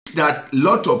that a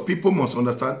lot of people must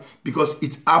understand, because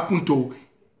it happened to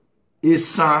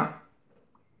Esan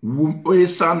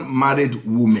married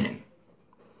women.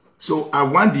 So I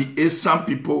want the Esan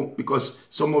people, because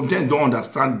some of them don't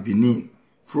understand Benin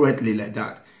fluently like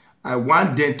that. I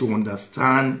want them to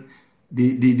understand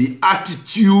the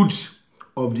attitude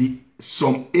of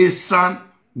some Esan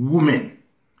women,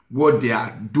 what they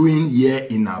are doing here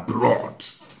in abroad.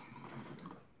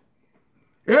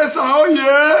 Esan, oh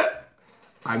yeah!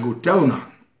 I go tell now.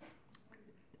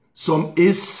 Some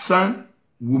Esan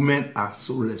women are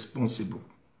so responsible.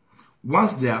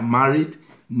 Once they are married,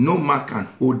 no man can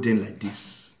hold them like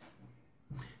this.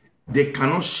 They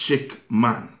cannot shake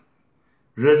man.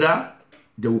 Rather,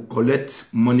 they will collect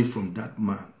money from that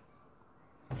man.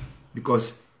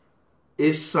 Because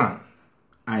Esan,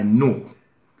 I know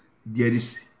there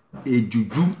is a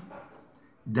juju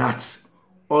that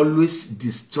always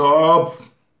disturb.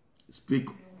 Speak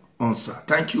answer.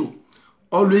 Thank you.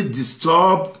 Always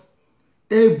disturb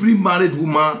every married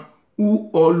woman who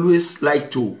always like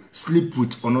to sleep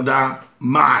with another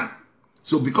man.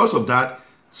 So because of that,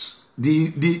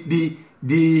 the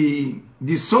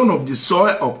son of the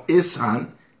soil of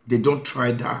Esan, they don't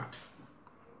try that.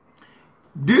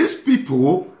 These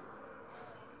people,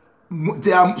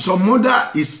 some mother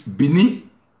is Bini,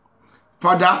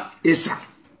 father Esan.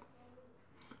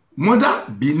 Mother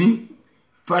Bini,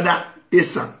 father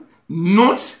Esan.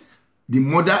 Not the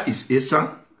mother is Esan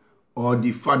or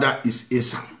the father is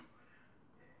Esan.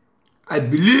 I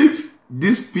believe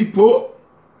these people,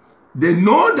 they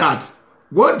know that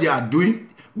what they are doing.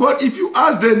 But if you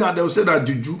ask them now, they will say that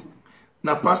juju.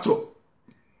 Now, pastor,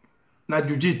 now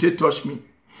juju it touch me.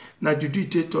 Now juju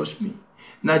it touch me.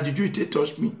 Now juju it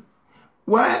touch me.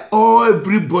 Why all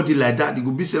everybody like that? They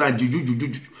go be saying that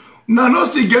juju. Now no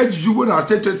still get juju when I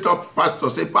say to talk pastor.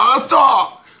 Say,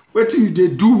 pastor, what do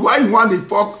they do? Why you want to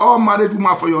fuck all married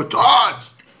woman for your church?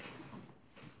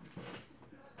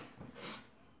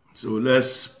 So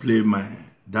let's play my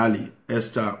darling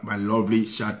Esther, my lovely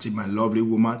Shati, my lovely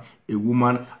woman, a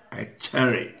woman I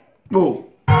cherish. Go.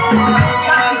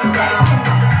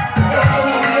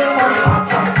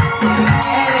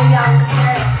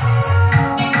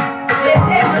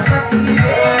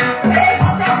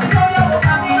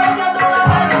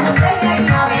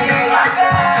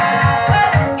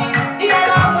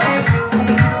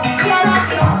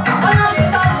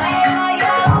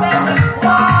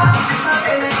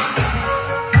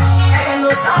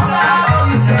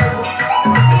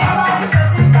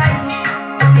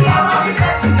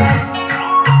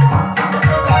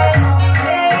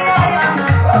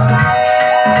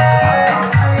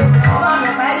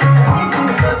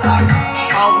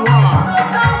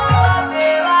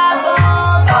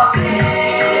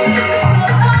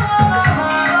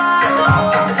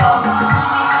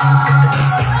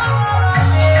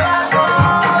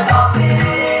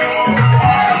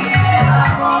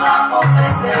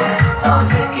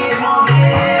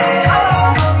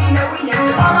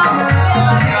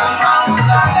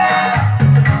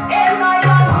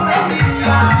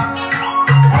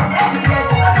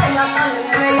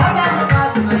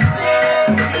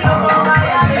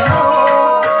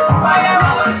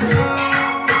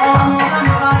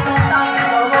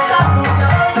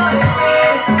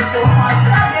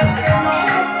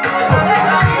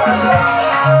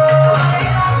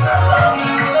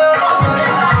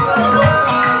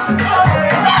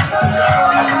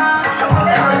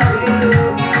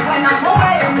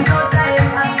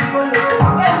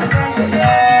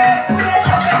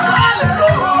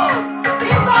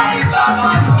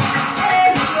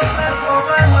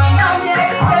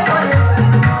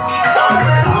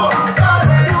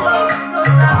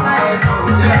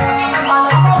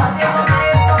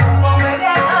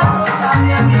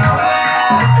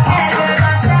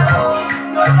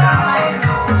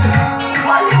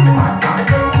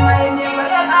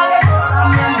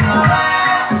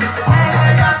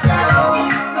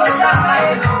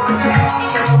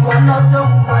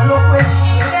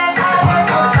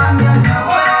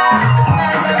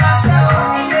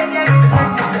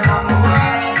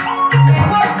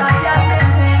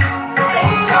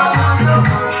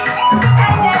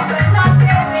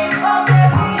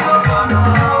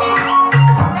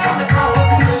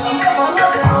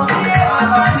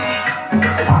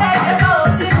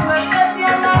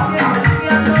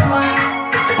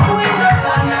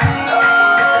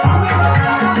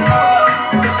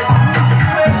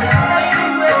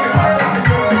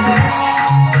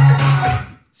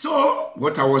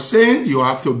 What I was saying, you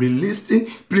have to be listening.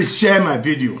 Please share my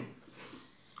video.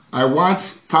 I want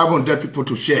 500 people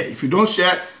to share. If you don't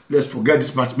share, let's forget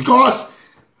this matter. Because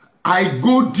I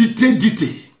go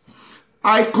detail.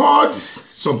 I called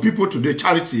some people today,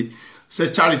 Charity.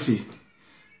 Said, Charity,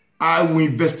 I will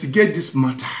investigate this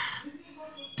matter.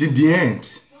 Till the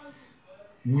end,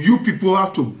 you people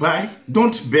have to buy,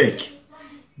 don't beg.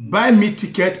 Buy me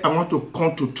ticket. I want to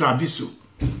come to Traviso.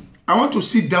 I want to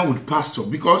sit down with pastor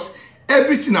because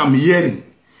everything I'm hearing,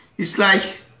 it's like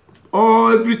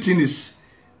everything is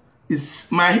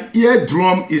my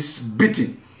eardrum is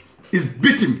beating. It's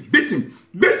beating,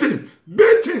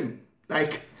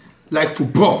 like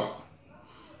football.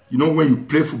 You know when you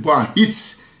play football and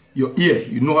hits your ear,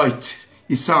 you know how it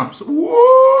sounds.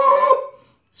 Whoa!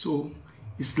 So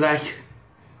it's like,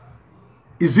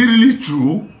 is it really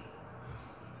true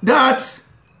that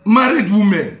married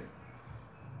women,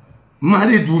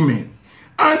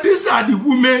 and these are the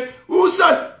women who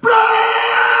said, praise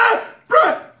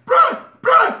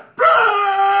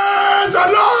the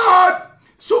Lord.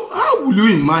 So how will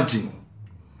you imagine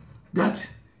that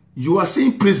you are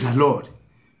saying praise the Lord?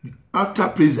 After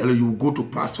praise the Lord, you will go to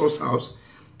pastor's house,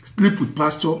 sleep with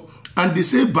pastor, and the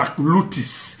same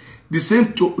baculitis, the same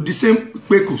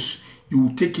pekus, you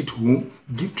will take it home,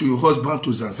 give to your husband to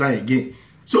Zanzan again.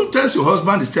 Sometimes your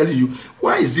husband is telling you,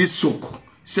 why is this so cool?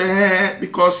 Say,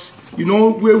 because, you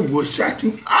know, where we were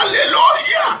shouting,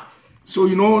 hallelujah. So,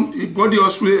 you know, the body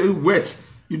was wet.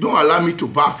 You don't allow me to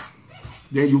bath.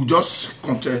 Then you just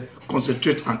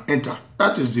concentrate and enter.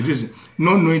 That is the reason.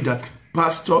 Not knowing that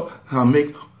pastor can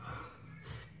make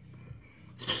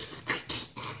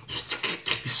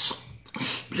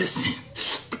blessing.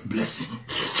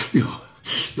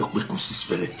 Your quickness is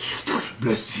very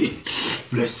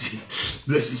blessing.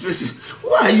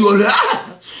 Why are you all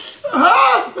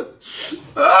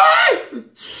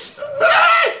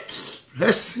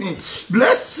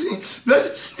blessing.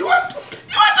 You want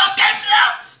to get me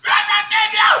out? My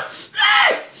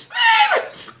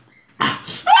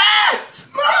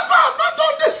husband not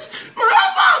done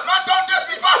this.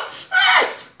 Before.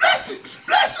 Blessing.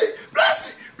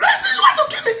 You want to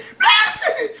kill me?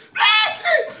 Blessing.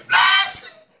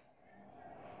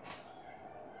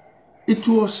 It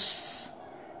was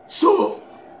so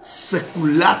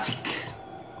seculatic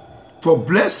for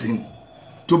Blessing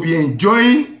to be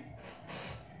enjoying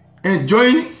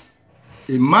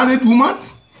a married woman,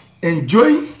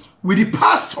 enjoying with the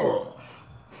pastor.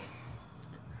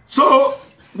 So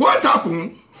what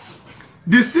happened?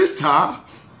 The sister,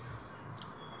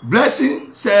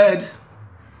 Blessing, said,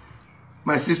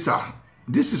 my sister,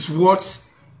 this is what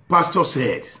pastor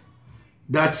said,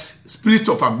 that spirit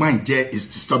of Agbanje is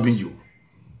disturbing you.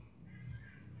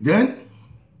 Then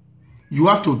you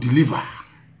have to deliver.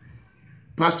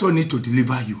 Pastor need to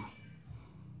deliver you.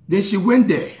 Then she went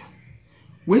there.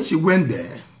 When she went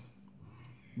there,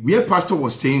 where pastor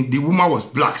was staying, the woman was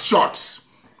black, short.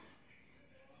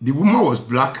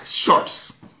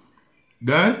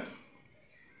 Then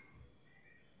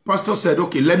pastor said,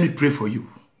 okay, let me pray for you.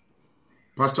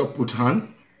 Pastor put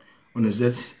hand on his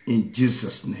head, in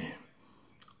Jesus' name.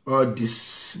 All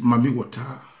this mommy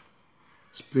water,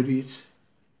 spirit.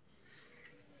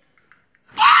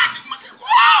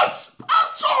 What?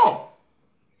 Pastor!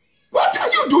 What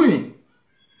are you doing?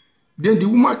 Then the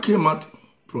woman came out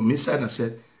from inside and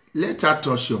said, let her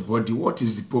touch your body. What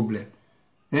is the problem?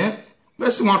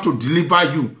 Person want to deliver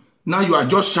you. Now you are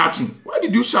just shouting. Why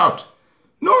did you shout?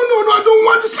 No, I don't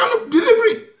want this kind of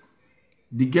delivery.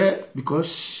 The girl,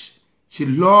 because she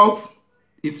loved,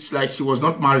 it's like she was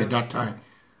not married that time,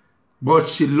 but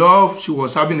she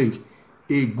was having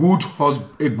a good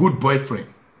husband, a good boyfriend.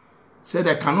 Said,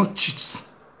 I cannot cheat.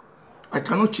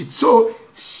 So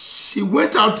she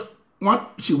went out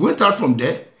from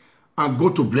there and go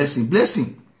to Blessing.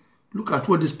 Blessing, look at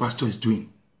what this pastor is doing.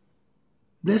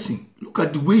 Blessing, look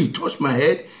at the way he touched my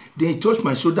head, then he touched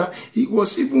my shoulder. He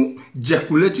was even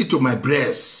ejaculating to my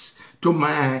breast, to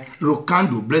my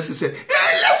rocando. Blessing said,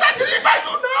 hey, let her deliver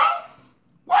you now.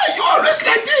 Why are you always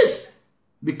like this?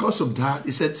 Because of that,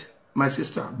 he said, my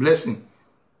sister, Blessing,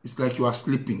 it's like you are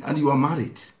sleeping and you are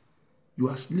married. You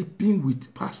are sleeping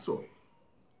with pastor.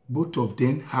 Both of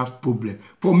them have problem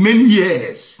for many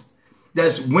years.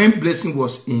 That's when Blessing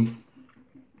was in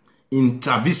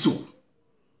Traviso.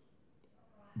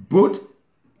 Both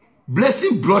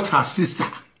Blessing brought her sister.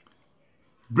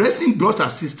 Blessing brought her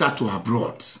sister to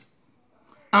abroad.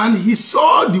 And he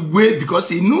saw the way, because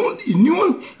he knew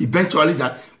eventually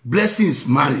that Blessing is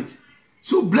married.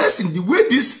 So Blessing, the way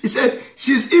this, he said,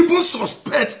 she's even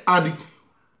suspect and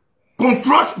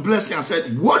confront Blessing and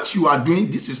said, what you are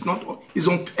doing, this is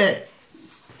unfair.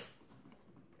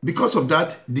 Because of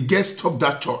that, the girl stopped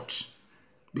that church.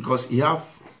 Because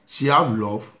she have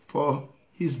love for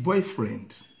his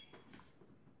boyfriend.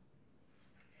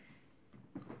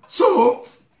 So,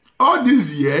 all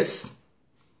these years,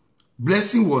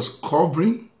 Blessing was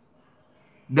covering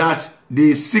that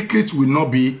the secret will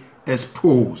not be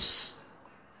exposed.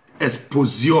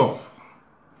 Exposure.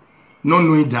 Not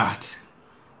knowing that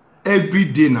every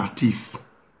day na thief,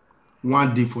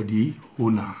 one day for the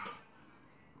owner.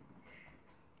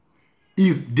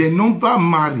 If they never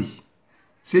marry,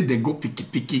 say they go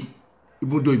picky,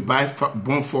 even though he buy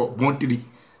born 4, born 3,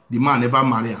 the man never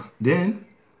marry her, then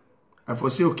I for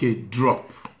say okay,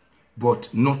 drop,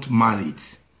 but not married.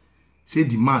 Say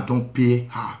the man don't pay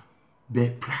her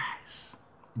bare price.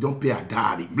 Don't pay her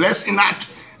dowry. Blessing that.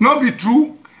 Not be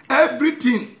true.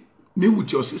 Everything me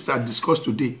with your sister discuss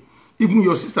today. Even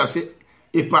your sister say,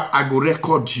 EPA, I go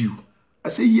record you. I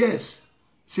say yes.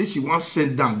 Say she wants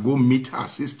send down, go meet her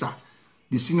sister,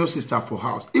 the senior sister for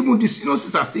house. Even the senior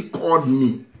sister still called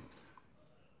me.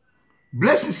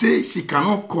 Blessing say she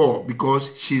cannot call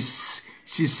because she's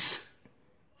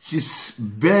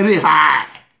very high.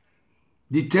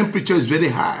 The temperature is very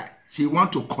high. She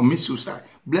want to commit suicide.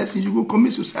 Blessing, you go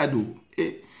commit suicide. Oh.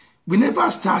 Hey, we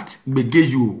never start begay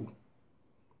you.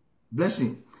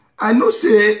 Blessing, I know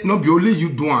say no be only you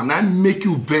do and I make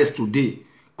you verse today.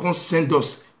 Come send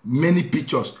us many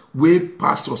pictures where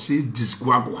pastor say this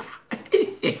guagua.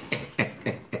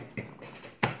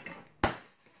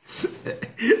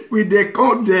 We they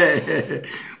come there.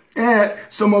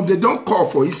 Some of them don't call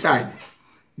for inside.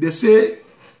 They say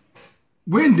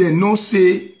when they know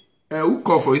say who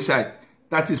call for inside,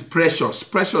 that is Precious.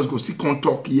 Precious go still come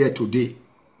talk here today.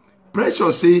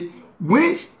 Precious say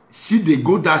when she they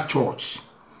go that church,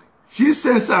 she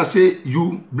sends her say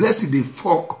you Blessing the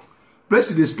fuck,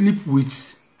 Blessing they sleep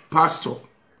with pastor.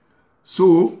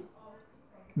 So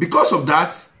because of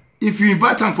that, if you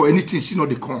invite her for anything, she know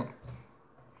they come.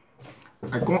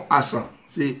 I can't ask her,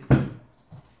 say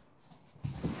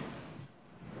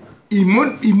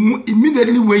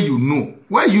immediately when you know,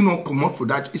 why you not come up for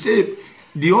that? He say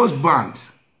the husband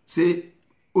say,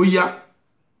 oh yeah,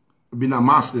 been a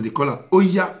master, they call her, oh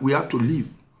yeah, we have to leave.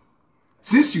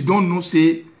 Since you don't know,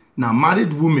 say, now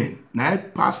married woman, now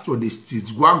pastor this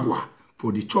guagua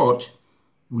for the church,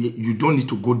 you don't need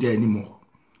to go there anymore.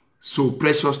 So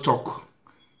Precious talk.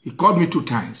 He called me 2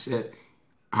 times, said,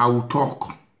 I will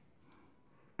talk.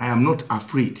 I am not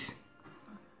afraid.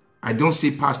 I don't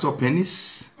see pastor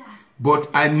penis, but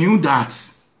I knew that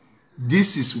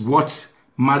this is what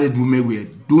married women were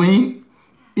doing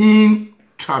in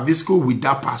Travisco with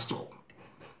that pastor.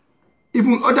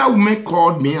 Even other women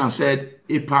called me and said,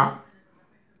 EPA,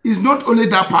 it's not only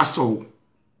that pastor.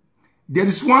 There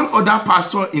is one other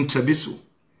pastor in Travisco.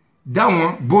 That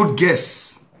one, both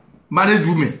guests, married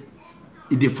women,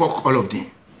 they fuck all of them.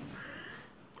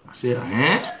 I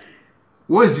said,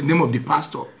 what is the name of the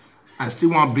pastor? I still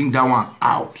want to bring that one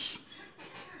out.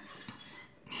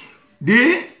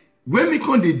 When we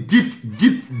come the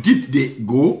deep they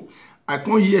go, I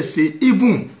can't hear say,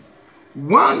 even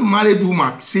one married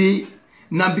woman say,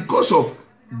 now because of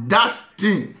that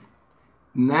thing,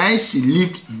 now she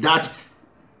lived that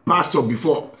pastor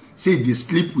before, say they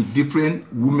sleep with different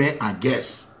women and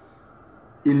guests.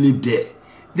 He lived there.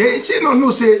 Then she don't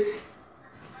know, say,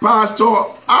 Pastor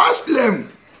ask them,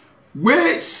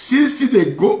 where she still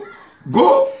they go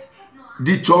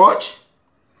the church,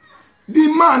 the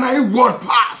man I word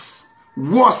pass,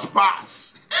 was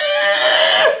pass.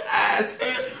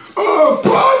 Oh,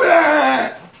 come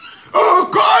here! Oh,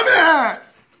 come here!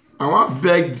 I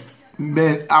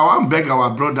want beg our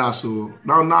brothers. So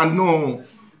now no,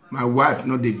 my wife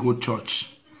no they go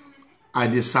church. I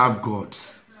dey serve God.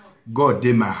 God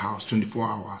dey my house 24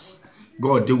 hours.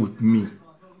 God dey with me.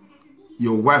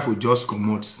 Your wife will just come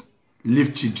out,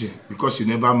 leave children because you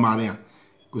never marry her.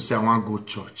 Go say I want to go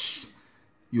church.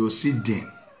 You'll see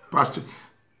them, pastor.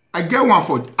 I get one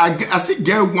for I still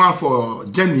get one for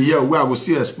Jenny here where I was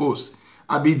still exposed.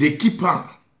 I be the keeper.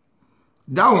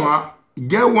 That one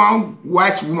get one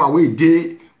white woman where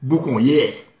they book on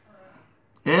here.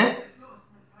 If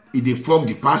they fuck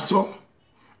the pastor,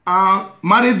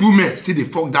 married women still they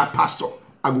fuck that pastor.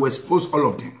 I go expose all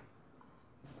of them.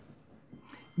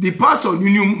 The pastor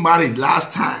you married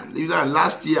last time,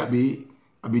 last year, I be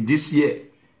this year.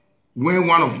 When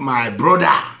one of my brother,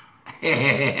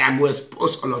 I go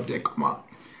expose all of them. Come on,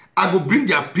 I go bring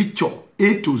their picture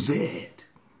A to Z.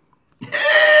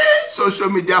 Social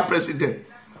media president,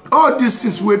 all these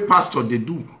things where pastor they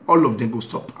do, all of them go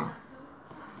stop.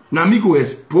 Now me go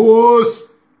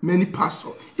expose many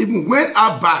pastors. Even when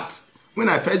I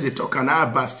first they talk and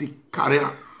I still carry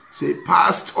on, say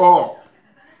pastor,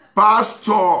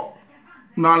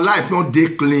 now life not they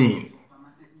clean.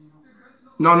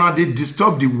 No, they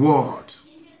disturb the word.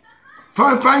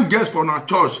 Fine girls for our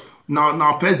church.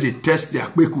 Now first they test their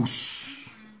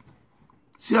kpekus.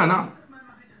 See now.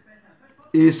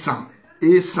 E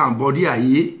san body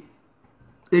aye.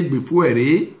 E before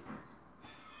ere.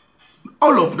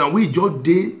 All of them we just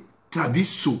dey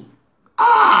traviso.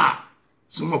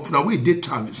 Some of them we dey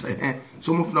traviso.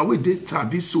 Some of them we dey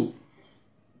traviso.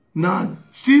 Now,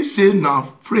 she say now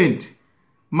friend,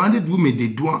 married women they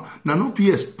do now not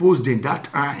be exposed in that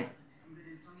time.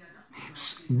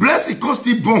 Blessing cost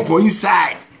still born for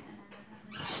inside.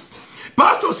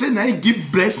 Pastor say now he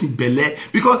give blessing belle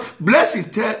because blessing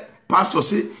tell pastor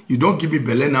say you don't give me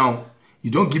belle now. You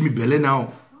don't give me belle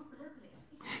now.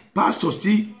 Pastor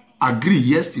still agree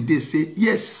yesterday say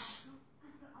yes.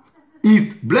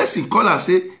 If blessing call and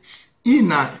say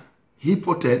in a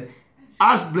hypothetical,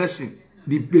 ask blessing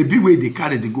the baby way they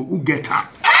carry they go who get her.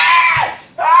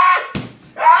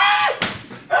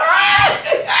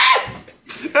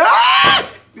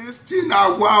 This thing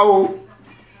now wow.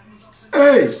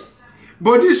 Hey,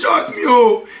 but it shocked me.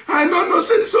 Oh, I don't know.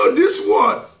 So this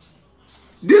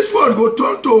word go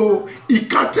turn to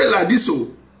ikate like this.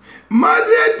 Oh,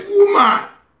 married woman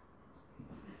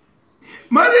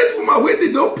where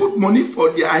they don't put money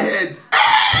for their head.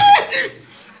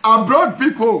 Abroad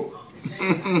people,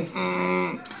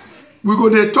 we go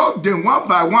they talk them one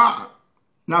by one.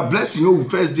 Now blessing you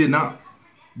first day now,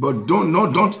 but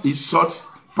don't insult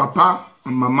papa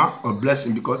and mama or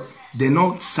blessing because they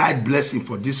not side blessing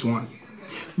for this one.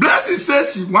 Blessing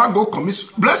says she want go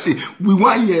commit. Blessing, we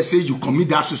 1 year say you commit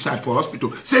that suicide for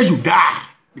hospital. Say you die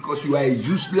because you are a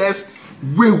useless,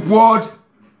 wayward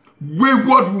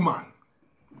woman.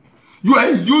 You are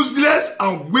a useless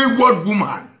and wayward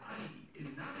woman.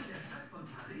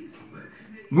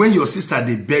 When your sister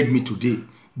they beg me today,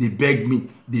 they beg me.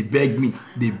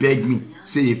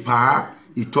 Say EPA,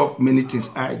 he talk many things.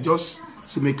 I just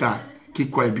say make her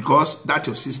keep quiet because that's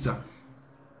your sister.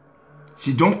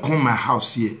 She don't come my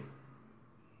house here.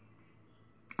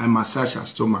 I massage her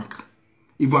stomach.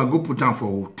 If I go put her for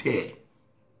hotel,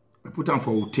 I put her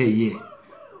for hotel here.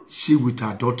 She with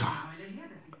her daughter.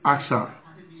 Ask her.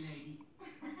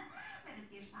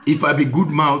 If I be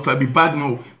good man, if I be bad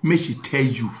man, may she tell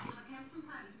you.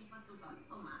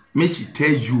 May she tell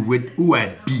you who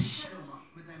I be.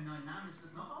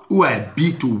 Who I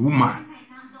be to woman.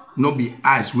 Not be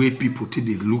eyes where people till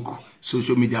they look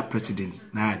social media president.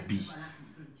 Now I be.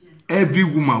 Every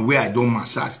woman where I don't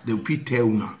massage, they will tell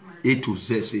now A to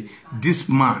Z say this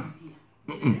man.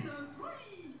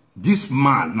 This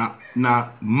man na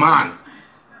man.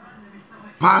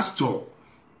 Pastor,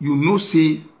 you know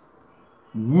say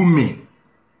women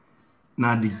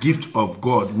now the gift of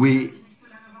God where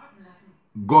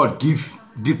God give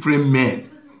different men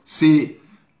say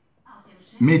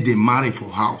may they marry for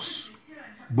house,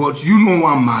 but you no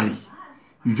want marry.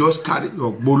 You just carry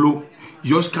your bolo,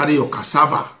 you just carry your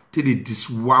cassava to the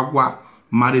diswawa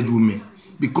married women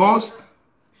because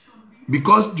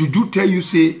Juju tell you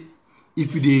say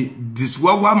if you the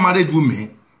diswawa married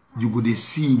women you go to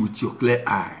see with your clear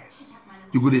eyes,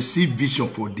 you go to see vision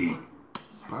for them.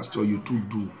 Pastor, you too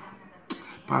do.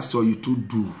 Pastor, you too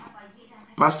do.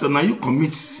 Pastor, now you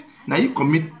commit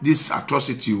this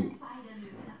atrocity.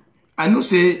 I know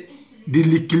say the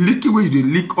licky way you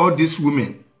lick all these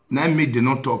women, now make them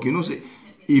not talk. You know say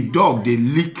if dog they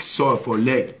lick soil for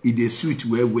leg, it they sweet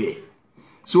where.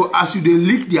 So as you they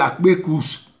lick their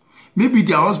kpekus, maybe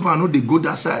their husband know they go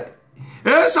that side.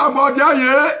 Hey, somebody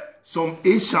yeah. Some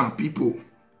Asian people,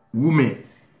 women,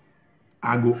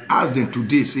 I go ask them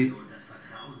today, say,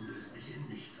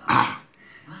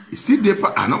 see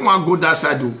the I don't want to go that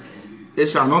side though. They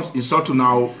shall not insult to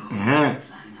now.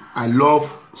 I love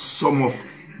some of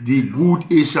the good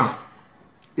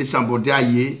Asian body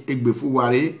ye egbefu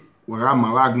ware wara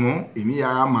mawagmo emi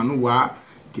yara manuwa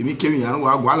kemi yanu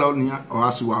wa gwalo ni o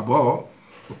asuwa bo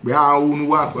pe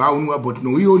awunuwa but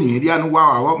no yo ni ri anu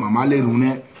wa mama le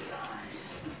run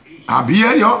abi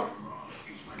erio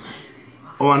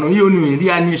o anu yo ni ri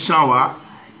ani shawa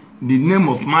the name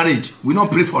of marriage we not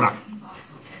pray for her.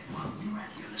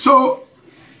 So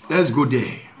let's go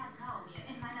there.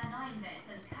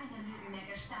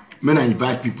 When I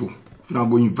invite people, if I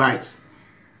go invite,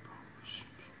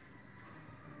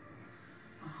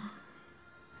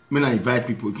 when I invite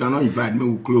people, if I not invite me,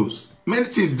 we'll close. Many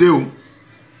things do.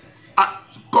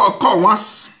 Call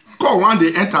one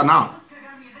they enter now.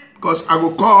 Because I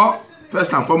will call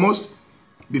first and foremost,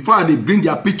 before they bring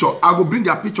their picture, I will bring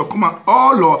their picture. Come on,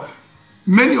 all or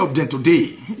many of them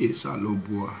today. It's a low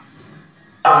boy.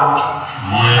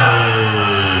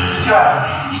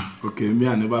 Yeah. Okay, me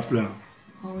I never plan.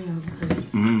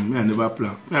 Me I never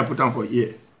plan. Me I put on for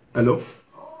here. Hello.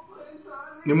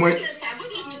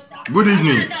 Good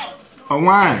evening.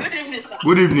 Why? Good evening, sir.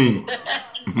 Good evening.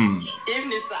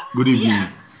 Evening, sir. Good evening. Yeah.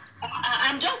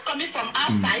 I'm just coming from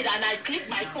outside and I clicked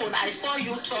my phone. I saw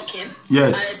you talking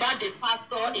about the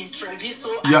pastor in PRøVøķ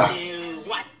and the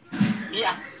wife.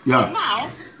 Yeah.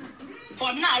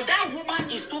 For now, that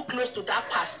woman is too close to that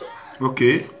pastor.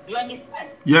 Okay. You understand?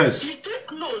 Yes. She's too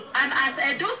close. And as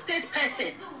a Edo State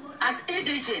person, as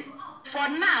ADJ, for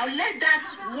now, let that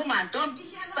woman don't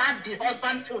serve the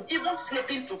husband food, even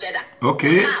sleeping together.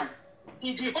 Okay. For now,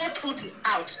 the whole truth is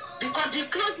out. Because the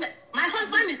closeness, my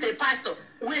husband is a pastor.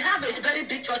 We have a very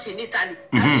big church in Italy.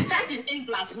 I reside in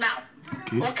England now.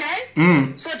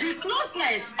 Okay? So the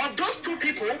closeness of those two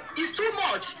people is too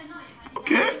much.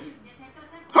 Okay.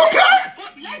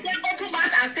 Let them open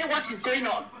mouth and say what is going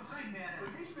on.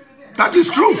 That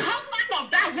is true. The husband of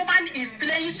that woman is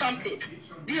playing something.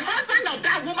 The husband of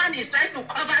that woman is trying to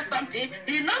cover something.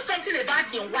 He knows something about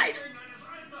his wife.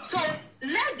 So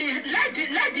let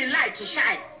the light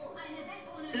shine.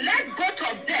 Let both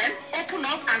of them open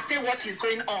up and say what is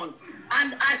going on.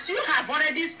 And as you have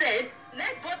already said,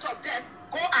 let both of them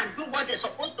go and do what they're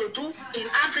supposed to do in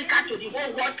Africa to the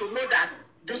whole world to know that,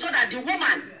 so that the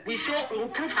woman will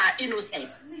prove her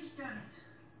innocence.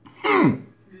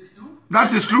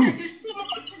 That is true.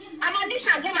 I'm an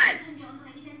Isha woman.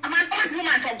 I'm an old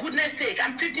woman, for goodness sake.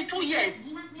 I'm 52 years.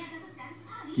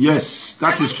 Yes,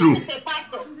 that is true. I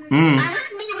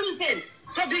have no reason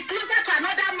to be closer to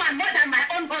another man more than my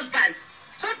own husband.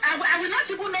 So I will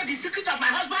not even know the secret of my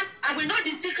husband. I will know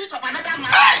the secret of another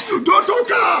man. Hey, you don't talk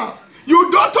her.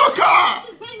 You don't talk her.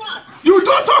 You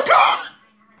don't talk her.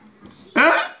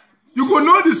 Eh? You go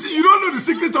know this. You don't know the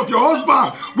secret of your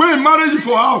husband when he married you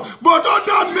for house. But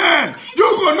other men, you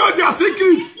go know their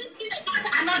secrets.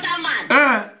 Another man.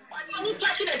 What are you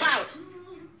talking about?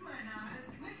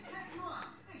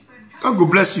 God go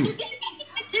bless you.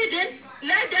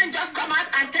 Let them just come out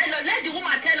and tell us. Let the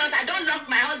woman tell us, I don't love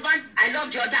my husband, I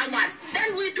love the other one.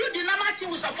 Then we do the normal thing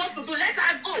we're supposed to do. Let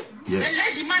her go. Yes. And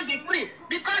let the man be free.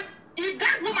 Because if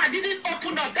that woman didn't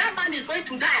open up, that man is going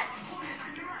to die.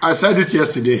 I said it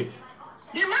yesterday.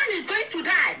 The man is going to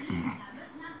die.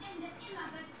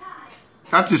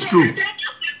 That is true.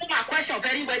 My question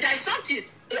very well. There is something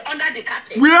under the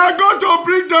carpet. We are going to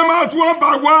bring them out one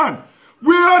by one.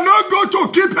 We are not going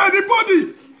to keep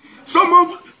anybody. Some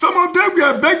of them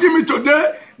were begging me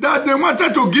today that they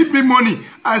wanted to give me money.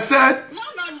 I said, no.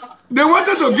 They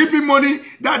wanted to give me money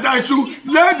that I should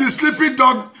let the sleeping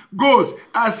dog go.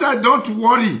 I said, don't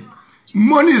worry.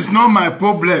 Money is not my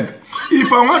problem.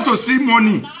 If I want to see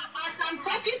money. I'm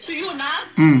talking to you now.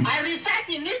 I reside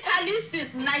in Italy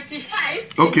since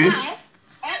 95. Okay. Now,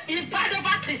 in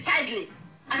Padova precisely.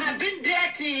 I have been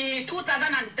there till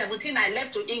 2017. I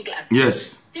left to England.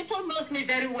 Yes. People know me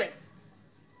very well.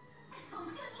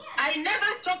 I never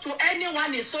talk to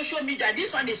anyone in social media.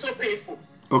 This one is so painful.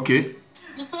 Okay.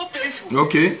 It's so painful.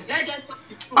 Okay. Let them talk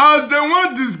the truth. As they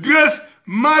want disgrace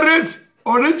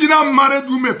original married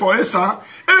women for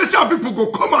Esha people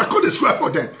go come and call the swear for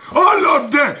them. All of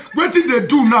them, what did they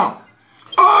do now?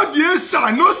 All the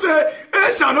Esha, no say,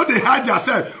 Esha no they hide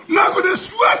themselves. Now go they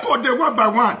swear for them one by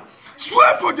one.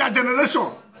 Swear for their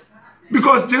generation.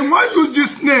 Because they want to use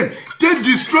this name. They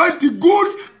destroy the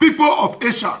good people of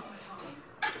Asia.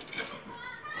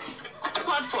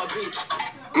 God forbid.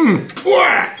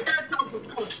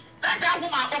 Let that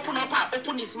woman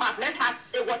open his mouth. Let her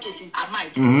say what is in her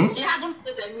mind. She hasn't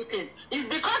said anything. It's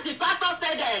because the pastor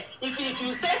said that if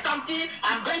you say something,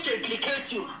 I'm going to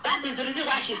implicate you. That is the reason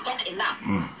why she's talking now.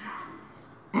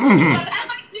 Because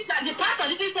everything that the pastor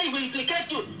didn't say he will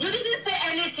implicate you. You didn't say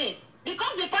anything.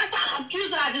 Because the pastor accused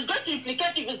her is going to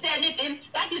implicate you if you say anything,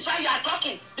 that is why you are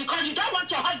talking. Because you don't want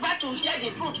your husband to hear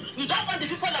the truth. You don't want the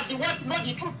people of the world to know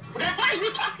the truth. That's why you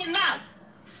talking now.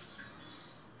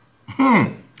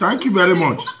 Thank you very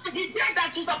much. The day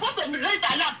that she's supposed to raise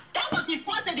her alarm, that was the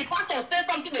first day the pastor said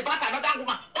something about another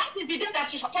woman. That is the day that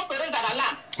she's supposed to raise her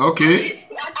alarm. Okay.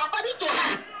 And according to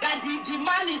her, that the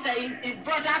man is his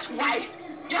brother's wife.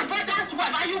 Your brother's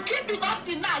wife. And you keep it up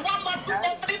till now, 1 month, 2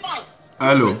 months, 3 months.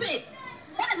 Hello.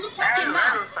 What are you talking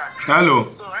now?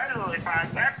 Hello. Hello,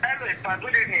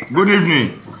 good evening. Good evening.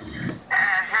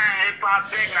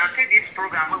 I see this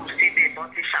program where we say the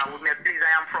Isha women, please,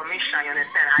 I am from Isha, you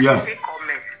understand? I take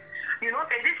comments. You know,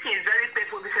 this thing is very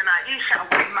painful. This is Isha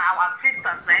women, our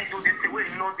sisters, now do this way,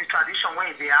 you know, the tradition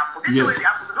when they happen. This way they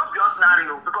happen, it's not just now,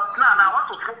 because now I want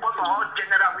to focus on all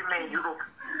general women in Europe.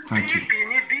 Thank you.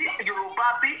 Yoruba,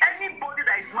 anybody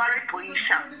that is married to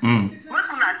Isha, we're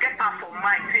going to get her from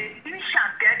mind, say, Isha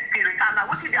get spirit, and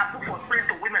what did they have to for spirit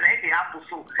to women, and they have to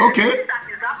so. Okay. That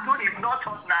is absolutely not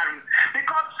ordinary.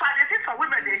 Because for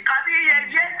women, they carry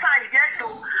to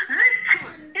listen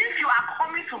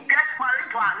get married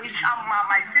to Anisha,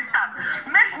 my sister.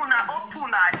 Make una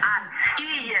open her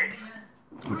ears.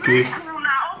 Okay. Make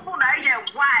una open her ears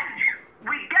wide.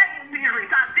 We get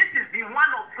spirit, and this is the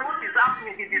one of what is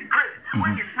happening in this grace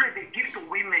when the spirit they give to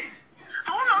women. So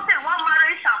we don't say one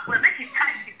marriage and make it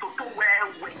tight to where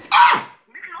we.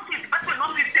 Make it not the person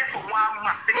not be stay for 1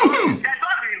 month. They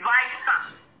don't revise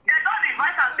her. They don't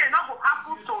revise and say not what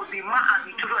happen to the man and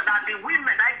the children that the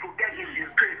women I go get in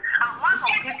this grace. And one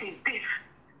of it is this.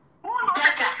 Who knows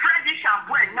that the French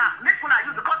shampoo and now make one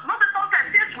use because most of the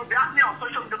time things will be happening on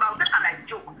social media, but they are like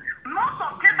joke. Most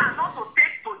of these are not to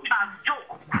take to as joke.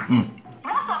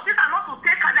 Most of these are not to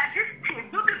take as like this thing.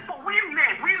 Do this for women,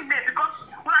 because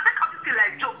when I take out this thing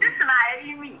like joke, this is not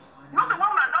enemy. Not the one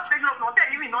that not say look, not the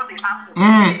enemy, not the apple.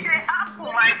 If they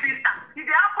apple, my sister, if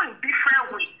they apple in different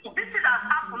ways. This is as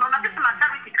apple, no, this is my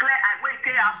charity clear eye, where it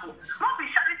say apple. Not be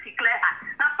charity clear eye.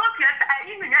 Now, so yes, I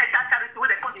even hear charity where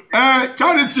they call it.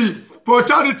 Charity, for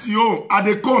charity, oh, and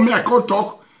they call me, I can't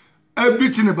talk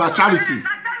everything about charity.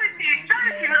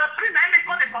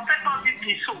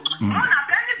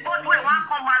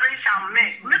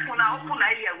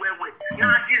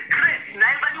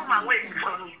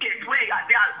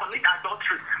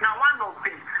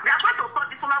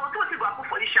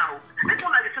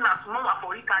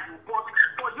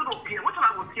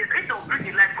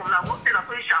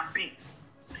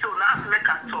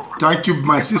 Thank you,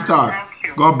 my sister.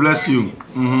 God bless you.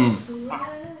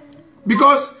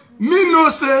 Because me no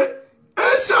say,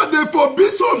 shall they forbid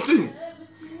something?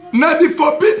 Now the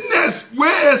forbidness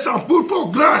where shall put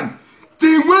for ground,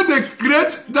 till when they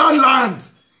create that land.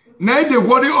 Now they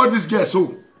worry all these guys.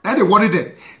 So now they worry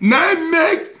them. Now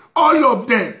make all of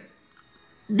them.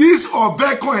 This of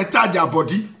their can enter their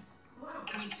body.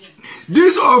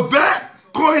 This of their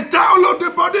can enter all of the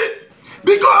body.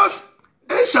 Because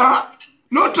shall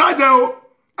not try them.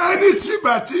 Anything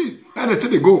but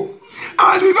anything they go.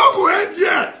 And you not go end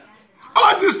here.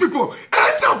 All these people,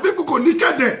 some people go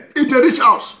naked them in the rich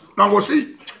house. Now go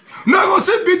see. Now go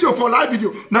see video for live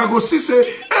video. Now go see say,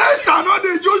 some not they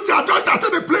use their daughter to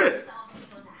the play.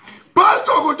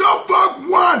 Pastor go just fuck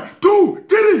 1, 2,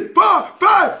 3, 4,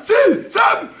 5, 6,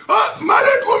 7.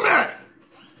 Married woman.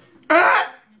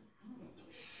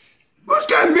 What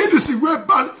can medicine way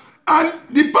back? And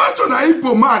the pastor na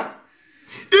Igbo man.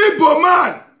 Igbo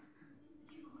man.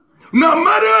 Now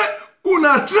marry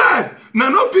una tribe. Now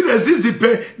not fit resist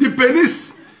the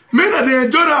penis. Men are the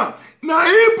enjoy them. Now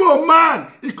Igbo man,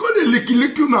 he call the licky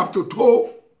you up to toe.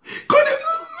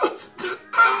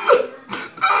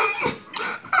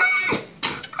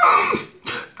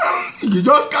 You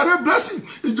just carry blessing.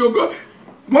 You go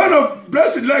one of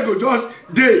blessed leg go just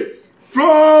day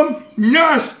from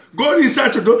Nyash go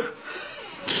inside to do.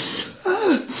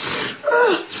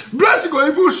 Blessing go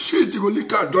even shit. You go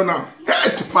lick out donor.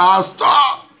 Head pastor.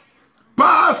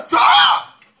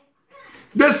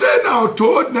 They say now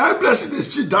told now blessing the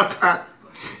shit that time.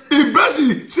 If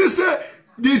blessing say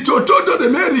the toto the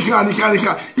American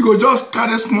he go just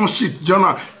carry small shit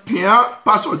journal. Pierre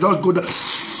pastor just go there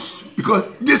because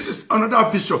this is another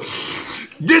vision.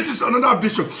 This is another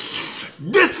vision.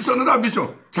 This is another vision.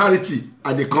 Charity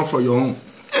and they come for your own.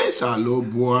 Hey, hello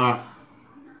boy.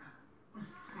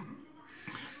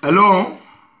 Hello.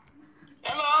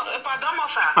 Hello, Epadama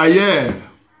sir. Yeah.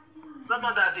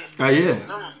 Yeah.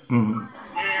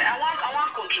 I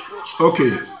want contribute.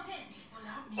 Okay.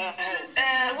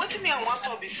 What do you mean I want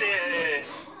to be say?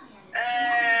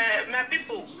 My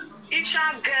people, each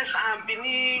and guess and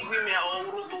Bini women or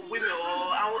Urubu women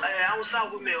or Hausa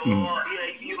women or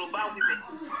Yoruba women.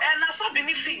 And also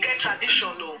Bini see get tradition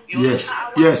though. Yes.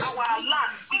 Our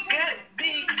land, we get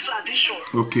big tradition.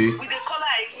 Okay. We they call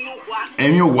it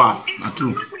Enyowa. Not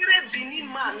true. Bini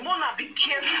man, wanna be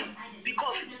careful.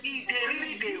 Because if they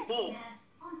really they hold,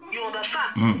 you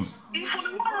understand? If you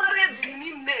want marry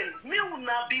Benin men, me will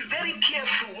not be very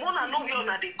careful. Mona know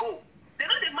where they go. They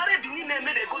know they marry Benin men,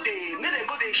 may they go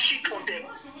they shit on them.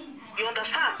 You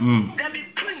understand? They be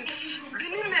prince.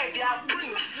 Benin men, they are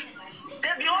prince. They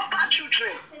be all bad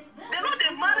children. They know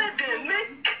they marry them,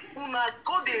 make una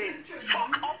go they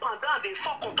fuck up and down, they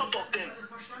fuck on top of them.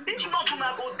 If not,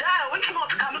 una go die, or if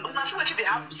not, una see what they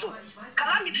have so.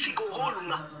 Calamity go hold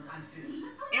una.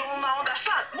 You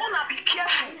understand? Mona be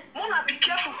careful. Mona be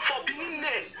careful for Benin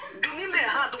men. Benin men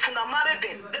hand of una marry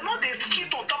them. They know they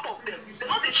cheat on top of them. They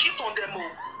know they cheat on them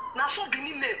all. Now so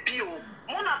Benin men be oh.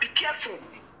 Mona be careful.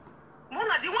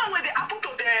 Mona the one where they happen to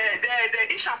the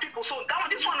Asian people. So that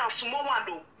this one is small one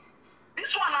though.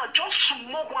 This one are just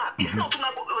small one. If not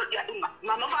una go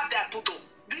na never there put oh.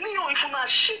 Benin if una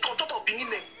shit on top of Benin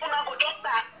men, una go just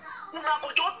die. Una go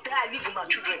just die leave una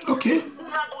children. Okay.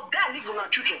 Una go die leave una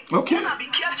children. Okay. Una be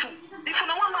careful. If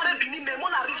una want marry Benin men,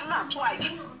 una reason her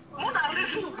twice. Una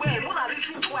reason well, una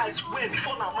reason twice well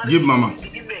before now marry. Give mama.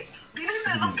 Benin men. Benin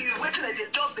men not be waiting and they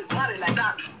just they marry like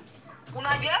that.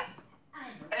 Una get?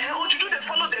 What you do? They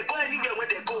follow, they go anywhere where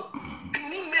they go.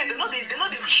 Benin men, they know they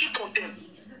shit on them.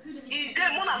 If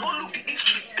them wanna go look the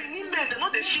history, Benin men, they know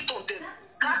they shit on them.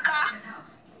 Kaka.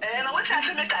 And I want to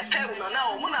say make I tell you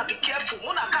now, Mona be careful.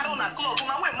 Mona carry on a cloth.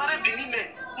 Una we marry Benin men.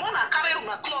 Mona carry on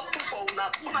a cloth for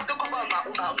una talk about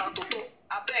una toto.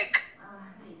 I beg.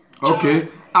 Okay.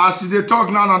 As they talk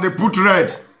now they put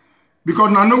red.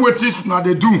 Because now know what it now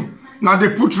they do. Now they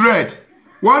put red.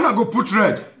 Why not go put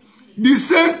red? The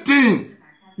same thing.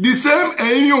 The same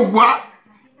Enyowa.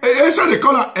 Esha they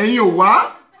call her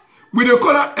Enyowa. We they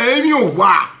call her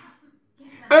Enyowa.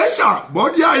 Esha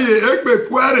body aye ekbe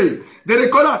fuere. They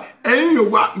call her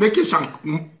Enyowa. Make it some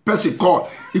person call.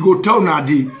 He go tell now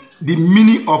the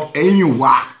meaning of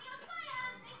Enyowa.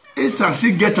 Esha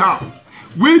she get out.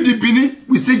 We the Bini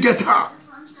we still get out.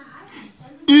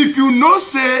 If you no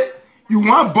say you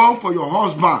want born for your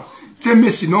husband, say me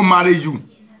she no marry you.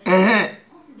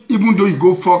 Even though you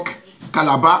go fuck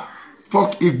Calabar,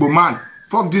 fuck Igbo man,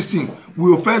 fuck this thing, we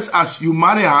will first ask you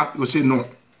marry her, you say no.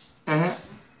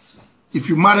 If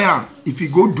you marry her, if you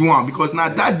go do her, because now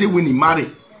that day when he marry,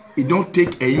 he don't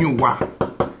take a new wa.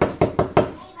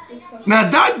 Now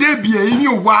that day be a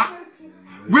new wa,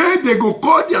 where they go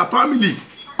call their family,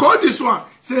 call this one,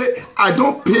 say I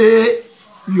don't pay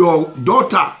your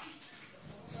daughter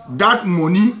that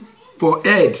money for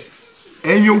head,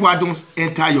 and you don't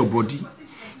enter your body.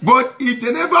 But if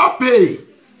they never pay,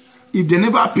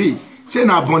 say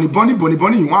now bunny,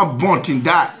 you want burnt in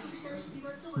that.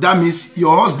 That means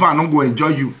your husband not go enjoy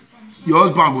you. Your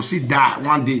husband will see die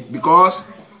one day because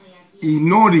he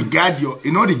no regard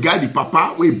the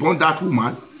papa where he born that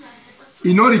woman.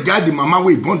 He no regard the mama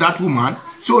where he born that woman.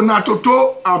 So now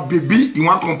Toto and baby he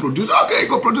want to produce. Okay, he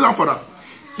go produce them for that.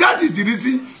 That is the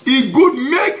reason he could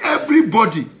make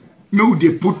everybody know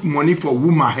they put money for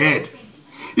woman head.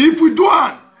 If we do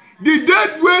it, the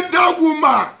dead way that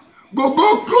woman go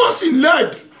cross in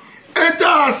leg, enter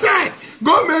her side,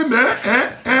 go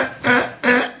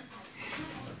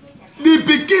the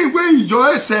pikin where he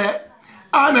just say,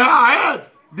 and her head,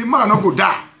 the man not go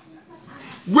die.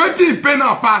 Waiting pen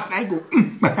her pass, now go,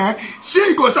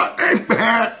 she goes out,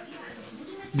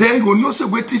 then you go know say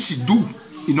waiting she do,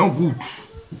 it not good.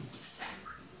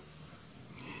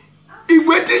 If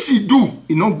waiting she do,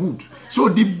 it not good. So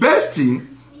the best thing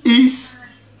is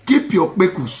keep your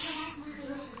bekus,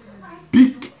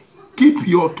 keep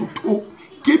your toto,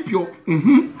 keep your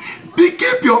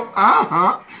keep your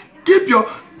keep your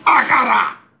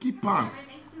akara, keep on.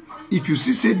 If you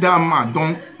see that man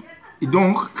don't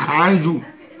hand you,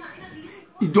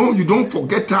 you don't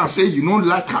forget her, say you don't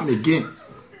like him again.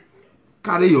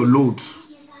 Carry your load.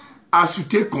 As you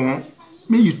take on,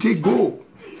 you take go.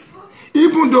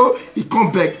 Even though he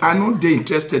come back, I know they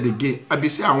interested again. I be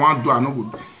say I want to do, I know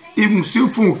good. Even still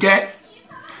Funke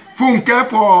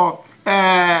for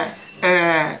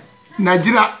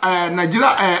Nigeria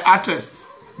actress,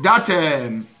 that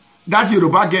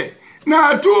Yoruba girl.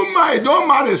 Now two man don't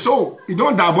marry so he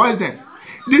don't divorce them.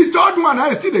 The third one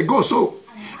I still they go so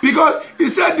because he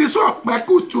said this one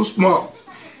Beku too small.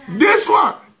 This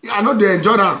one I know they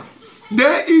enjoy them.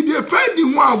 Then if they find the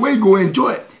one where you go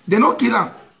enjoy, they not kill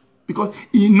him because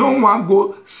he no one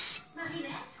go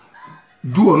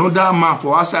do another man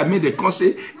for us. I mean they can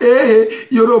say, hey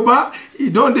Yoruba,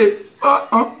 he don't they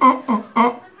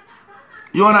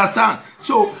You understand?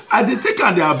 So I they take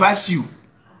and they advise you,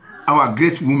 our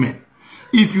great women.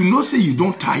 If you know say you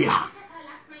don't tire,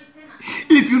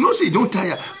 if you know say you don't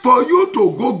tire, for you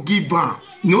to go give her,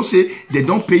 you know say they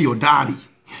don't pay your daddy,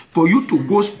 for you to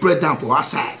go spread down for her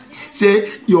side, say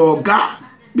your oga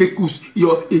because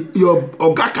your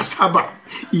oga cassava,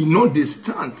 you know they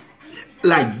stand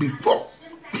like before,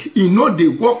 you know they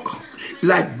walk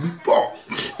like before,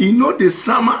 you know the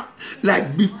summer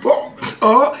like before,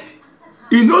 or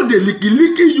you know they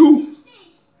licky you,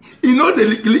 you know they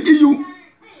licky you.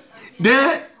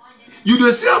 Then you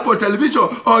dey see her for television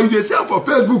or you dey see her for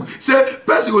Facebook. Say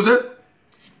person go say,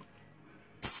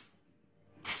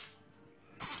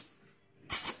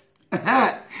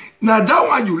 now that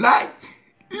one you like.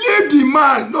 Leave the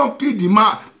man, don't kill the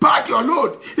man. Pack your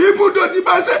load. Even though the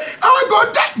man say, I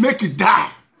go die, make it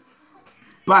die.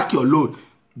 Pack your load.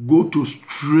 Go to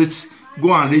streets.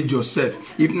 Go and raise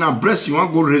yourself. If na breast you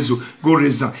want go raise them.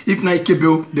 If na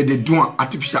ikebeo, they do an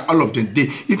artificial, all of them day.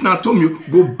 If na tom you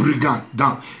go bring am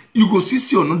down. You go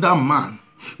see another man.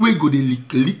 We go dey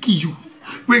lick you.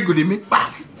 We go dey make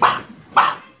back.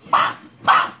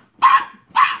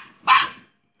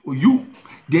 for you,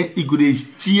 then it could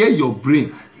tear your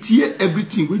brain, tear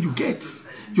everything where you get.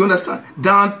 You understand?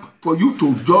 Than for you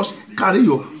to just carry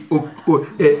your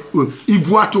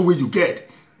ivoato where you get.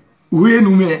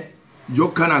 When you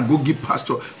cannot go give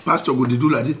pastor go to do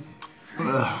like this.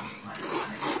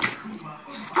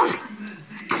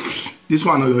 This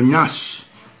one on your nyash.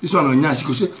 This one on your nyash. You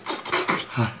go say,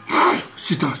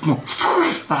 sit down small.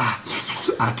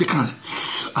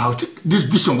 I'll take this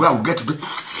vision where I will get to be.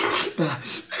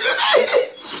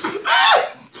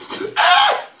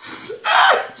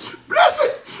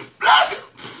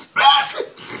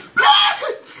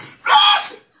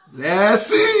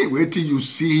 Blessing. Wait till you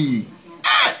see.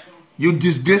 You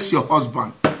disgrace your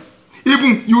husband.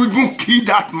 You even kill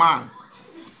that man.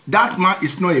 That man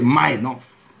is not a man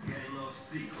enough.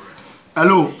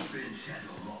 Hello.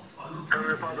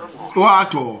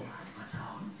 What?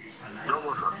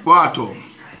 What?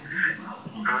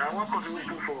 I want to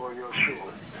do for your show.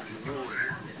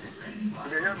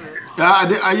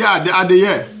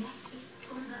 Yeah.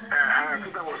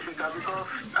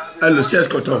 Hello, c'est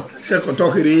Koto.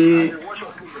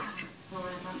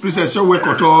 Plus c'est ouais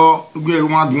Koto,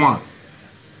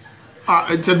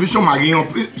 télévision Marion,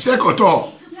 c'est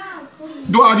Koto.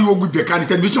 Do ari ogu beka di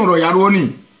télévision royal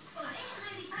oni.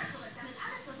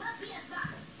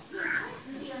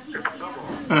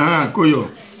 Koyo.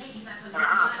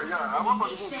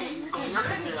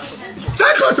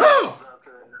 C'est Koto.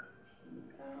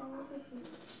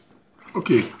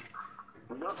 Okay.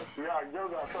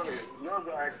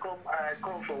 I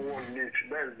come from one late.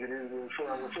 That's the reason. So I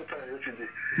was so tired yesterday.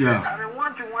 Yeah. And then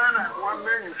one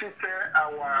man you see our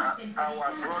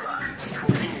brother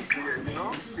for European, you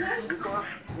know, because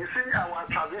you see our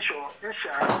tradition,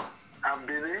 Isha and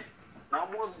Bini, now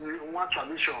more one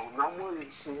tradition, now more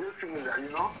is similar, you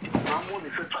know, now more the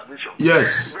same tradition.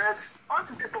 Yes. But all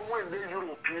the people when they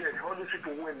European, all these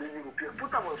people when they European,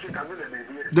 put them on street and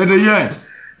then they hear.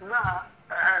 Now.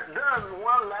 There's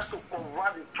one like to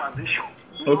convert the tradition.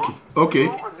 Okay.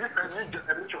 You know, this new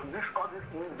generation, this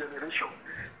new generation.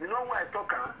 You know why I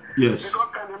talk? Yes.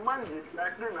 Because can imagine,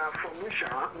 like from Misha,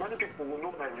 many people will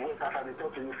know my voice as I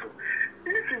talk to you. So,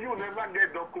 if you never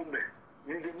get document,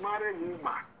 you marry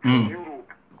woman in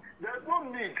Europe. There's no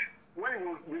need when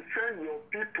you send your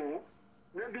people,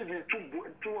 maybe the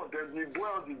two of them, the boy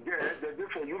or the girl, they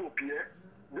for Europe here,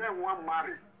 then one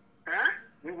marry.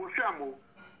 You will say more.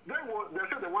 They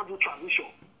say they want to do tradition.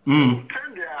 The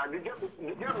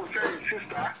girl will send his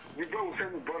sister, the boy will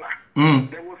send his brother.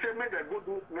 They will say, may they go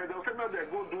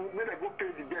pay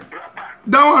the debt.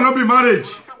 That one not be marriage.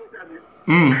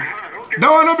 That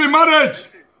one not be marriage.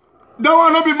 That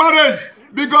one not be marriage.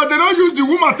 Because they don't use the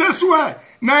woman to swear.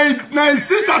 Now his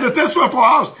sister they test swear for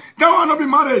house. That one not be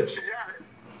marriage. Yeah.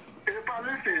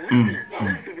 Listen,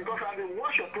 because I didn't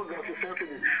watch your program to say to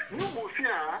me. You will see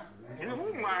her. The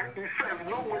woman himself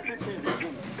know what it is to do.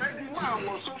 Then the man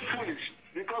was so foolish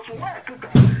because why I took her,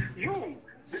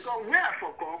 because we are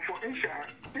for Isha,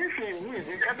 if he with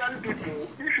the elderly people,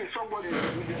 if he's somebody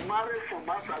who is married from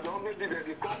our side, or maybe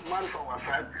they come married from our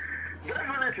side,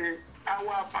 definitely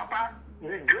our papa,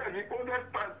 the oldest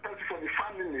person for the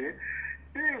family,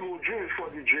 he will drink for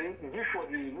the drink, give for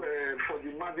the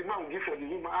man will give for the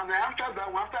woman, and after that,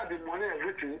 after the money and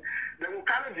everything, they will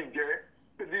carry the girl.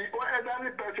 The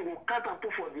elderly person will cut and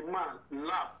put for the man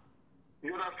lap.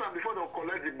 You understand? Before they'll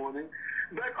collect the money.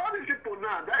 But all these people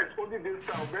now, that is only this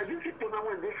style. But these people now,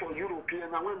 when they for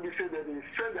European, and when we say that they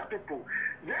send their people,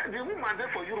 the woman there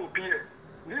for European.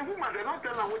 The woman, they don't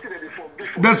tell them what they for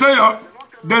before.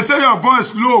 They say your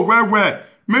voice low, where?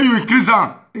 May you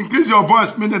increase your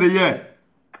voice, meaning the year.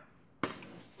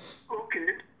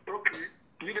 Okay.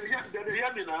 You can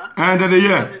hear me now? And then the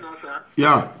year.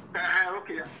 Yeah.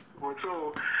 Okay.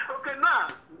 So, okay, now,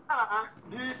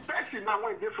 the person now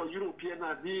went there for European,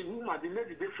 the woman, the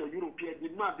lady there for European, the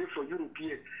man there for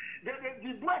European. The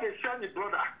boy, they send the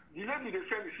brother, the lady, they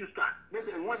send the sister.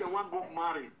 Then when they want to go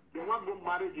marry, the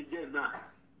girl now.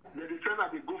 Then they send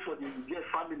that they go for the girl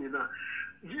family now.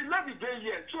 The lady there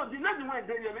here, so the lady went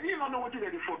there here, you don't know what they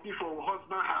for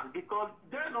husband has, because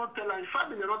they don't tell her,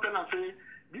 family, they don't tell her, say,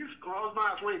 this husband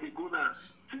has where they go now.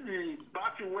 See the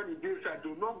bathroom when he did say,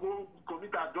 do not go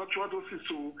commit adultery.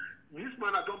 So this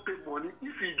man I don't pay money.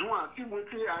 If he do and see what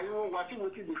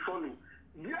they follow.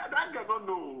 Yeah, that guy don't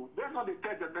know. They're not the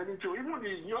tell them anything. Even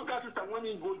the younger sister when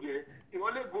he go there, he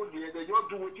only go there, they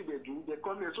just do what they do, they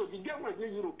come here. So the girl when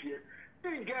they European,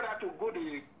 they get her to go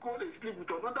they sleep with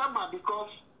another man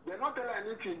because they're not telling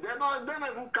anything. They're not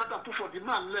even cut and put for the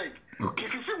man leg.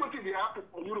 Okay. If you see what they happen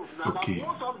in Europe now,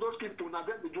 most of those people now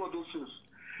then they do all those things.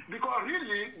 Because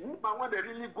really, when they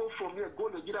really go from here, go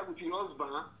Nigeria with your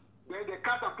husband, they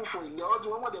can't put for in the other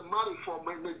one when they marry from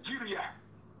Nigeria.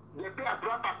 They pay a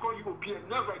brand called European.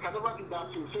 Never, can never do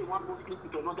that to say one Muslim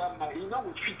with another man. You know,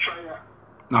 with feature.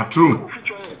 Not true.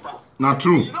 Not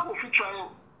true. You know, with feature.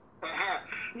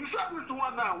 You said this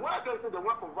one now. Why they say the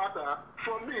one converter?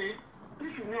 For me,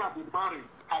 if you have been married,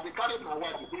 I be carry my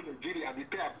wife to go to Nigeria, I be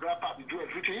pay a brand, I be do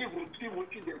everything. He will see what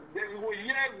he then he will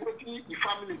hear what the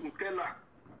family will tell her.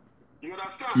 You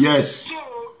understand? Yes. So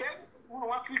then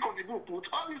what click on the book, put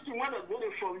all these things when they go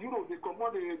from Europe, they come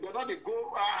on, they go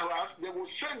they will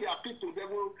send their people, they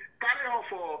will carry her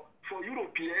for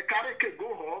Europe here, carry go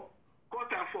home, cut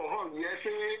her for home, yes,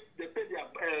 they pay their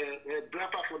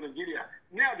brapa for Nigeria.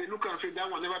 Now they look and say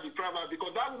that will never be private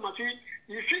because that woman see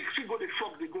if she go the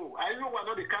fuck they go. I know what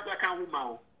not the cat that can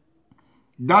woman.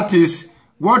 That is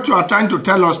what you are trying to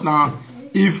tell us now.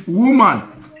 If woman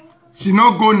she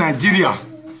not go Nigeria,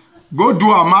 go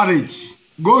do her marriage,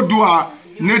 go do her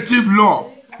native law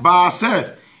by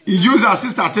herself. He use her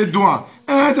sister to do her.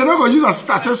 They're not going to use her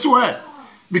sister to swear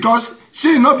because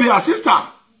she not be her sister.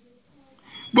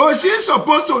 But she's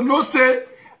supposed to know say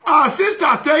her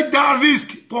sister take that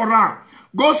risk for her.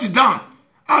 Go sit down.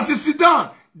 As she sit down,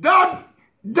 that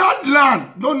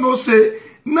land don't know say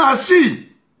now she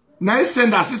now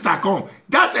send her sister come.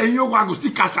 That ain't your wago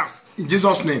still cash out in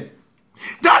Jesus' name.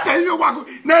 That ain't your wago.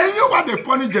 Now ain't your what they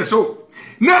punish the soul.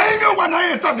 Now ain't your what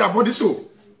I enter their body so.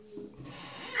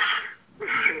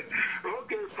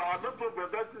 Okay, sir, no problem.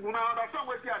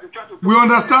 We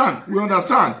understand. We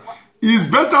understand. It's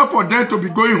better for them to be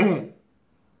going home.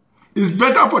 It's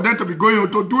better for them to be going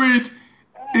home to do it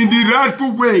in the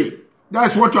rightful way.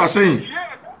 That's what you are saying.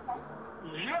 Yeah,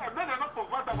 they are not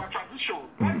forgot our tradition.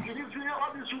 You see,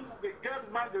 all these people, they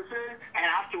get mad, they say,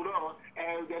 after all,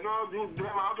 they don't do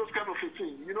all those kind of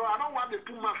things. You know, I don't want to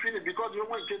put my feeling because you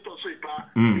want to get to say,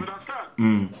 you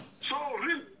understand? So,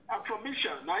 real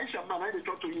information, now it's a man, I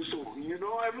talk to you, so, you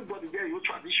know, everybody there, your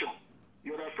tradition.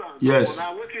 You understand? Yes. So,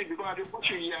 now, waiting because I didn't put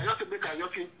you here, just to make a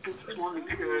put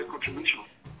one contribution.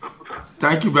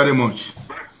 Thank you very much.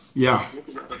 Yeah.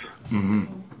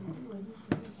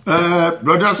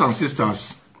 Brothers and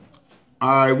sisters,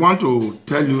 I want to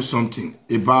tell you something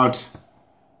about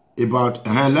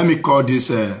let me call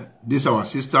this our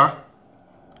sister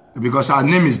because her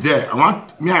name is there.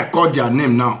 I call their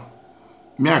name now.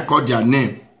 I call their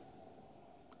name.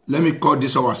 Let me call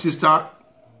this our sister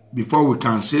before we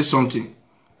can say something.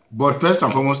 But first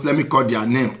and foremost, let me call their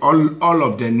name. All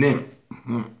of their name.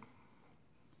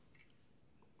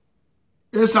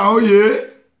 Esaoye,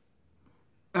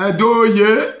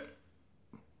 Edoye,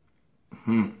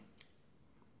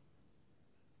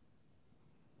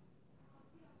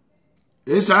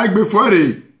 Esaigbe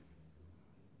Fuere,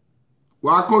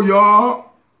 Wako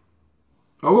yo,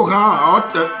 Awoka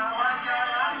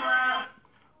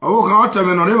ote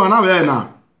menore mana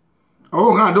vena,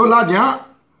 Awoka do ladia,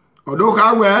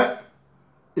 Odoka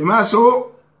we,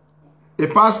 Emaso, a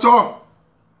pastor,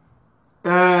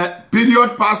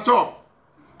 period pastor.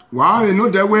 Wow, you know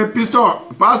that way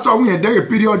pastor we had a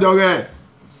period dog.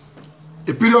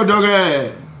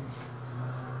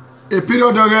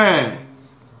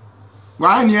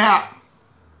 Why yeah?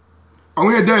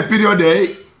 Only a day period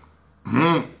day.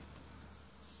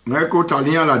 Meko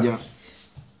Talian Ladia.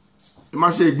 You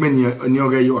must say many on your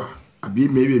gay you are. I be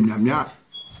maybe mia.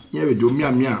 Yeah, we do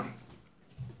mia.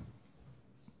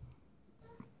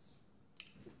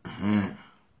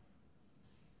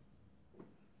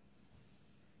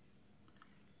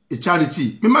 A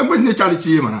charity. Me mag be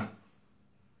charity man.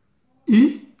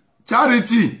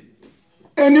 Charity.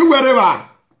 Anywhere ever.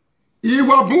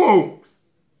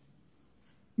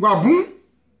 Wabun.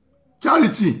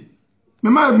 Charity. Me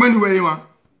mag money where you are.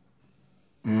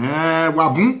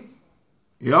 Wabun.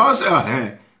 Yes.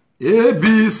 A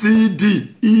B C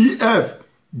D E F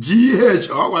G H.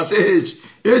 Oh, what's H?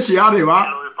 H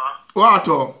Yareva. What?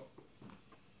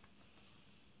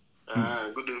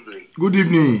 Good evening. Good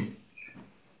evening.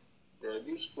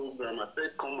 This program I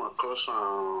think come across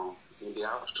in the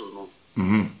afternoon.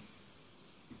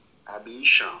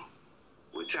 Abisha,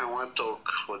 which I want to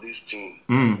talk for this thing.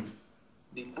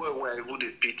 The boy where I would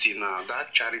pity now,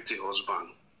 that charity husband.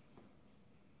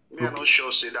 Me I'm not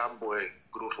sure say that boy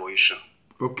grow for Isha.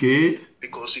 Okay.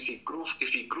 Because if he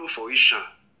grow for Isha,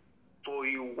 for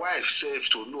your wife self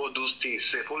to know those things,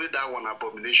 self only that one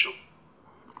abomination.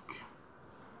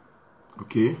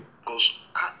 Okay. Because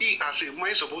he as a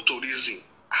man supposed to reason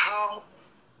how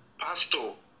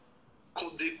pastor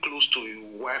could they close to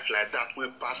your wife like that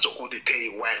when pastor could they tell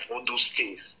your wife all those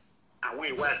things and when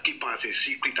your wife keep on as a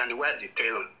secret and the wife they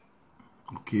tell him.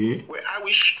 Okay. Well, I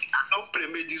wish I not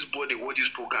permit this boy they watch this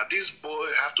program. This boy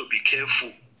have to be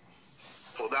careful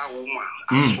for that woman.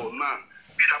 As for now,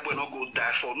 that boy not go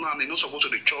die. For now, they not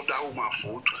supposed to chop that woman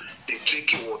food. They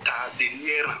drink water. They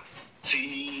near her.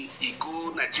 See, he go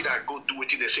Nigeria, go do what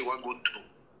they say what go do.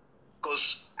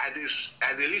 Because at the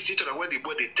listen to when the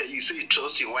boy they tell you say he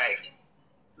trust your wife.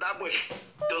 That boy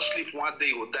just sleep one day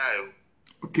he will die.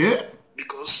 Okay.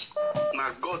 Because now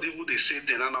God even they say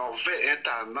then and now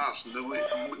enter now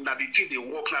the thing they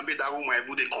walk now make that woman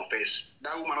even they confess.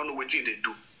 That woman don't know what thing they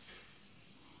do.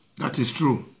 That is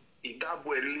true. If that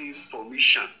boy leave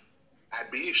permission, I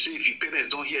believe say if your parents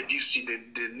don't hear this thing,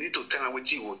 they need to tell him what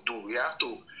he will do. You have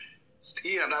to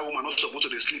he and that woman not supposed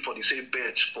to sleep for the same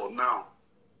bed for now.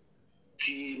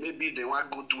 See, maybe they want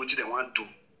to go do what they want to do.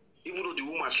 Even though the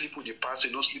woman sleep with the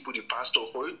pastor, not sleep with the pastor,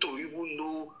 for you to even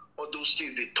know all those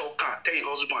things they talk and tell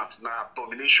your husband now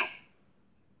abomination.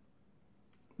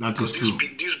 That is true.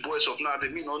 These boys of now, they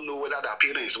may not know whether their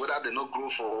parents, whether they not grow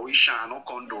for Oisha and not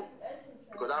condo.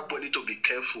 Because that boy need to be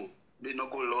careful. They not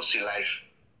go lost in life.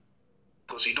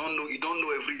 Because you don't know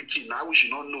everything. Now we should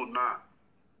not know now.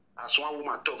 As one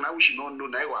woman talk, now we should not know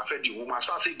now it will affect the woman. As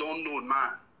far as he don't know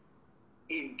now,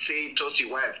 he say just the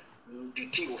wife, the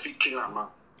thing will fit kill her man.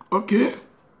 Okay.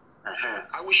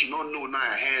 I wish you not know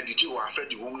now the thing will affect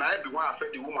the woman. Now everyone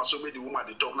affect the woman, so make the woman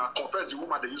they talk. Now confess the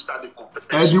woman, they you start the confess.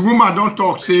 The woman don't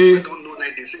talk, say. They don't know now,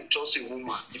 they say just a woman.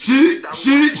 She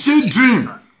dream.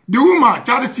 The woman,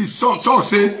 Charity talk,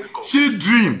 say, she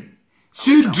dream.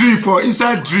 She dream for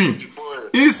inside dream.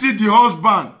 He see the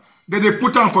husband, that they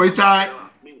put on for each eye.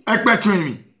 Expect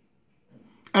me.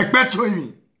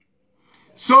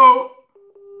 So,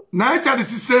 now Charity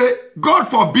say, God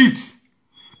forbid,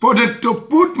 for them to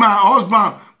put my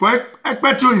husband for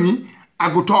expect me, I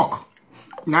go talk.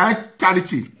 Now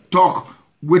Charity talk,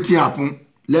 waiting happen.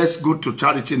 Let's go to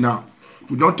Charity now.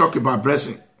 We don't talk about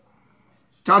blessing.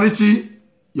 Charity,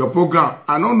 your program.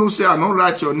 I don't know say I don't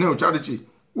write your name, Charity.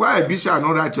 Why I be say I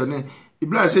don't write your name?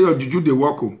 If I say your juju they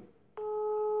work.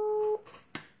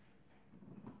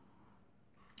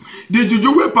 The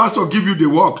juju way pastor give you the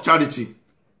work, Charity.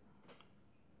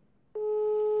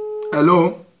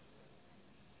 Hello?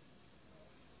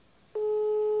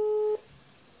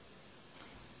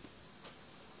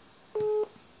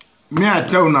 May I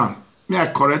tell now? May I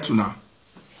correct you now?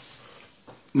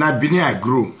 Now Bini I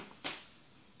grow.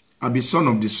 I be son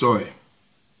of the soil.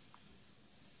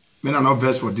 Me not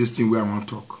verse for this thing where I want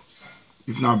to talk.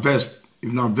 If not verse,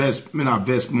 me not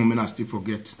verse more, me not still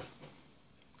forget.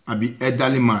 I be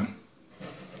elderly man.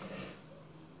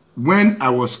 When I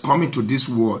was coming to this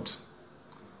world,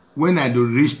 when I do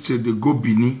reach to the go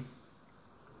Bini,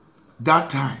 that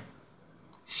time,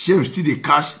 shame still they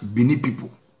catch Bini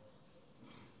people.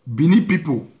 Bini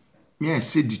people, may I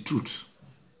say the truth.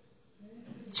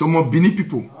 Some of Bini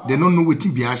people, they don't know what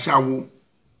in be Ashawo.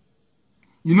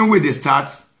 You know where they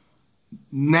start?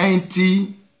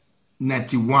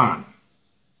 1991.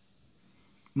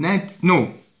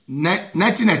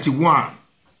 1991.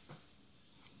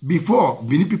 Before,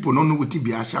 Bini people don't know what in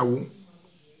be Ashawo.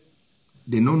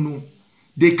 They don't know.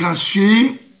 They can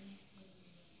shame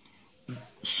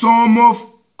some of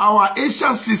our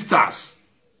Asian sisters.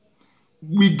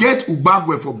 We get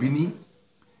Ubagwe for Bini.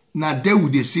 Now there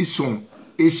would they see some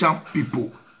Asian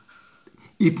people.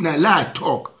 If na lie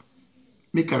talk,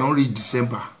 make I don't read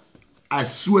December. I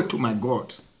swear to my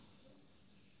God.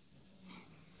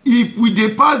 If we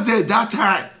dey pass there that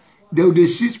time, they would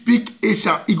speak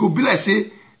Asian. It go be like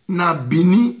say na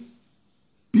Bini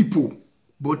people,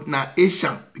 but na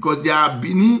Asian because they are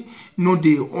Bini. No,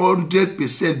 they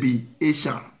 100% be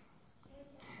Asian.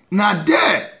 Now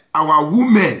there, our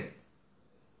women.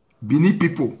 Bini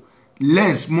people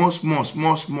learn small.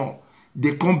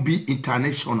 They can't be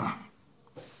international.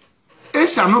 They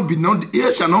shall not be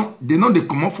they know they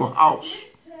come out for house.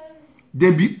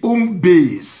 They be home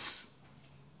base.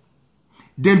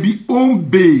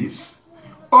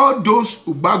 All those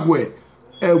Ubagwe,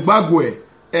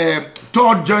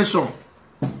 third junction.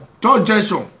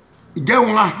 You get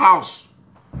one house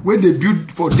where they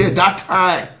built for there that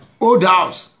time. Old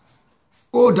house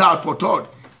for third.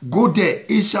 Go there,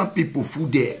 Asian people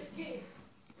food there.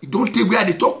 It don't take where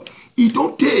they talk. It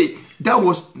don't take. That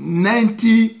was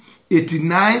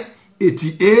 1989,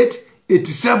 88,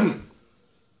 87.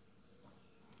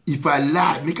 If I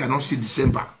lie, make I not see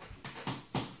December.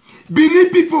 Bini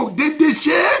people, they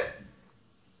share.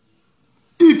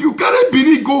 If you carry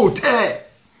Bini go hotel,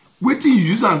 wait till you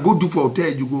use and go do for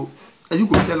hotel, you go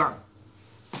tell her.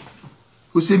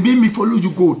 You say, me follow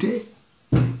you go hotel.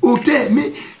 Hotel,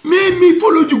 me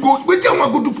follow you go. Wait till I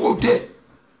want to go to hotel.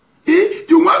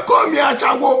 You want to call me a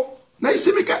shower? Now you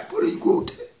say me can follow you go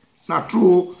hotel. Not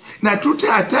true. Now true thing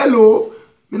I tell you,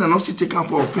 me not see take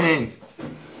for offense.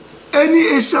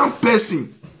 any Asian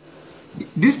person,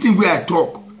 this thing where I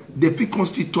talk, they feel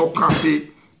constantly talk and say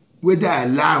whether I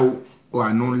lie or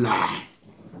I don't lie.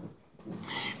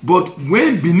 But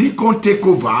when Benin can take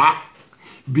over,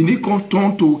 Benin can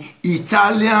turn to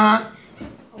Italian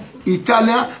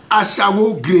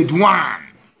Ashawo grade 1.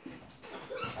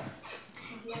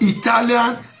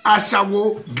 Italian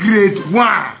Ashawo grade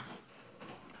 1.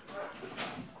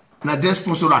 Now this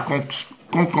sponsor can't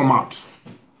come out.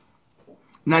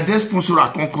 Now this sponsor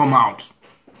can't come out.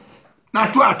 Now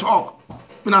to I talk.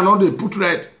 When I know they put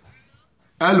red.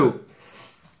 Hello.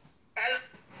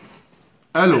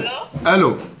 Hello.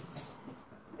 Hello.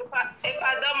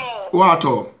 What?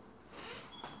 EPA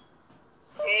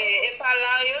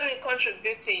you only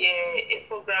contribute to your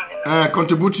program.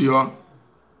 Contribute to your.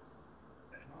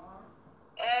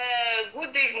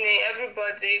 Good evening,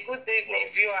 everybody. Good evening,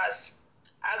 viewers.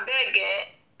 I beg,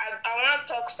 I want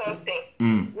to talk something.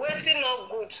 Waiting not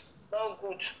good, not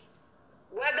good.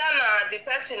 Whether na the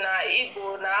person na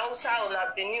Igbo, na Hausa, or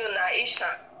na Benin, or na Isha,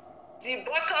 the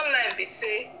bottom line be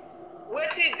say,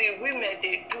 waiting the women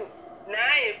they do, na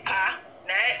EPA,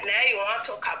 na you want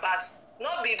to talk about,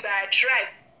 not be by tribe.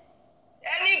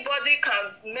 Anybody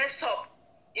can mess up.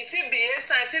 If it be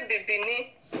Esa, if it be Benin,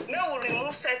 may we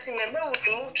remove sentiment, may we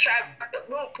remove tribe,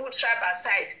 may we put tribe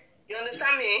aside. You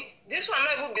understand me? This one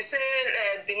not even be say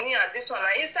Benin and this one,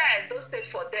 and inside those state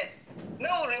for them. May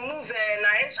we remove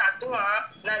Naisha do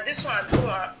na this one do.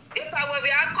 If I were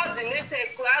I coordinate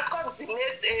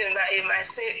in my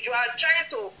say you are trying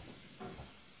to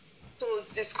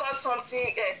discuss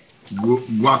something.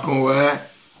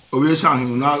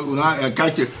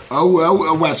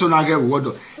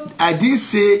 I didn't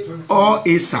say all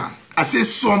Asa. I said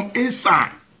some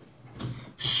Asa.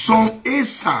 Some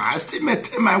Asa. I still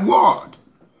maintain my word.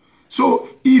 So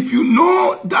if you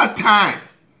know that time,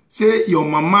 say your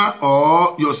mama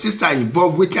or your sister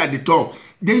involved with you at the talk,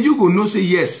 then you go know say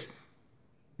yes,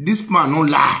 this man don't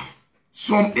lie.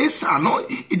 Some Asa, no,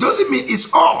 it doesn't mean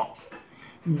it's all.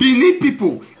 Benin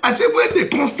people, I say when they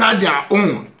can start their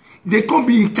own, they can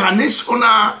be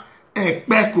international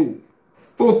Peko,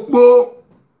 Okbo,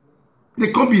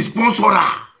 they can be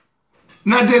sponsorer.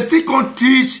 Now they still can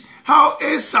teach how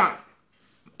Asa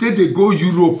till they go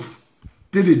Europe,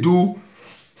 till they do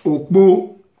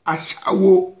Okbo,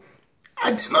 Ashawo.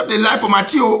 I did not the life for my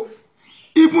tio.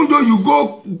 Even though you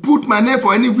go put my name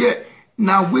for anywhere,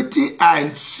 now waiting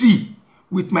and see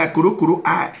with my koro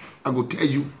eye, I go tell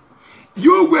you.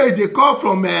 You where they come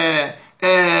from where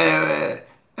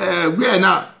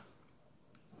now?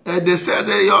 They said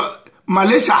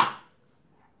Malaysia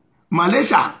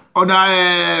or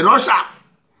the Russia.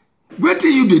 Where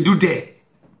till you they do there?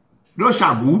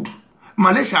 Russia good,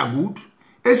 Malaysia good,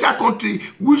 Asia country,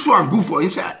 which one good for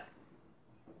inside?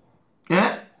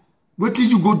 Eh? What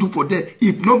did you go do for them?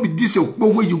 If not be this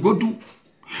way you go do.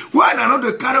 Why not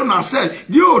the carry on and say,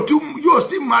 you're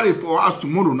still married for us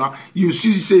tomorrow now. You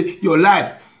see, say your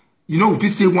life. You know, if you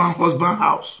stay one husband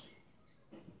house.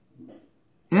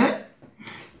 Eh?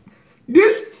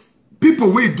 These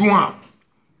people we do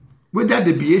whether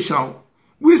they be Asian,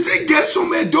 we still get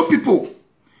some Edo people.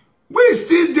 We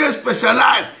still they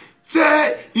specialize.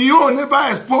 Say you never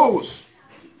expose.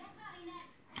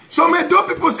 Some Edo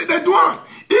people still they do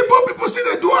Igbo people still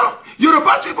they do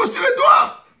Yoruba people still they do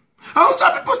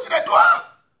Hausa people still they do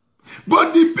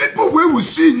But the people we will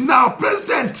see now,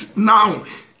 present now,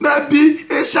 that be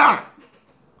Asian.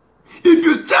 If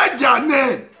you check their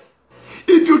name,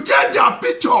 if you check their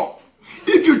picture,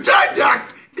 if you check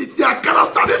their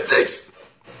characteristics,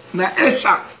 na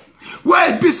Asian. Why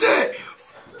it be say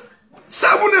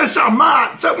 7 Asian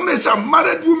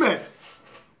married women,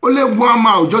 only one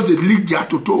man just lick their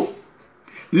toto.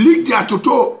 Lick their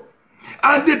toto.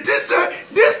 And they say,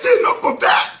 this thing not go there.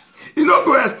 It not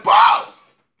go expose.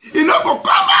 It not go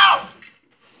come out.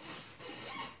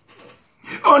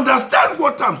 Understand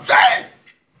what I'm saying.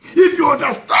 If you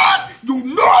understand, you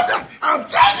know that I'm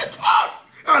saying the truth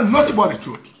and nothing but the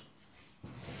truth.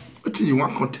 What do you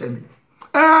want to tell me?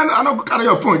 And I'm not going to carry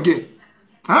your phone again.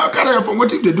 I'm not carry your phone. What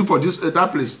did they do for this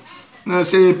that place?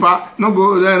 Say, pa, no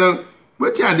go there.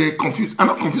 What are they confused? I'm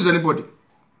not confused anybody.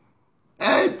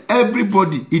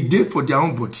 Everybody, it did for their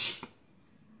own body.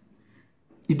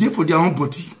 It did for their own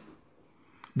body.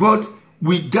 But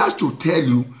we got to tell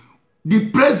you the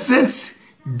present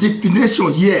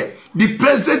definition here, the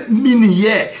present meaning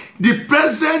here, the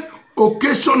present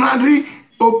occasionally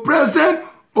or present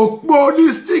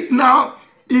holistic now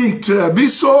in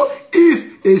Treviso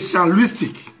is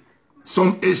Asianistic.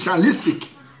 Some Asianistic.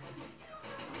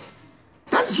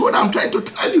 That is what I'm trying to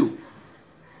tell you.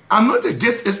 I'm not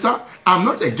against Esther. I'm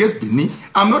not against Benin.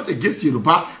 I'm not against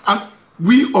Yoruba.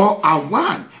 We all are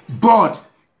one. But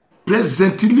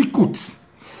presently could.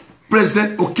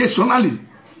 Present occasionally.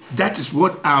 That is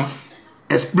what I'm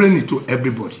explaining to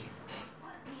everybody.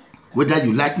 Whether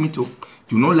you like me to,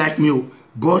 you don't like me,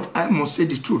 but I must say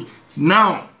the truth.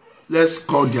 Now, let's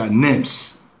call their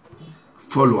names.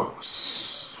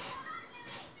 Followers.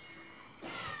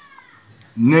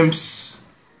 Names.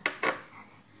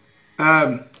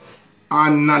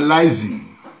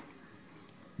 Analyzing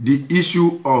the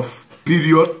issue of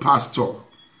period pastor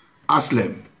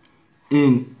Aslem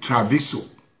in Traviso,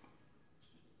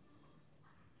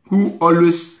 who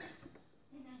always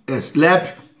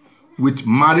slept with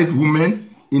married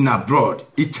women in abroad,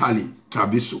 Italy,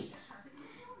 Traviso.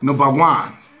 Number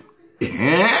one,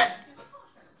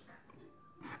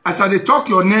 as I talk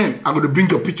your name, I'm going to bring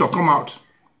your picture come out.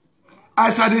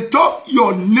 As I talk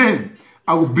your name,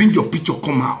 I will bring your picture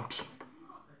come out.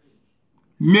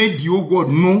 Make the whole world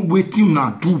know what you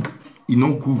now do. You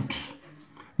know good.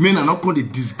 Men are not going to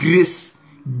disgrace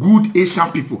good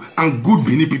Asian people and good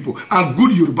Benin people and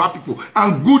good Yoruba people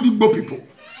and good Igbo people.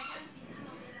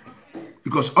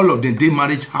 Because all of them, they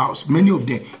marriage house. Many of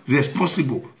them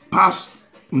responsible. Pass.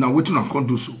 Now waiting and can't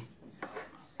do so.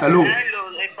 Hello.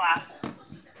 Hello, EPA.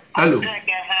 Hello.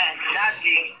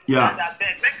 Yeah. I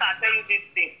beg, make I tell you this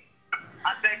thing.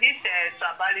 I beg this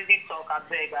tribalism talk. I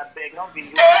beg, not be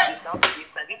used. Not be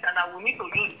this, and I will need to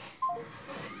use.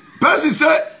 Person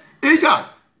said, Ija,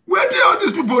 where do all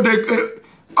these people?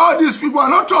 All these people are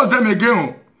not trust them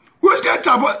again. Which get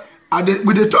trouble?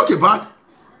 We they talk about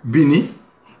Bini.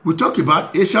 We talk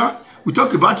about Asia. We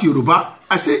talk about Yoruba.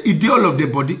 I say, it all of the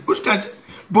body. Which can't.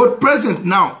 But present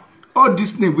now, all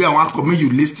this name we are coming you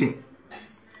listing.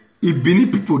 If Bini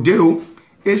people do,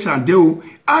 Asian do,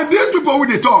 and these people who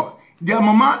they talk, their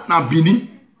mama na Bini,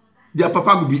 their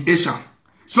papa go be Asian.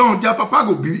 So their papa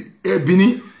go be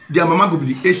Bini, their mama go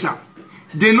be Asian.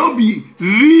 They not be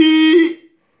real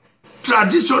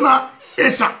traditional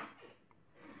Asian.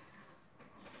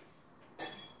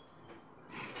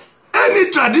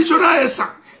 Any traditional Asian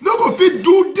no go fit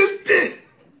do this thing.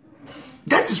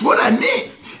 That is what I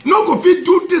mean. No go fit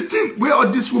do this thing where all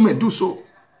these women do so.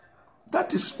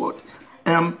 That is what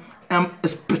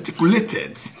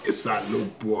speculated.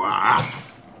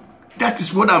 That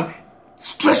is what I'm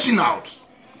stretching out.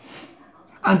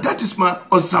 And that is my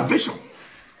observation.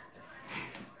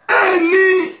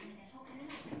 Any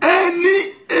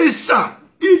Asian,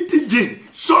 Indigen,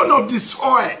 son of the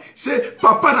soil, say,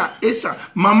 Papa na Asian,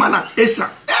 Mama na Asian.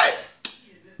 Hey!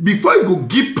 Before you go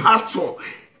give pastor,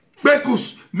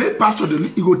 because make pastor,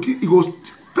 he go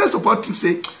first of all, think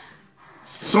say,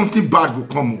 something bad go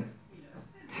come.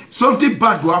 Something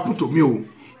bad go happen to me.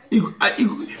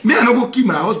 Me I no go kill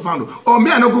my husband, or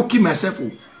me I no go kill myself.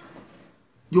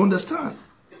 You understand?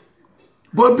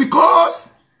 But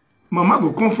because Mama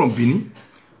go come from Benin,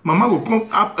 Mama go come,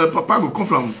 Papa go come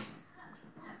from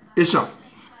Asia,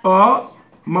 or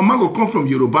Mama go come from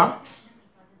Yoruba,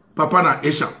 Papa na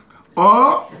Asia,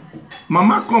 or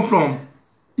Mama come from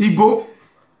Igbo,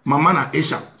 Mama na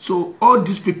Asia. So all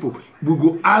these people will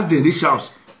go ask the rich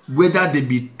house whether they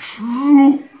be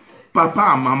true Papa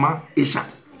and Mama Asia.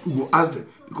 We go ask them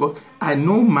because I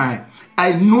know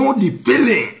the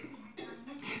feeling,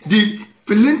 the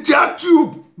phalangeal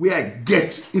tube where I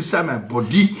get inside my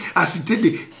body as it take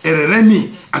the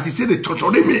erremi, as it take the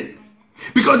torturemi.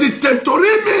 Because the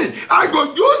torturemi, I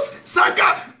go use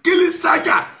saga, killing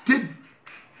saga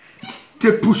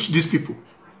to push these people.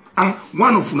 And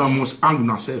one of them must hang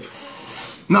themselves.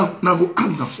 Now go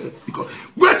hang themselves. Because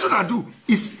what I do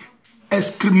is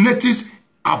excriminating,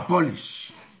 abolish.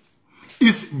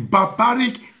 Is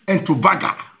barbaric and to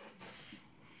vagar.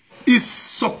 Is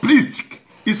sopritic.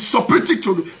 Is sopritic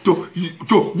to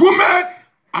women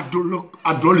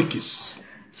adolescents.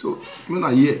 So, when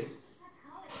I hear.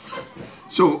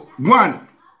 So,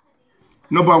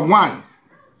 number one,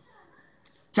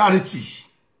 charity.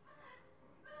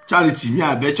 Charity, me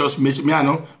I bet just me I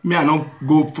no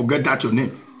go forget that your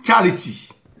name.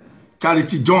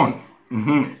 Charity John.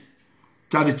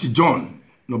 Charity John,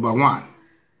 number one.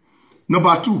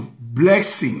 Number two,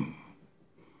 blessing.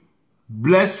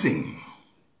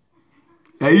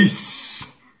 Is.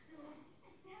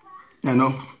 You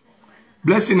know,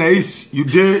 blessing is you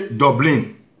dey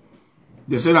Dublin.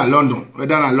 They say in London.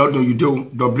 Whether in London you do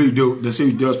Dublin, they say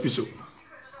you do hospital.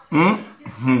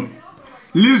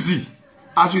 Lizzie,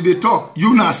 as we dey talk,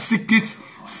 you na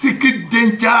secret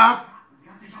danger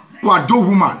quadro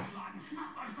woman.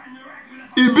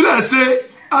 It be like say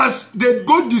as they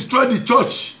go destroy the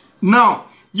church. Now,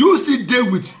 you still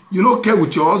deal with, you don't care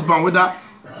with your husband, whether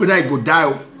he go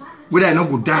die. whether I not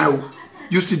go die,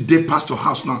 you still dey pastor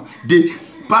house now. The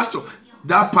pastor,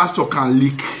 that pastor can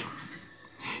leak.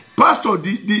 Pastor,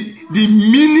 the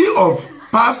meaning of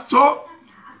pastor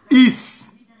is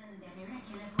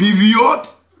period.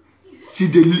 See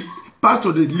the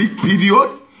pastor the leak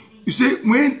period. You say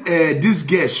when this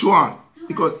girl show am,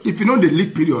 because if you know the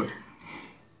leak period,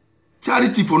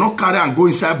 charity for not carry and go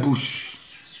inside bush.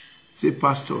 Say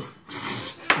pastor,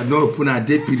 I don't open a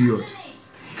day period.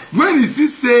 When he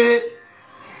say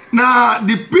now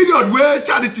the period where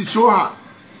charity show her,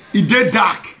 it dey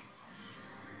dark,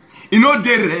 it no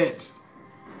dey red.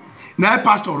 Now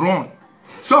pastor run.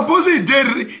 Suppose it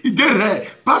dey red,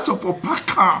 pastor for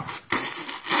pack am.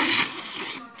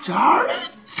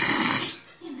 Charity,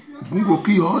 you go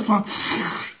kill your husband.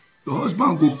 Your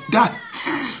husband go die,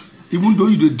 even though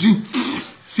you dey drink.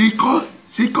 See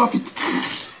coffee.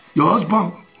 Your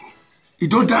husband, he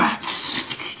don't die.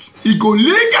 He go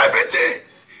leak everything.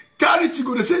 Charity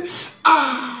go to say,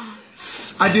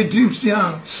 I did dream, see,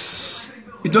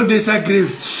 he don't dey inside grave.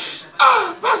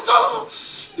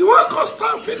 Pastor, you want to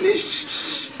stand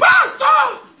finish?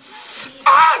 Pastor,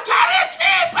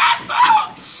 charity,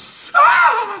 pastor.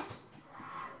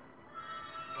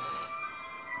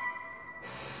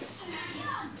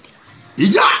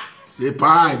 Yeah, say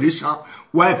pie this shout.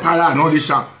 Why para and all this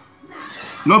shout?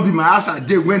 Not be my house a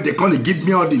day when they come to give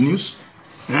me all the news.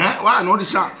 Why I know this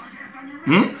shout?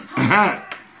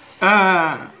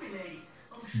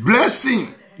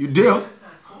 Blessing, you there?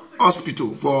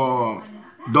 Hospital for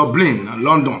Dublin and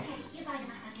London.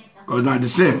 Because not the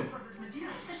same.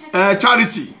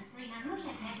 Charity,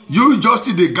 you just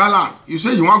did the gallant. You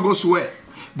say you want to go swear,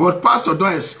 but pastor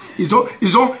don't expose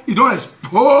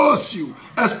you.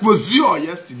 Expose you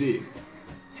yesterday.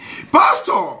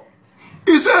 Pastor,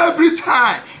 he said every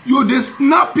time you dey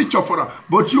snap picture for her,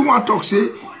 but you want to say,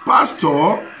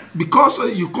 pastor, because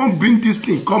you can't bring this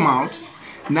thing come out.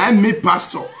 Now me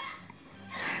pastor.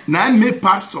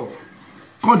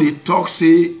 Come they talk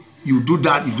say you do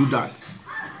that, you do that.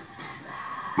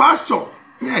 Pastor,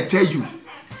 may I tell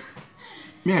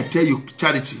you,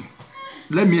 Charity.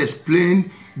 Let me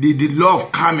explain the law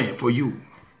of karma for you.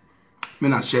 May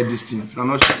not share this thing. If you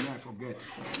not share, me I forget.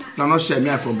 If you not share, me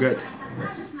I forget.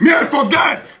 Me I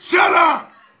forget. Share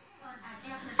up.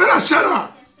 Me not share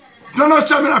up. If you not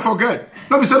share, me I forget.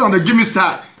 Not be said on the give me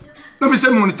style. Not be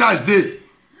said monetize day.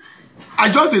 I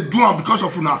just dey do it because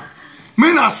of now.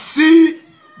 Me not see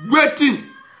waiting.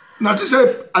 Now to say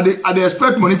I dey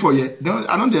expect money for you.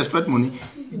 I don't expect money.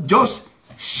 Just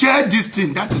share this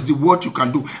thing. That is the word you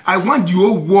can do. I want the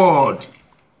whole world.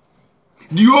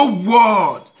 The whole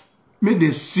world. May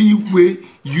they see where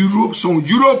some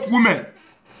Europe women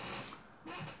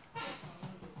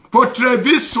for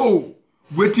Treviso,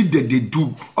 what did they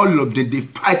do? All of them, they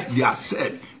fight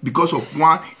themselves because of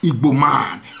one Igbo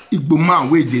man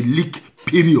where they leak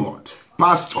period.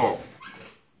 Pastor,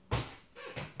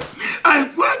 I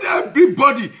want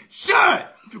everybody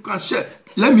share. If you can share,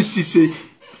 let me see, say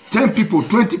 10 people,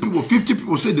 20 people, 50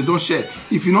 people say they don't share.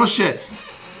 If you not share,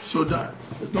 so that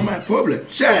it's not my problem.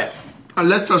 Share. And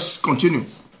let us continue.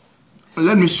 And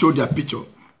let me show their picture.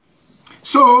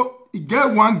 So, he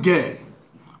get one girl,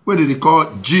 what they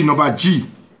call G, number G,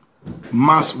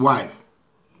 man's wife.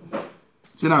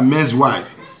 Say that man's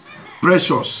wife.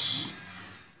 Precious.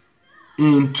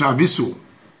 In Treviso.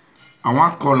 I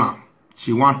want call her.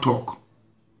 She want talk.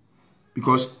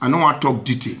 Because I don't want talk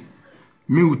detail.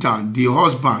 Me with her, the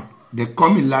husband, they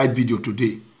come in live video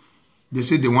today. They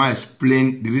say they want to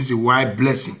explain the reason why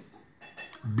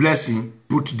Blessing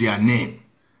put their name.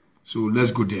 So let's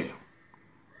go there.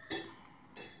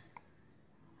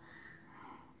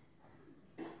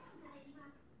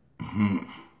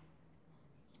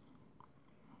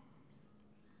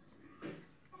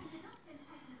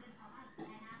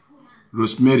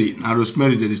 Rosemary. Now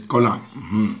Rosemary, they call her.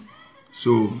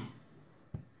 So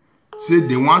say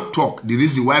they want talk. The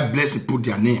reason why Blessing put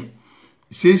their name.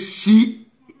 Say she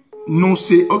no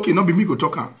say, okay, not be me go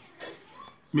talk her.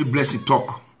 May Blessing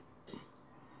talk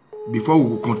before we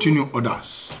will continue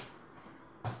others.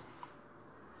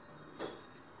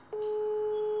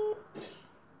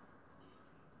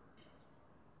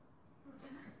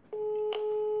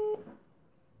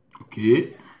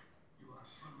 Okay.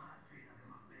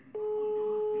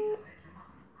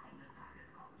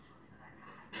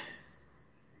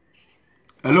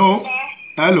 Hello?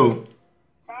 Hello?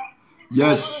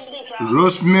 Yes,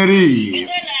 Rosemary.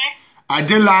 I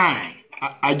did line.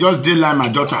 I just did line my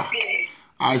daughter.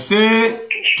 I say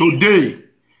today,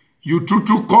 you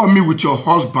two call me with your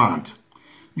husband.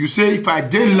 You say if I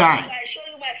did line,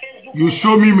 you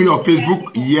show me your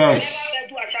Facebook. Yes.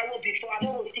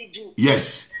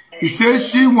 Yes. He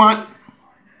says she want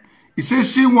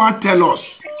tell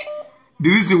us the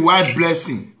reason why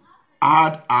Blessing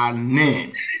add her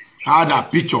name, add her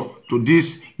picture to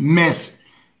this mess.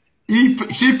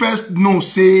 If she first know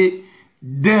say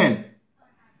then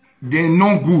they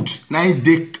no good. Now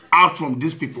they out from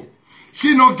these people.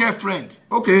 She no get friend.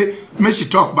 Okay, make she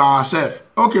talk by herself.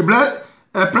 Okay, bless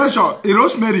pressure.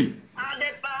 Rosemary. And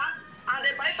if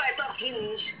I talk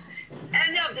finish,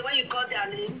 any of the way you call their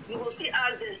name, you will still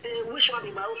ask them, say which one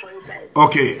be my own for inside.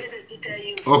 Okay. May they still tell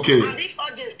you. Okay. And if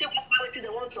audience still want to they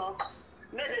won't talk,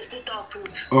 may they still talk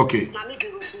truth. Okay. Now make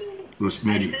it Rosemary.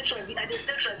 Rosemary. I just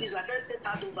tribute. I first step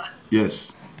out over.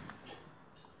 Yes.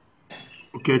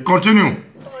 Okay, continue.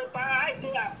 So if I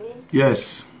do happen,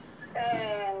 yes.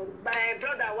 My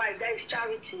brother wife, that is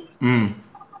Charity.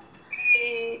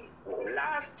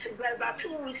 About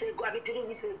 2 weeks ago, 3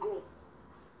 weeks ago,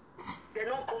 they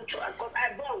don't come church. Because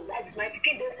I born, that's my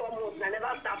picking day 4 months, and I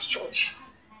never start church.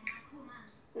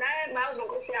 Now my husband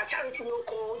go say, Charity no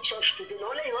come church today.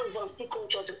 Not only your husband still come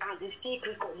church and they still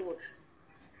quick come out.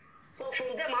 So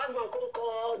from there, my husband come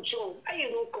call John. Why you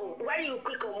don't come? Why you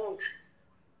quick come out?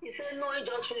 He said, no, he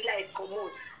just feel like come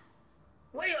out.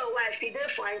 When your wife, he there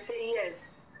for, I say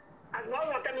yes. As my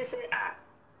husband tell me, say,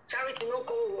 Charity no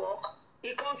come work.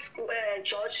 He come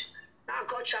church. Now I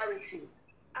call Charity.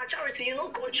 Charity, you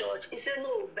don't go church. He said,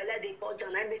 no, Bella de Podja,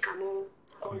 and I make a no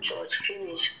go church.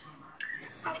 Finish.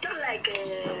 After like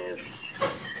that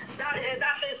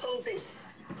said something.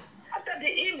 After the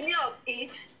evening of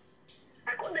it,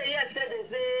 I couldn't hear say they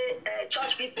say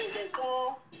church people, they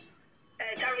call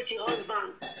Charity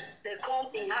husbands, they come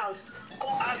in house,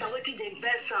 come ask and waiting the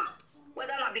vessel.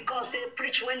 Whether not because they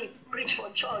preach when he preach for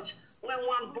church, when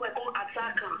one boy come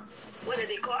attack him, whether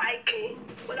they call IK,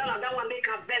 whether not that one make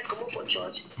a verse come up for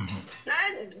church. Now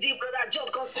the brother John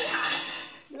come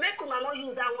say, make una not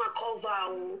use that one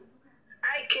cover.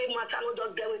 IK matter not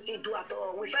just get what he do at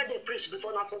all. We heard they preach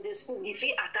before now Sunday school. If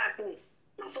he attack me,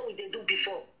 that's what they do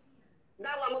before.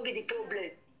 That one will be the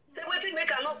problem. Say waiting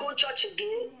make I not go church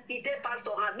again. He did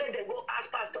pastor hand, make them go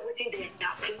ask pastor waiting they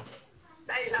happen.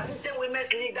 That is assistant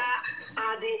women's leader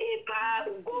and the EPA,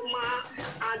 Ugoma,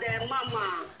 and the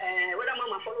mama. Whether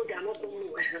mama follow they are not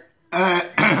coming.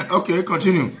 Okay,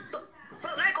 continue. So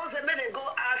like I said, make them go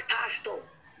ask pastor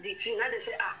the thing. And they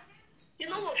say, you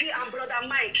know what you and brother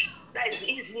Mike, that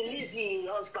is Lizzie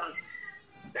husband.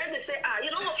 Then they say,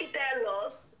 you know what you tell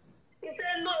us? He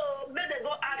said, no, make them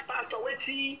go ask pastor what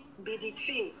he be the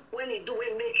thing when he do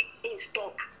it make him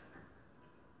stop.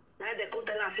 Now they go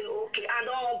tell and say, okay, and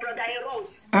brother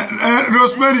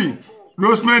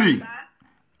Rosemary,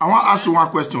 I want to ask you one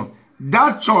question.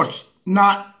 That church,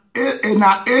 na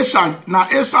Asian,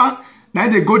 now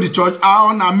they go to church,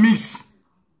 on a mix.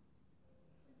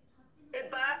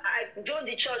 I joined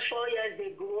the church 4 years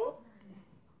ago.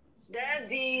 Then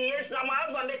my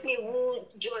husband make me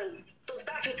join. To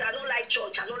start with, I don't like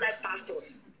church, I don't like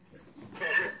pastors.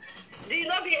 Do you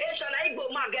know the Asian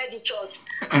Igbo man get the church?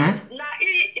 Now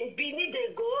Bini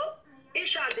they go,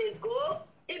 Isha they go,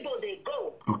 Igbo they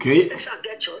go. Okay. Asian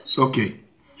get church. Okay.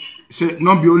 Say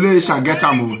no be only Asian get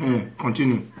am.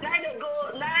 Continue. Now they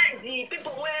go, now the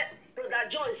people where Brother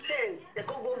John send, they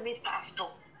go meet pastor.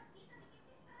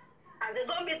 As they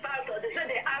go meet pastor, they say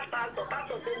they ask pastor.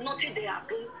 Pastor say nothing they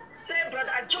happen. Say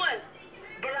Brother John,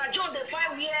 they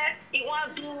find where he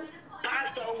want to do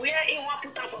pastor, where he want to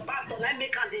put up for pastor, and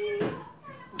make they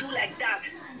do like that.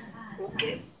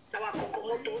 Okay, now I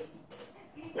Kokomoto.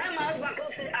 Now my husband go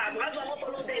say, my husband will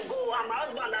follow them go, and my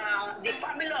husband, the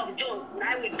family of John,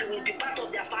 now will be part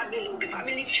of their family, will be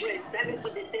family friends. Then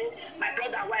they say, my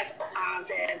brother, wife, and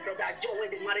Brother John, when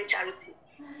they marry Charity.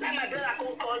 Now my brother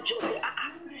come call John, say,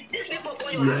 these people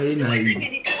call your husband, the way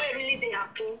really they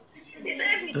happen. He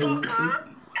said, if we talk,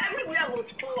 everywhere was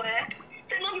spoil.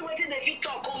 Say, no be waiting if you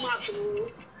talk, come out to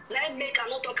let make a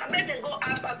not talk. Make them go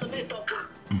ask pastor to talk.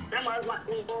 Then my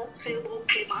husband go say,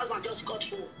 okay, my husband just got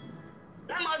full.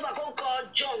 Then my husband go call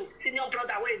John, senior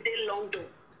brother, where they London.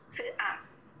 Say,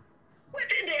 what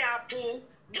did they happen?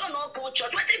 John no go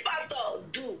church. What did pastor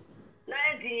do?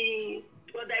 Now the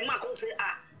brother Mark go say,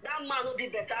 that man will be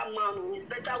better man. It's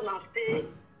better when I stay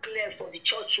clear for the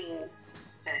church.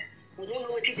 We don't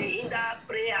know what they hinder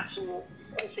prayer, so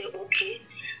I say, okay.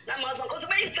 Now my husband, because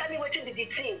when you tell me what is the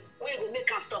thing, when you go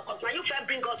make us stop, because now you can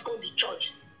bring us go to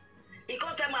church. He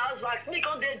can't tell my husband, me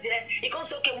can't get there, he can't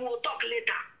say, okay, we will talk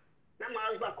later. Now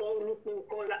my husband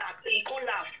he can't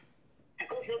laugh. I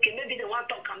can't say, okay, maybe they want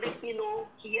to talk and make me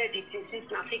know hear the things, it's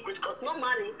not secret, because no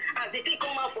money, as the thing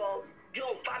come out for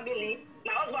your family,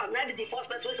 my husband might be the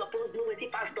first person who supposed to know what the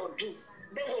pastor do.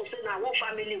 Based on saying now one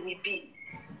family will be.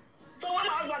 So when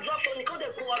my husband dropped phone, he called the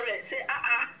quarrel, say,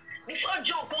 before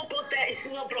John come there, his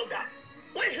senior brother.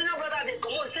 When his senior brother they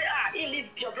come on, say, he leave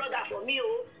your brother for me,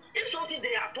 oh. If something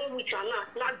they happen with her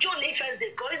now John if first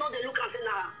they call, they look and say,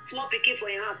 small picking for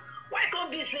your hand. Why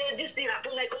can't be say this thing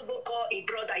happen like go call his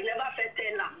brother? He never fed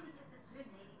tell her.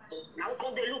 Now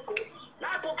come they look,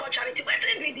 now go call Charity. What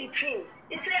be the thing?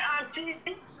 He say, auntie,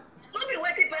 don't be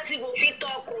waiting person go fit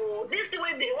talk, oh. This the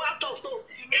way they want talk, so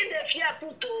in the fear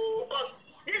put, oh, because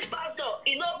this pastor,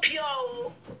 he not pure, oh.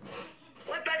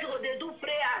 When person go they do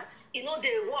prayers,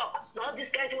 they work. Not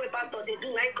this kind of way pastor they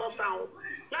do like cause sound.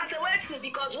 Now say wait see,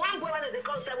 because one boy when they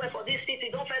come somewhere for this city,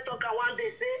 don't first talk and one day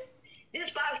say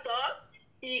this pastor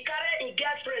he carry a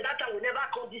girlfriend that time we never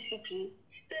come this city.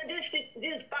 Say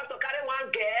this pastor carry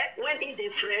one girl when he the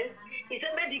friend, he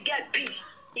said make the girl peace.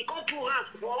 He come put hands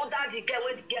for under the girl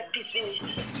when the girl peace finish.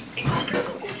 He come play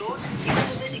coconut, he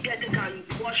come make the girl take and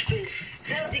wash face.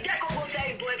 Then the girl come go tell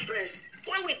his boyfriend.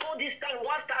 When we call this time, we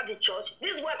want to start the church.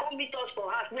 This boy come meet us for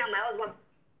us, me and my husband.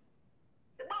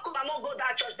 The boy come and not go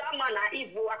that church. That man are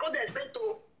evil. I come to explain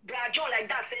to Brother John like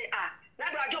that. Say, now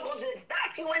Brother John goes,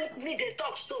 that's when me they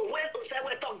talk. So when to say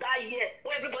we talk that year,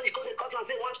 when everybody go to court and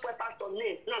say one spoil pastor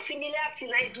name. Now similarity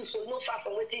now do so, no far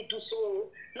from what he do so.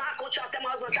 Now coach out tell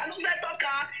my husband, I don't let talk.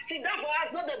 See that for us,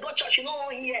 not the God church, you know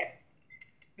one here.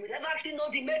 We never see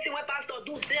no debate when pastor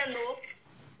do there, no.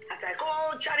 As I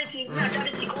call Charity,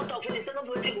 Charity come talk when they say no be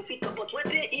wetin go fit talk, but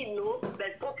wetin he know,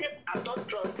 there's something I don't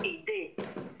trust a day.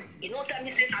 You know tell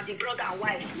me say na the brother and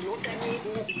wife, you know tell me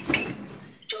who he be.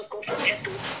 Just go forget to.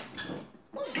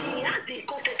 Who be auntie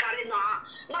come take carry now.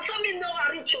 Now some me know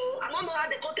I reach oh. I don't know how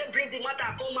they come take bring the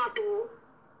matter come out oh.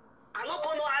 I don't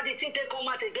know how the thing take come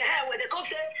out again. When they come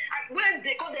say when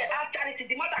they come they ask Charity,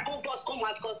 the matter come bust come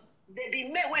out because they be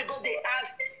made when go they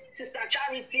ask Sister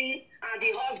Charity and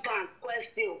the husband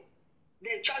question.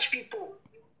 The church people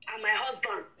and my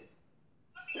husband.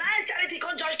 Now Charity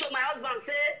come judge to my husband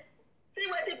say, see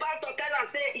what the pastor tell and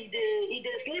say he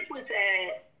dey sleep with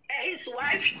his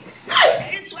wife.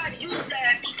 His wife use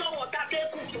the water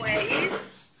take cook for his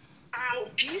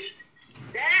and peace.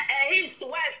 Then his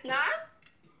wife now,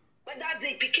 whether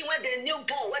the pikin when the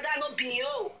newborn, whether not be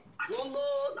you, I don't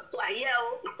know. That's what I hear.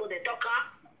 That's what they talk.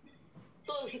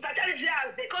 So Sister Charity,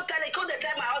 they come tell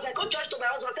my husband, come judge to my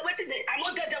husband. Say, wait, I'm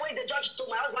not there when they judge to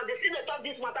my husband. They see they talk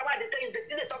this matter. Why they tell you? They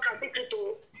see they talk and secret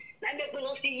to. Now make me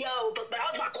not see here, but my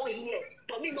husband come here.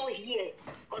 But me not here.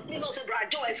 Because me not say,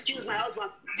 Brother Joe, excuse my husband.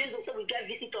 This is say we get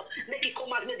visitor. Make it come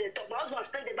out, make they talk. My husband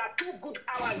spend about 2 good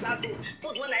hours that day.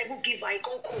 Food when I go give her, he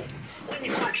come cool. When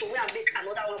he come through, we make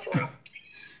another one for her.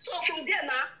 So from there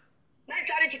now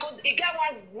Charity, he get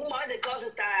one woman they call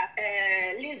Sister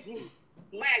Lizzie.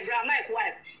 My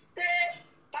wife say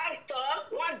pastor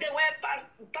one day when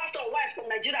pastor wife from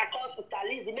Nigeria calls Sister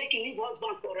Lizzie make him leave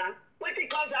husband for her. When he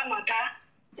calls that matter,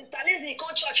 Sister Lizzie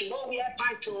come church, you know we have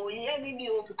pint to hear me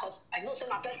because I know some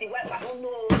person wife I don't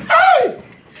know. Hey!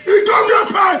 He come your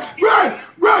pint! Wait!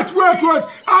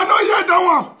 I know you hear that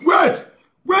one.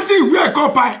 Wait till you wake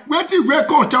up, wait till you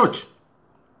wake up church.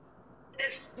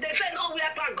 They say no we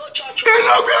have pint go church. He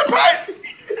no wear pint!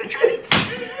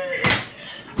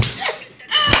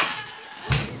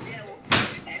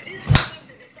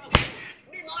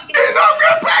 He no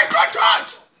wear pint go church!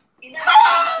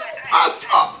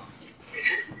 Stop!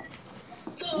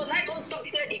 So like on talk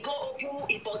say he go open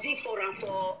he body for him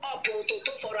for up to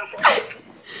for him for up.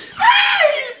 Hey!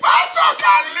 Pastor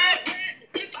can leak!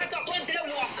 If pastor when they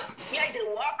walk, where they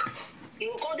walk, he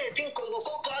will call the thing, he will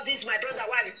call this my brother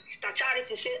wife, Sister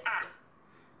Charity say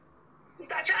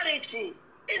Sister Charity,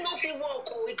 he no fit walk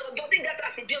he doesn't get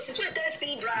as a beauty. So he tell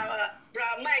see bra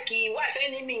Mike, he wife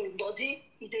enemy body,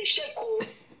 he dey shake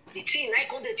the thing, I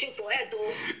call the thing for head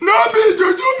though. No be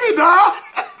juju be that.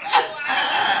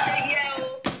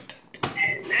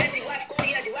 And then the wife come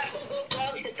here, the wife go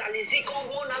call Sister Lizzie,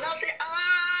 come home, and I say,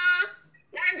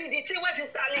 now be the thing where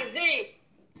Sister Lizzie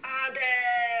and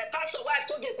pastor wife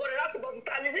told the brother, that's about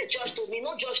Sister Lizzie just to me,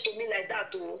 not just to me like that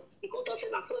too. He go to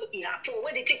say, now so he happen.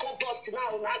 When the thing come bust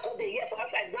now come the year for us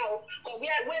like now, because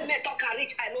when men talk and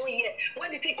reach, I know here.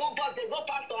 When the thing come bust, they go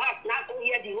past the house, now come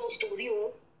hear the whole story.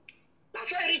 Now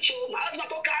so I reach my husband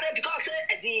come carry because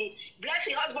the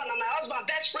blessing husband and my husband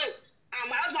best friend,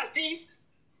 and my husband still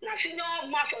now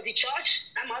senior man for the church,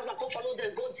 and my husband come follow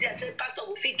them go there say pastor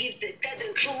will fit give the tell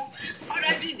them true.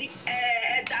 Already the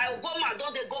woman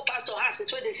don't they go pastor house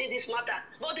it's where they see this matter.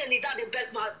 But they need that they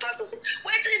beg my pastor say,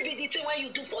 what will be the thing when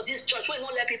you do for this church when you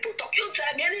don't let people talk? You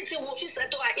tell me anything will she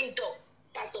settle her into.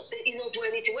 Pastor say he don't do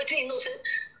anything. Wait till he know say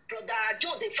brother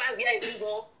Joe they find where he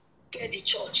won't get the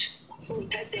church. So we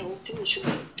type the whole thing show.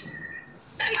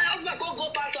 Then my husband go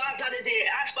pastor after they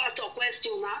ask pastor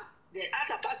question now. They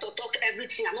ask a pastor talk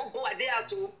everything. I don't go a day as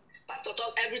to pastor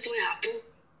talk everything happen.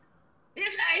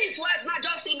 This his wife not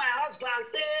just see my husband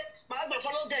say my husband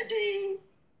follow them, they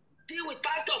deal with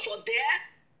pastor for there.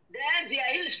 Then they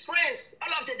are his friends. All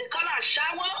of them they call her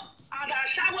shower and her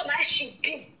shower nice she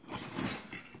be.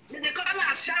 Then they call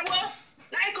her shower.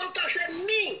 Now he come to say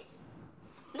me.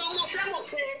 No more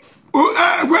say.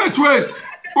 Wait.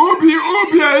 Who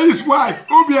be his wife?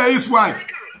 Who be his wife?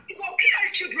 He will kill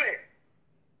his children.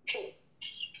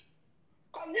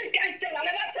 Come this guy say I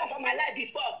never said for my life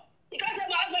before. Because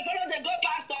my husband follow the go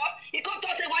pastor, he come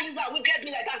talk say one user will get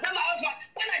me like that. Now my husband,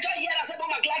 when I just hear I said,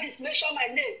 Mama Gladys, mention my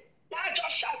name. Now I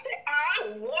just shout say,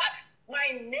 what?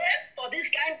 My name for this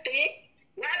kind of thing?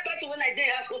 Now person when I did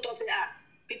ask go to say,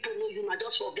 people know you, I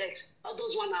just forget. All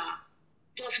those one are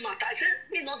just matter. I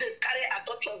said, me know they carry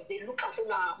adulterers, they look as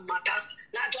na matter.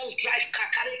 Now just drive car,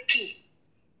 carry key.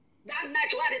 That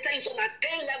night when they tell you so at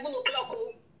 10, 11 o'clock,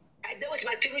 I deal with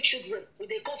my 3 children. When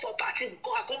they go for party,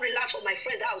 I go relax for my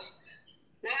friend's house.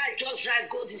 Now I just drive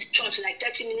go this church like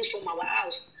 30 minutes from our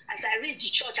house. As I reach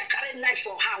the church, I carry knife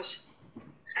for house.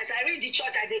 As I reach the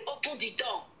church, they open the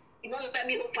door. You know, let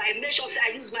me open. I make sure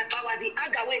I use my power. The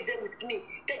anger went there with me.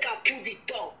 Take and pull the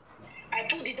door. I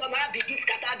pull the door. Now I begin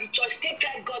scatter the church. Still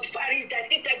tell God, if I reach there,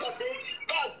 still tell God, say,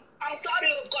 God, I'm sorry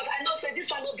because I know say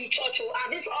this one will be church and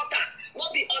this altar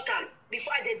will be altar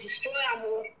before they destroy them.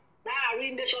 Now I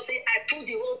really make sure say I pull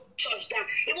the whole church down.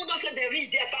 Even though say they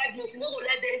reach there 5 minutes, you know,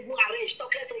 let them even arrange,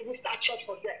 talk let them even start church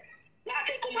for them. Now I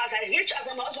take come as I reach as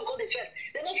my husband go the first.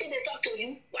 They don't feel they talk to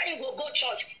you. Why you go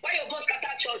church? Why you go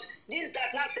scatter church? This,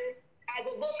 that, now say, I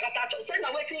go scatter church. Say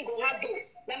now waiting go hard do.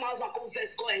 Then my husband come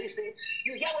first go and he say,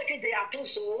 you hear what they happen,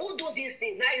 so who do this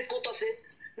thing? Now he's going to say,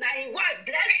 now his wife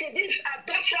bless you, this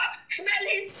adulterer,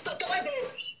 smelling, to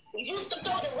they use to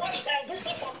the wash this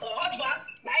stuff for her husband,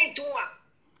 now he do one.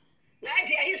 Now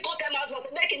he's going to tell my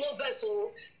husband, make it no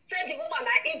vessel. Say the woman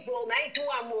I evil, now he do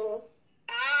one more.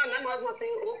 Now my husband say,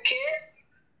 okay,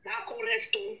 now come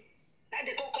rest too. Now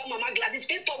they go call Mama Gladys.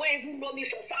 People who even know me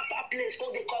from far place,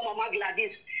 go they call Mama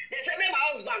Gladys. They say, when my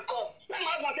husband call. Now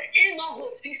my husband say, he no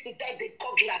go fist the time they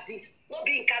call Gladys. No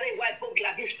being carry wife go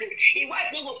Gladys place. His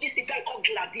wife no go fist the time call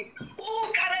Gladys. Who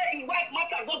carry his wife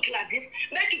matter go Gladys?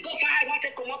 Make it go fire, I want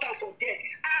to come out from there.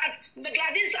 And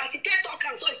Gladys, as he can't talk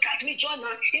and so he can't me join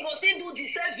her, he will still do the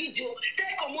same video.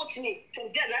 They come out me.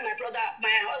 From there, now my brother,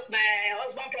 my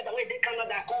husband brother, when they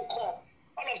Canada, call.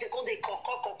 All of them they call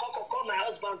my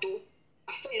husband do.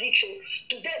 So he reach you.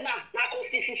 Today now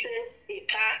constitution say,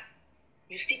 EPA,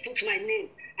 you still put my name.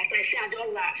 As I say, I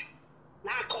don't laugh.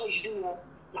 Now I call you,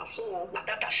 now so, now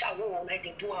that I shall go on, I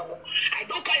do. I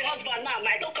don't call your husband now,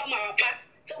 I don't call my papa.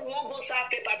 So we won't go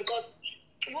serve paper because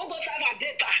we won't go serve our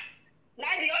paper.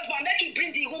 Now the husband make you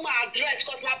bring the woman address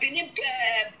because now been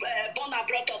born and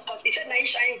brought up because he said, now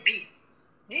Isha ain't be.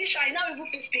 The Isha, he now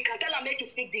even speak and tell her make you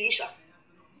speak the Isha.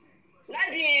 Now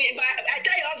I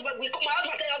tell your husband, my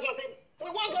husband tell your husband, say, we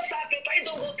won't go serve paper. You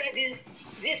don't go tell this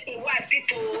white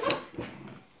people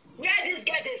where this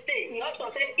guy they stay. Your husband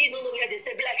say he don't know where they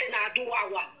stay. Be like say nah do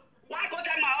wawa. Now I go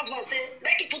tell my husband say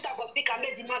make it put up for speaker,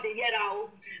 make the man they hear now.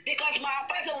 Because my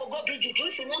person will go bring you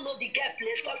if you don't know the girl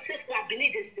place, because safe one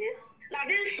believe they stay. Now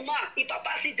this man, if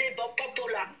papa see they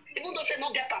popular, even though say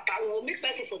no get papa, we will make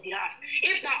person for the house.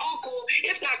 If na uncle,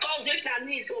 if na cousin, if na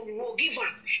niece, so we will give her.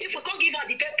 If we can't give her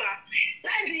the paper,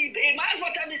 now my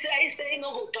husband tell me say he stay, he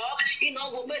no go talk, he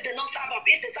no go make the not serve up.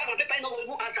 If they serve a paper, he no go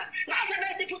even answer. Now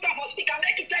I say put her for speaker,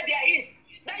 make it tell there is.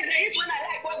 That is the hit when I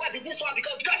like why be this one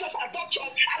because of our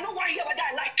doctors, I don't want to hear whether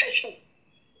I like person.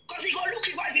 Because he go look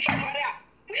his wife before career.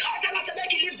 We all tell us to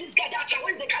make him leave this guy that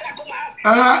when the career come out.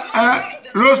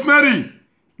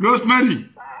 Rosemary,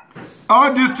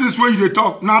 all these things when you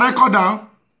talk, now record down.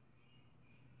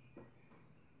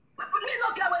 Me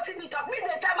not care what me talk. Me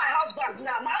they tell my husband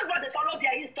now. My husband they follow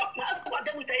their his talk. My husband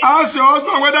them with the ask your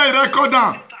husband whether he record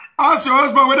down. Ask your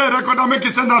husband whether he record down. Make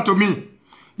it send that to me.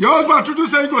 Your husband to do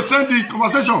say he go send the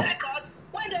conversation.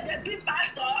 When they beat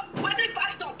pastor, when the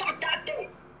pastor talk that day,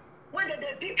 when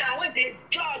they beat and when they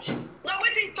judge. Now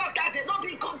when they talk that day,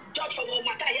 nobody come judge for your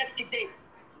matter yesterday.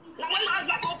 Now when my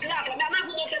husband come plan for me, I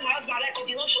never know say my husband record,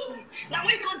 you don't show me. Now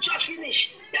when he come judge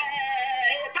finish,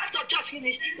 pastor judge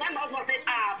finish, now my husband say,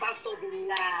 pastor be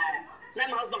lie. Now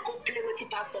my husband come play with the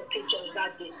pastor teach us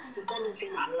that day. You can't say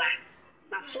my lie.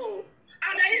 Now so,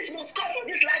 and there is most call for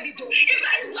this live video. If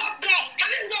I is not God, can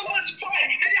you know what's for it?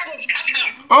 Maybe I go scatter.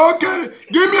 Okay,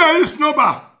 give me a his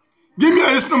number. Give me a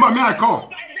his number, may I call?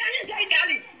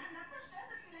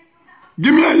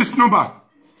 Give me a his number.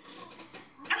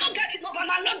 I don't get it number.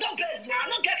 I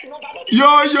don't get it number.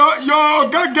 Your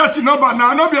get the number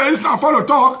now. No be Islam follow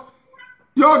talk.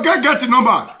 Your get the number.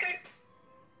 Okay,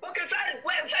 so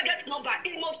when I get the number,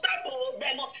 it must start for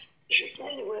them.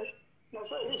 Anyway,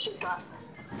 that's what it is.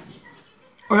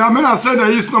 Oh, yeah, man, I said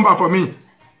there is number for me.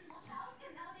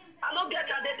 I don't get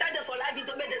her. They tell them for life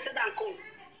to make they say that come.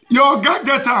 Your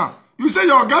get her. You say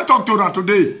your get talk to her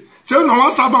today. Say no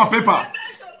one serve on paper.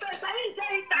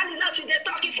 They're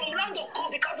talking from London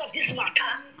because of this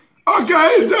matter. Okay,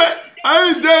 is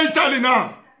there Italy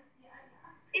now?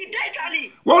 Is there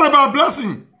Italy? What about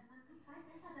Blessing?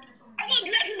 I don't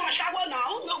blessing my shower now. I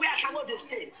don't know where I shower this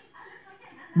thing.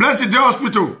 Blessing the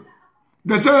hospital.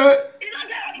 They say. You know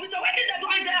the hospital. Where did they go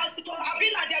in the hospital? I've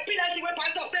been at the epilepsy where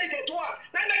pastor says they do her.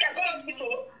 Let me go to the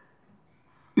hospital.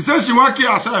 He says she won't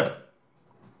kill herself.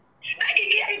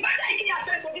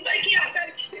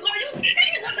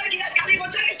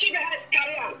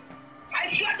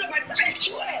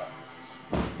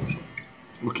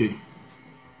 Okay.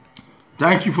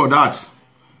 Thank you for that.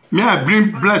 May I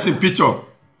bring blessing picture?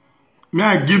 May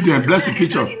I give them blessing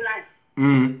picture?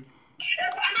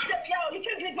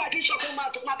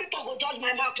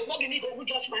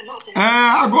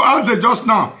 I go ask them just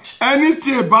now.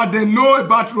 Anything about they know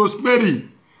about Rosemary?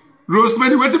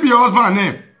 Rosemary, what to be your husband's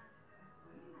name?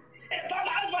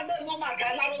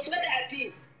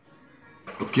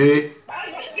 Okay.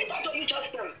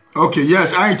 Okay,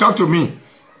 yes, I talk to me.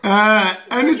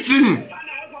 Anything.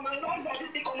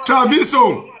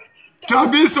 Traviso.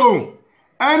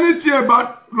 Anything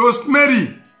about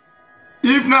Rosemary.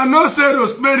 If na no say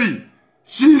Rosemary,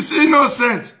 she is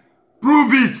innocent.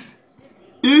 Prove it.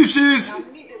 If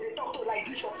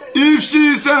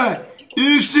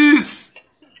she's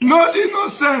not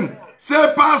innocent,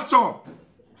 say pastor,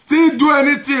 still do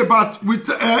anything about with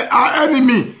our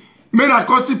enemy. May I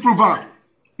still prove her.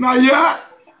 Now yeah,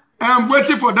 I am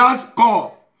waiting for that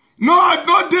call. No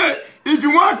day. If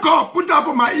you want call, put her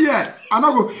for my ear. And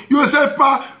I go, you say,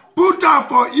 put her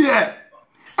for ear.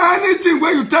 Anything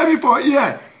where you tell me for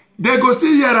ear, they go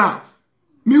see hear her.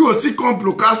 Me go see come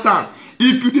broadcast her.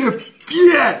 If you dey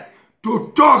fear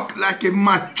to talk like a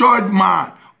matured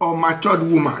man or matured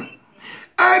woman,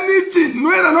 anything,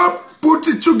 when I not put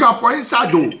the sugar for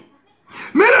inside though. Me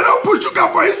I not put sugar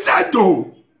for inside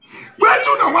though. Where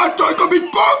you know what to go be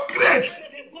concrete.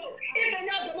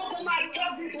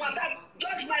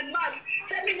 Judge my mouth.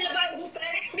 Say me never do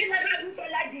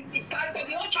like the pastor.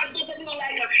 The whole church don't say me not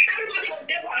like her. Everybody will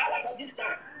get wahala for this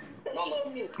time. They don't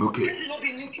know me. Okay. This will not be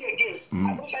neutral again. I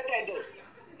don't fight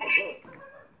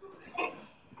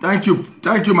that.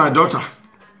 Thank you, my daughter.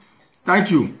 Thank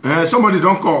you. Somebody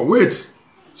don't call. Wait.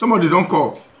 Somebody don't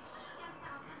call.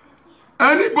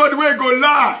 Anybody will go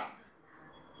lie.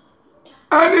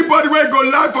 Anybody will go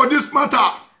lie for this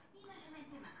matter.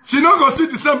 She not gonna see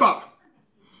December.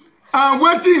 And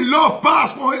waiting love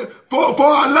pass for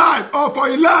her life or for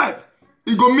her life.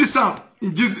 He go miss her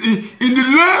in the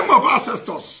name of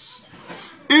ancestors.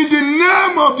 In the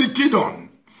name of the kingdom.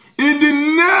 In the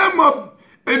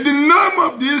name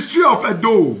of the history of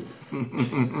Edo.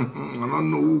 I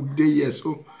don't know who they yes.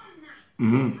 So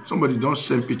somebody don't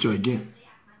send picture again.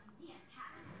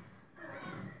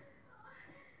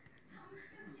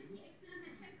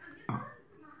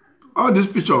 All this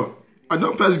picture, I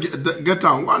don't first get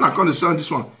down. Why not going to send this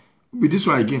one? With this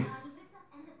one again.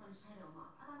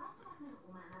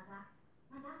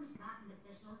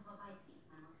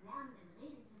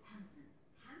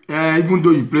 Even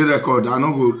though you play record, I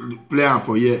don't go play am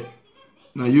for here.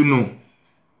 Now you know.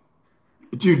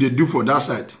 What you they do for that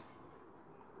side?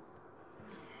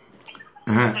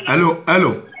 Hello.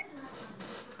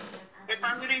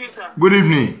 Good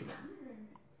evening.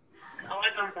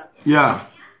 Yeah.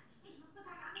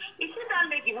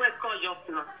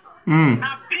 A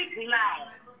big lie.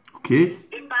 Okay.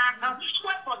 If I can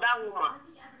swear for that woman.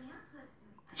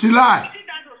 She lied. You see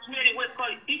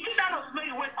that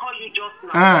Rosemary will call you just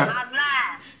now. I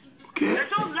lie. Okay. They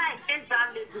don't lie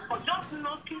exactly for just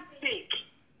nothing sake.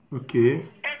 Okay.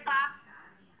 EPA,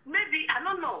 maybe I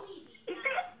don't know. You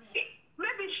see,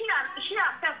 maybe she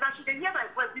accepts that she can hear my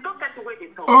voice. You don't get to wait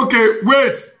it all. Okay,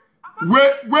 wait.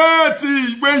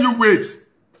 When you wait.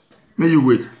 May you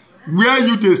wait. Where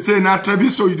you they stay now,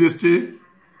 Treviso you they stay?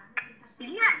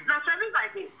 Yes, now Treviso I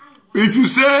did. If you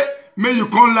say, may you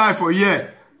come live for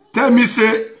here, tell me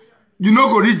say, you no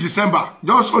go reach December.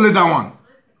 Just only that one.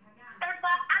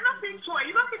 I don't think so.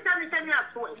 You don't tell me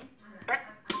as well.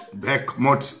 Back,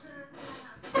 what?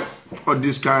 All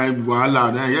this kind of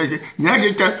wahala.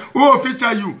 Who will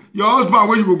tell you? Your husband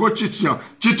where you will go cheat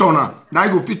on her. Now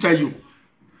he will tell you.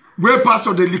 Where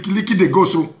pastor the licky they go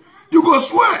so. You go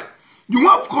swear. You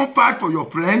want to come fight for your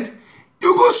friend?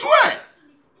 You go swear.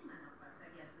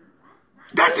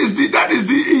 That is the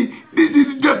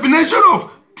definition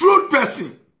of truth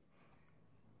person.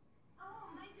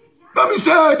 Let me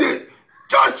say the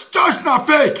church na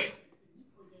fake.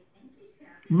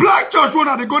 Black church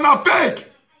one they go na fake.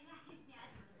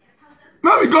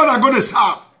 Now we God are going to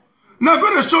serve. Now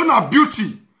going to show na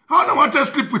beauty. How no want to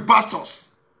sleep with pastors?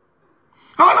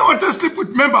 How no want to sleep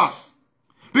with members?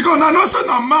 Because now no say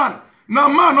na man,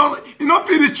 you not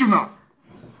feel rich you now.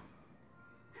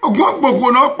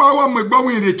 Ogwogbo no power me gbo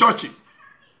in the church.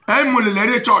 E mo le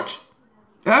le church.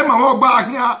 E ma wo gba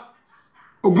ahia.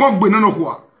 Ogwogbo no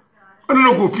ho.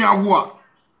 No go fi awo.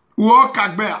 Wo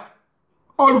kagbe a.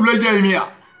 Olule je imi a.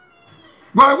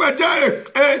 Gba de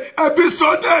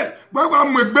episode. Gba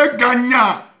mo gbe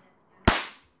ganya.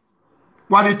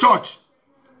 What the church?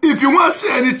 If you want to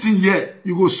say anything here,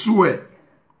 you go swear.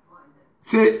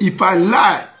 Say if I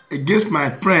lie against my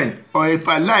friend or if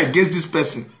I lie against this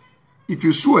person, if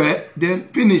you swear, then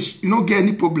finish. You don't get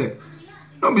any problem.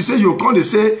 Don't be say you can't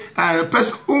say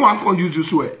person who want to use you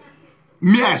swear.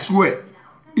 Me, I swear.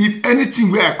 If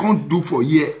anything where I can't do for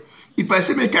year, if I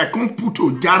say make I can't put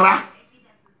a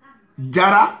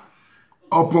jara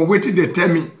upon waiting they tell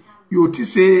me, you will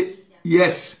say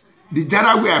yes. The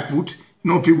jara where I put,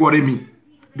 no fit worry me.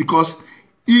 Because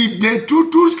if they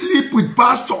to sleep with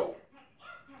pastor,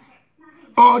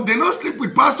 or they don't sleep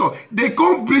with pastor, they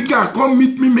come bring and come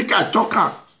meet me, make a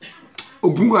talker.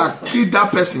 Ogunga kill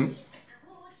that person.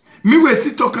 Me will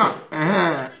still talker.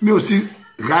 Me will still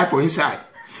right for inside.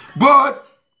 But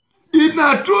if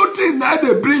na true thing that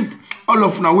they bring, all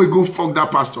of now we go fuck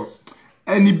that pastor.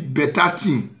 Any better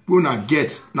thing we not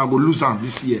get, now go lose on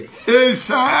this year.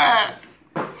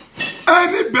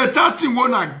 Any better thing we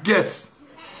not get,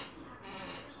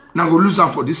 now go lose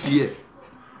on for this year.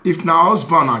 If na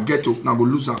husband I get to, now go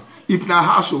lose am. If na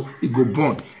household, it go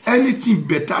burn. Anything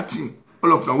better thing,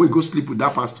 all of now we go sleep with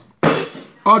that pastor.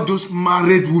 All those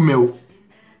married women,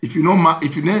 if you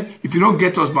don't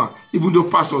get husband, even though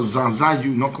pastor zanzan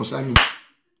you, not concern me.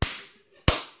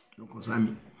 Don't concern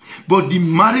me. But the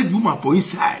married woman for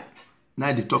inside,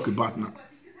 now they talk about now.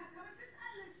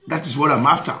 That is what I'm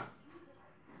after.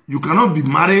 You cannot be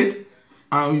married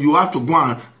and you have to go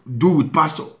and do with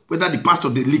pastor. Whether the pastor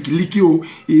they licky or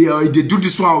they do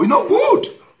this one, you know good.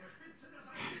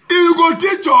 If you go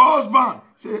teach your husband,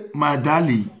 say, my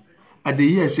darling, at the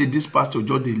year say this pastor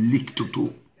just they lick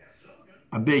to.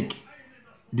 I beg.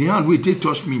 The hand wait they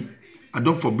touch me. I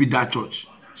don't forbid that church.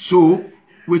 So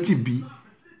wait it be,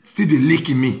 still they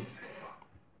licking me.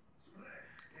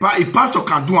 But if pastor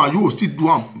can do it, you will still do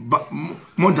it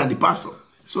more than the pastor.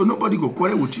 So nobody go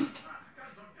quarrel with you.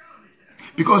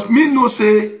 Because me no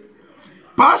say,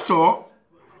 pastor,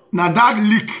 now that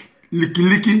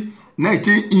licky, now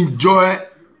they enjoy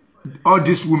all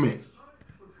these women.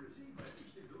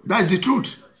 That's the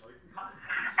truth.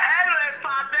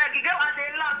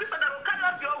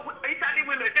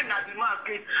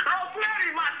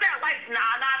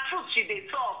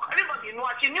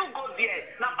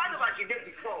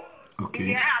 Okay.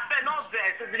 Yeah, I bet not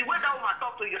there. So the way that woman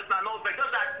talk to you is not there.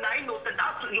 Because that's not innocent.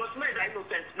 That's your smell is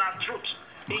innocent, not truth.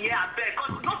 Yeah, I bet.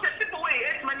 Because not the people where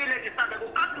hate many ladies and they go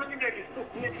cast many ladies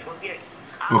put me for there.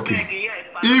 Okay.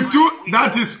 If two,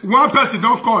 that is one person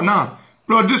don't call now.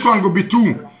 But this one will be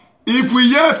two. If we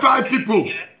hear five people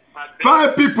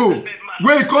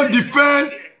where you can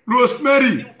defend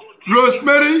Rosemary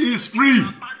is free.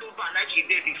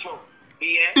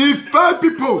 If 5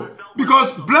 people,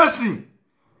 because blessing,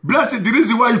 the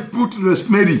reason why you put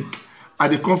Rosemary, I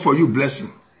dey come for you, blessing.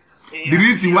 The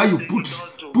reason why you put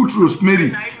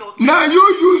Rosemary. Now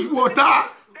you use water.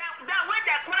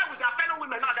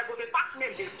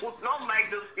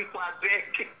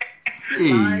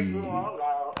 Hey.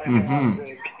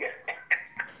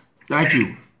 Thank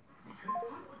you.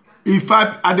 If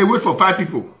I dey wait for 5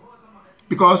 people,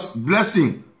 because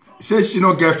blessing says she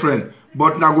no girlfriend,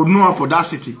 but now go know her for that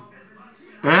city.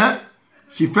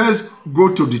 She first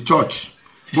go to the church,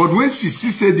 but when she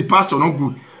see say the pastor not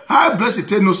good, how blessed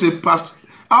tell no say pastor,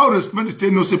 how respect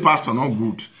tell no say pastor not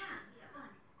good.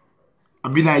 I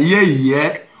been a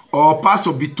year or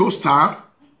pastor be toaster.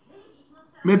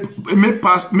 May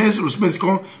Rosemary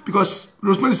come because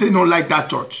Rosemary say no like that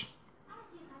church.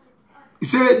 He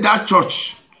say that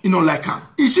church, you know like her.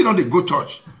 She not they go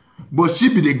church, but she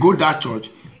be they go that church.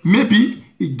 Maybe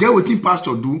he get what him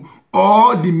pastor do,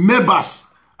 or the members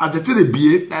as they tell they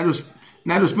behave.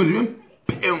 Now Rosemary,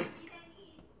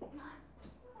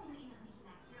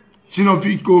 she not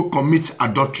go commit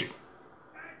adultery.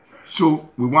 So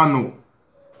we want to know.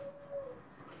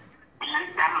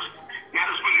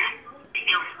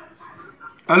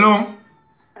 Hello?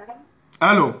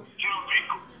 Hello.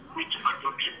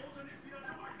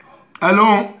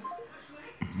 Hello.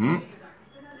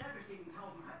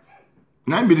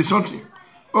 Now be the something.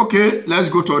 Okay, let's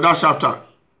go to that chapter.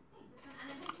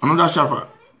 Another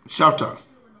chapter.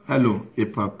 Hello,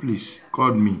 EPA, please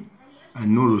call me. I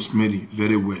know Rosemary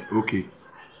very well. Okay.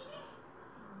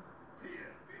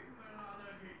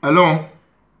 Hello.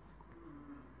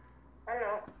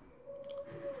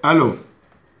 Hello.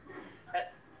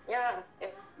 Yeah.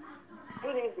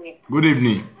 Good evening. Good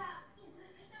evening.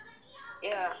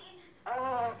 Yeah.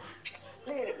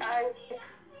 Please, I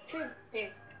see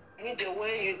the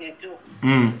way you do.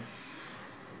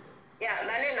 Yeah,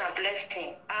 my name is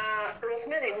Blessing.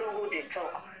 Rosemary know who they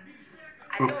talk.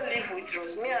 I don't live with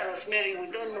Rosemary and Rosemary.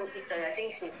 We don't know each other. I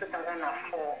think since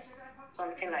 2004,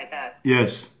 something like that.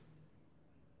 Yes.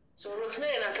 So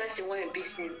Rosemary and person when you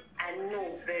busy, I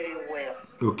know very well.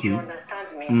 Okay. You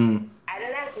understand me? I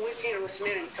like waiting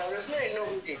Rosemary talk. Rosemary know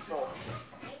who they talk.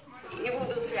 Even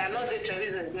though say I'm not the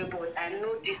tourism, but I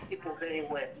know these people very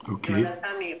well. Okay. You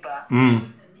understand me, Pa?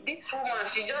 This woman,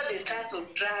 she just they try to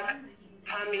drag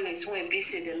families when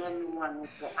busy they don't know one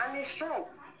another. And it's wrong.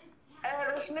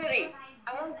 Rosemary, I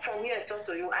want from here to talk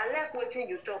to you. I like waiting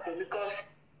you talk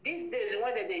because these days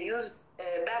when they use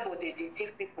Bible, they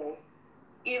deceive people.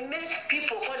 It make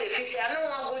people call the fish. I don't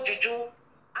want to go juju.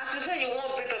 As you say, you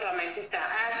want to prepare my sister.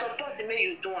 I support it. May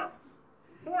you do it.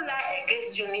 Who lie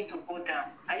against you need to go down.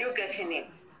 Are you getting it?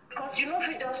 Because you know if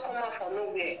you just come out from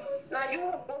nowhere. Now you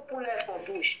won't go pull left for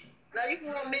bush. Now you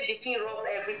want to make the king rob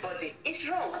everybody. It's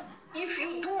wrong. If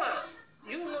you do it,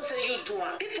 you know say you do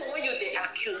it. People when you they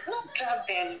accuse, don't drag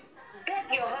them. Beg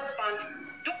your husband,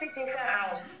 do it inside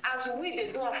house. As we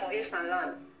they do it for Eastern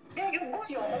land. Then you go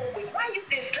your own way. Why you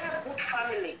they drag good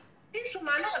family? This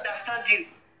woman don't understand you.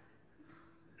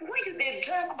 Why you they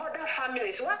drag other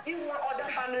families? What do you want other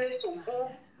families to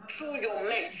go through your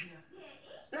mess?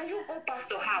 Now you go past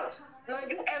the house. Now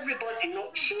you everybody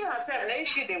know. She herself, then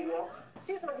she they walk.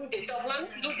 This one they talk. Now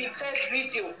do the first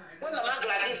video when Mama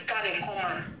Gladys carry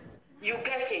comment. You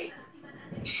get it.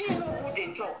 She know who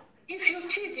they talk. If you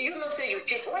cheat, you know say you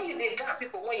cheat. Why you they drag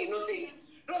people when you know say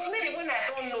Rosemary, when I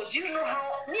don't know, do you know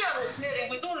how me and Rosemary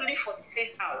we don't live for the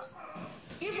same house?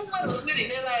 Even when Rosemary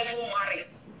never even married,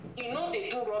 you know they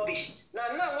do rubbish.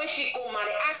 Now when she go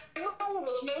marry, I know who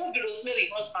Rosemary will be Rosemary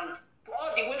husband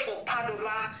all the way from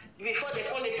Padova before they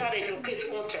call it relocate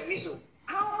on Treviso.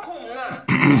 How come now?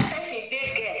 Person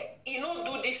they get, you don't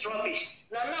do this rubbish.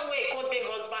 Now when you call their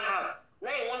husband house, now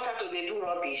you want her to they do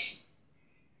rubbish.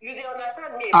 You they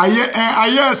understand me? I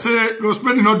hear say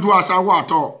Rosemary not do as I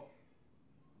want at all.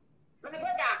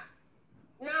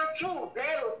 Now true,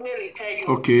 let Rosemary tell you.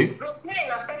 Okay. Rosemary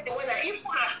is a person when I even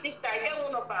her sister, I get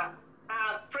one of her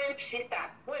French sister,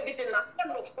 when this is a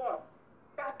friend of God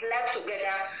that life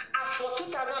together. As for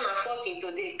 2014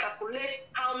 today, calculate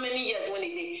how many years when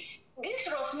it is. This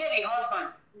Rosemary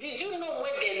husband, did you know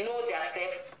when they know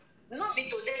themselves? Not be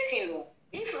today thing. No.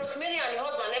 If Rosemary and the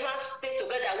husband never stay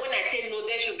together, when I say no,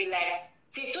 they should be like,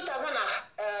 see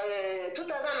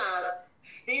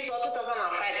 2006 or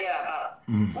 2005 thereabout.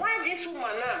 Why this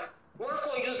woman now one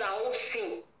can use her own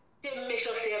sin to make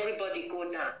sure say everybody go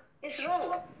down? It's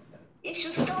wrong. You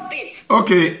should stop it.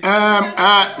 Okay.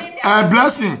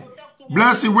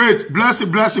 Blessing,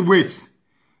 wait.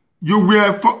 You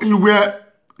were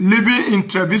living in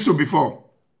Treviso before.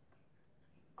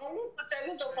 I lived for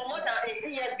Treviso for more than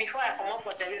 18 years before I come up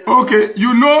for Treviso. Okay,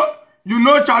 you know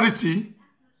Charity.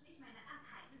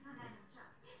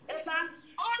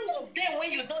 All of them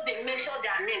when you know they mention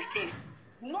their names, thing.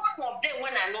 None of them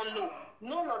when I don't know.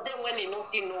 None of them when they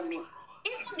don't know me.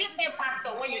 Even this same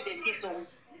pastor when you see so.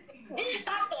 This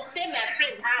pastor stay my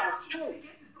friend's house too.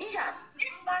 Isha,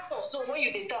 this pastor so when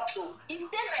you talk so, he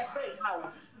stay my friend's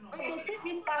house. And they see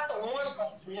this pastor one.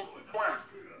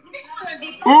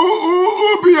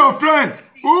 Who be your friend?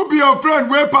 Who be your friend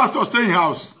where pastor stay in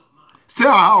house? Stay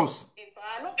at house.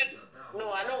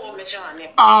 No, I don't want to mention her name.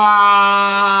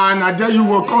 Now there you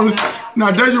will come.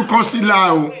 Now there you come still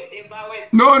lie.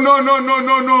 No.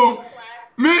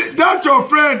 Me, that your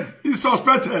friend is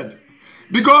suspected.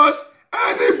 Because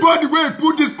anybody will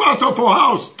put this pastor for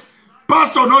house,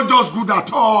 pastor not just good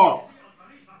at all.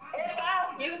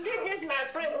 You see this my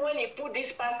friend when he put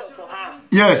this pastor for house.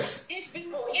 Yes. These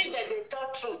people, if they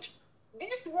talk truth,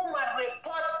 this woman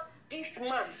reports this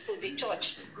man to the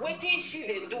church. What did she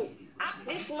they do? Ask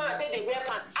this man say they wear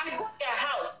pants. I go to their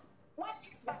house. When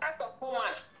the pastor come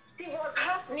out, he was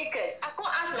half naked. I can't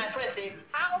ask my friend, say,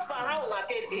 how far how will I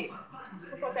take this?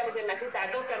 Because my sister, I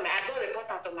don't report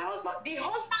her to my husband. The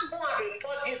husband go and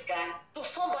report this guy to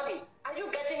somebody. Are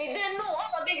you getting it? They know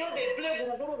all of them they play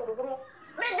guru.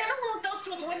 Man, they don't want to talk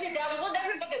truth, waiting there, so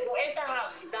everybody go enter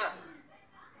house down.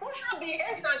 Who should be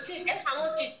else and cheat, else and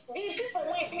not cheat? The people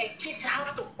when they cheat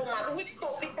have to come out. We need to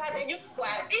pick that and you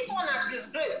this one at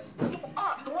disgrace.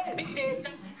 When we say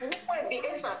when be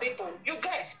else and people, you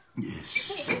guys.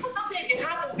 Yes. People don't say it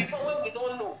happened before when we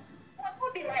don't know. What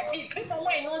would be like this? People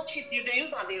when you don't cheat, you they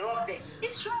use and they rob them.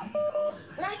 It's wrong.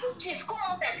 Now you cheat, come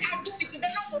out and I do it. They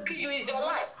don't kill you, it's your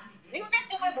life. The only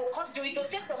thing will cost you is to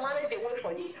take the marriage away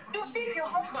from you. You think your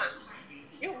husband.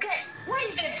 You get why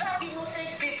they drag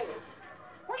innocent people?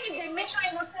 Why they mention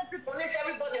innocent people? Let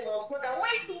everybody must know that.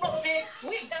 Why people say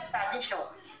with that tradition?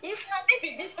 If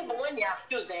maybe these people when they are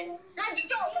accusing, now you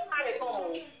don't marry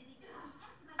someone.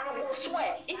 I will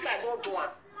swear if I don't do one.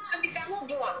 And if I don't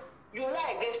do one, you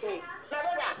lie against me. My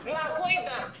brother, you are going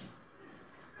down.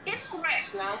 It's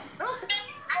correct now.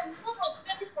 I know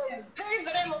for you very,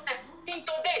 very long time. Till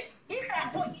today, if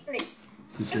I go easily.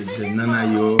 You said the nana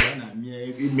yo,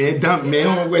 me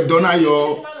dona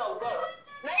yo.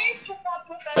 Now if you want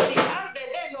prophecy, how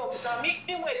they know that me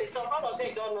where they talk about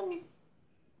they don't know me.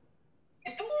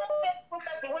 The two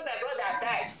prophecy when my brother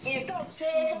died, he don't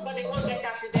say somebody won't get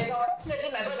accident or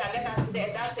something my brother get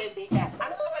accident, that's it they die. I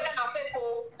don't know whether I'm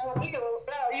faithful,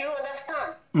 you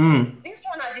understand? This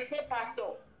one are the same pastor.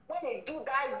 When they do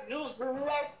that, use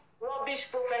less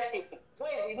rubbish prophecy.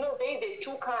 When you know saying they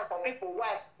too kind for people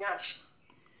wife, yash.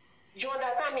 You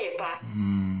understand me, pa?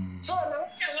 So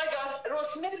now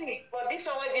Rosemary, but this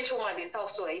one when this woman they talk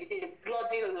so is a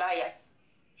bloody liar.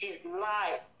 She's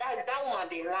lie. That woman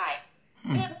they lie.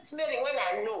 Rosemary when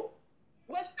I know,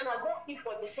 when I go eat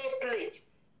for the same plate.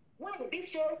 When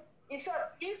this year,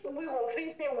 if we will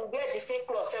think they will wear the same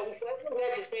clothes, we will wear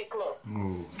the same clothes.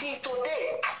 Till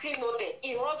today, I see nothing.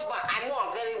 In husband, I know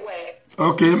her very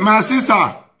well. Okay, my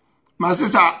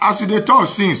sister, as you dey talk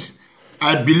since,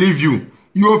 I believe you.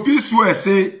 You feel swear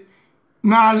say,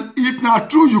 now if not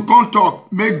true you can't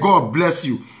talk, may God bless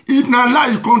you. If not lie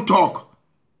you can't talk.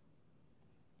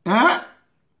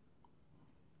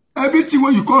 Everything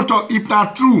when you can't talk, if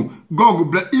not true, God will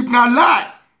bless. If not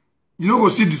lie, you know we'll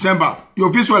see December.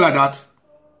 You feel swear like that.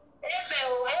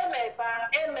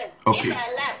 Amen. Okay. If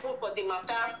I lie for the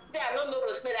matter, say I don't know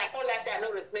Rosemary, I can't lie, say I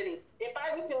know Rosemary. If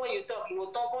everything when you talk, you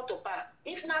will talk to pass.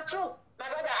 If not true, my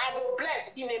brother, I will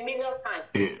bless in a million times.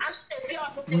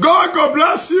 God will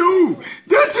bless you.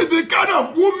 This is the kind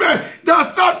of woman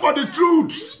that stand for the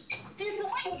truth. Since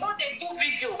when you know they do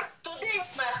video, today is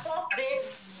my fourth day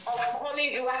of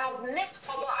calling you. I have next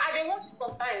cover. I don't want to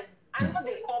sometimes. I know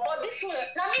they call, but this one,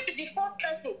 now maybe the first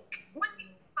person. When you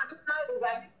to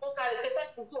marry,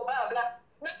 to do blah blah.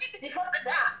 Now maybe the first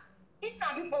person. Each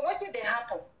some people, what did they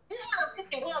happen? This one is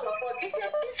thinking one of us. This is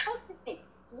this whole thing.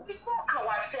 We know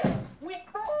ourselves. We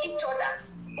know each other.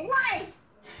 Why?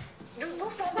 You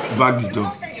do something. You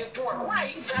don't say you do it. Why are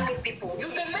you dragging people? You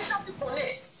don't mention people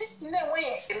name. This name when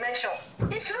you mention.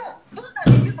 It's true. Those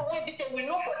are the people when they say we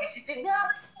know for the city. They are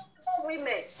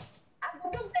women. I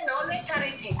don't say only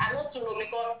charity. I want to know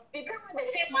because the time when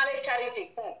they say marriage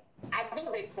charity come, I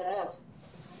think they promote.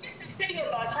 Tell you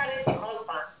about charity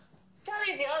husband.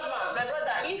 Charity husband, my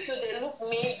brother, if you they look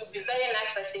me, you be very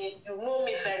nice person, you know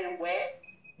me very well.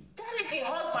 Charity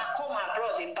husband come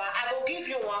abroad, but I will give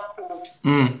you one quote.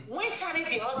 When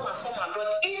charity husband come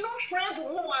abroad, he no friend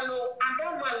woman, and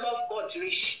that man love God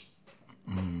rich.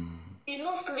 He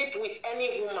no sleep with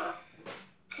any woman.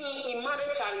 See, he marry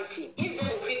charity. If they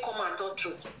will fit come and talk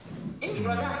truth. This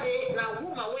brother say, now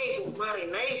woman where you go marry,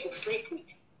 now you go sleep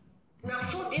with. Now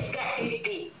so this guy take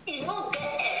he no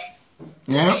get S.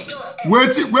 Yeah.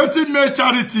 Waiting make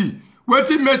charity.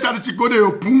 Waiting make charity go to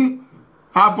open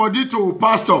her body to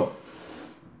pastor.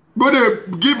 Go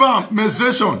to give her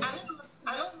menstruation.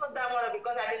 I don't know that one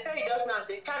because I tell you just now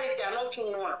the charity I not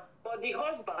too know. But the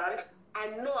husband, I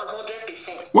know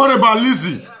 100%. What about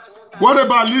Lizzie? What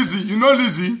about Lizzie? You know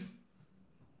Lizzie?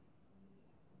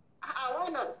 Why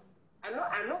not? I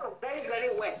know her very,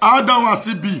 very well. How that one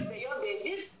still be?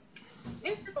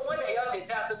 These people when they are the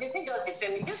draft, so they think just the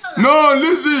same. This one. No,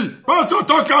 Lizzie, Pastor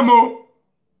Tokamo.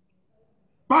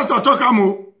 Pastor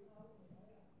Tokamo.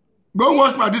 Go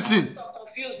watch my this thing.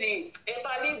 Confusing. If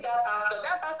I leave that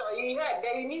pastor, you heard,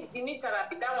 then you need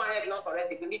therapy. That one is not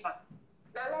correct. You leave her.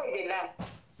 Now let they lie.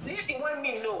 Leave the one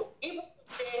me know. Even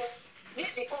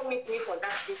if they come meet me for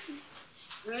that city,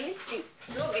 leave it.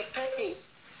 No be petty.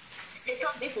 They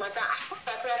talk this matter.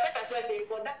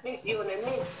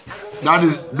 That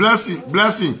is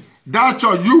blessing. That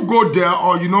church, you go there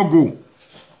or you not go.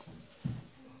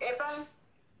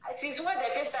 Since when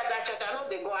they start that church, I know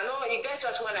they go. I know you get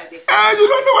church when I did. You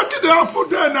don't know what they happen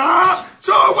there now.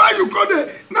 So why you go there?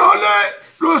 Now let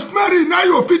Rosemary, now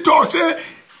your feet talk say,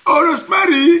 oh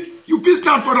Rosemary, You feel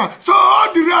stand for that. So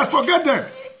all the rest, forget them.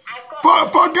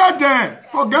 Forget them.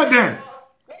 Forget them.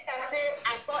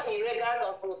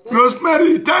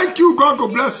 Rosemary, thank you. God will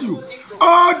bless you.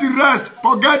 All the rest,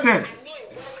 forget them.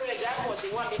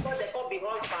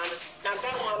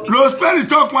 Rosemary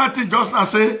talk one thing just now.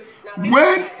 Say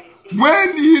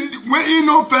when he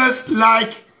no first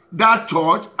like that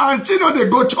church, and she know they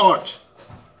go church.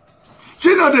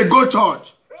 She know they go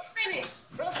church. Rosemary,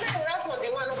 that's not the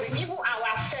one. Even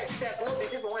ourselves, no be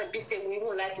people when be we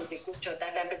won't like to go church.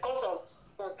 That because of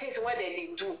some things what they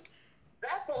do.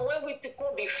 That's when we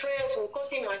go be friends, we call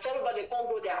him and everybody come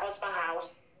go their husband's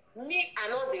house. Me, I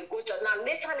know they go church. Now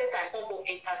later I come go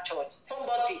enter church.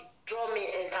 Somebody draw me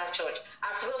enter church.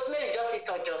 As Rosemary just hit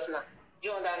on just now.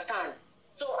 You understand?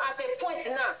 So at a point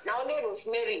now only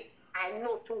Rosemary, I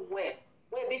know too well.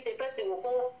 When the person will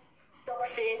go talk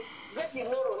say, let me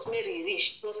know Rosemary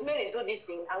reach. Rosemary do this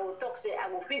thing. I will talk say, I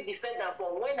will feel defend them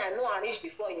from when I know I reach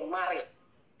before you marry.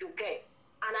 You get.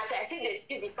 And as I see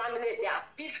the family, they are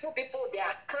peaceful people, they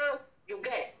are calm, you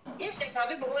get. If they can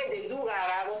people when they do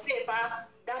I will say about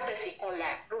that person can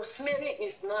lie. Rosemary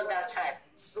is not that type.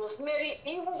 Rosemary,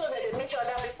 even though they mention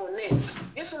other people's name,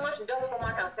 this woman should just come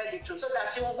out and tell the truth so that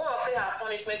she will go and face her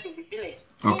punishment in the village.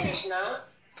 Okay. Finish now.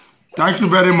 Thank you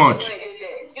very much.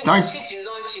 You don't cheat, you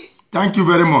don't cheat. Thank you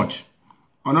very much.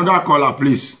 Another caller,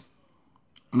 please.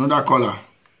 Another caller.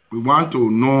 We want to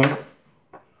know.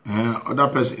 Other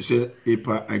person say,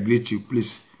 EPA, I greet you.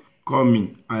 Please call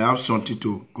me. I have something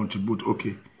to contribute.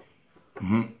 Okay.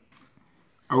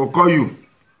 I will call you.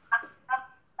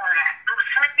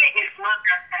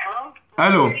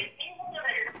 Hello.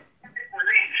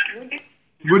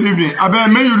 Good evening. I bet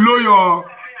may you lower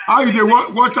your. How you dey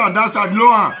watch out that side?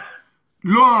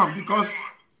 Lower because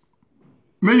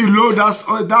may you load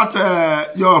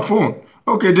that your phone.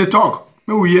 Okay, they talk.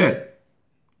 May we hear.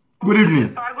 Good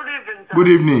evening. Good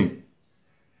evening.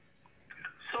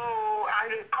 So I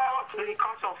recall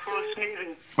because of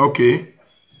Rosemary. Okay.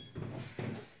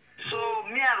 So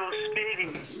me and Rosemary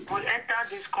will enter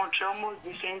this country almost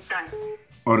the same time.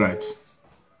 All right.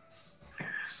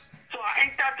 So I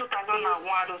entered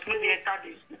 2001. Rosemary entered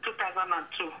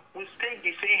 2002. We stayed in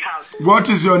the same house. What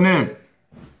is your name?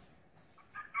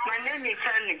 My name is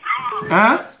Helen.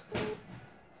 Huh?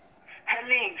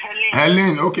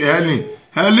 Helen. Okay, Helen.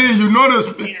 Helen, you know this.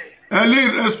 Yes. Helen,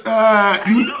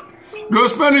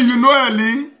 Rosemary, you know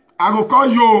Helen. I go call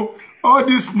you all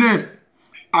this name.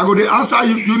 I go to answer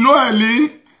you. You know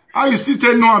Helen. How you still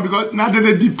tell no one because now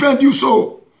they defend you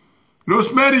so.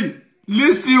 Rosemary,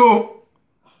 listen you.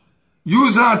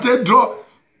 Use and take draw.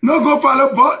 No go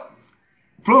follow, but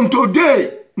from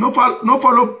today, no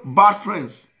follow bad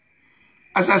friends.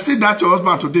 As I see that your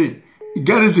husband today, you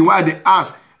get reason why they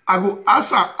ask. I go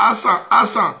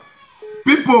answer.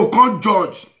 People can't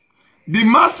judge. The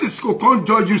masses can't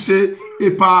judge you. Say,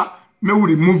 EPA, may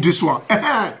we remove this one.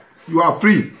 You are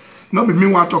free. Not be me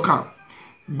one talking.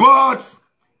 But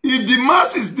if the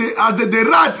masses they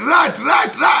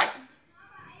right,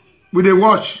 we they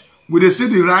watch, we they see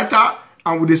the writer,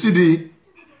 and we they see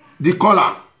the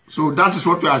color. So that is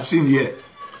what we are seeing here.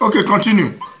 Okay,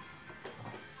 continue.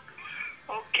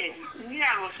 Okay, me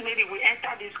and Rosemary, we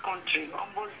entered this country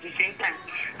almost the same time.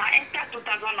 I entered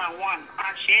 2001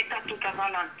 and she entered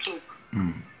 2002.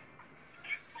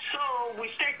 So we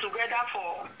stayed together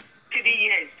for 3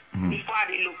 years before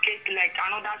I relocate like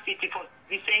another city for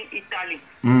the same Italy.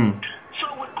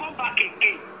 So we come back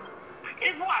again.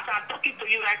 Even as I'm talking to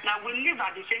you right now, we live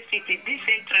at the same city, this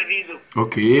same Treviso.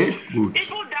 Okay, good.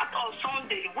 Even that on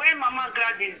Sunday, when Mama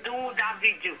Gladys do that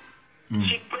video,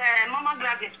 Mama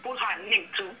Gladys put her name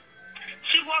too.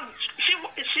 She was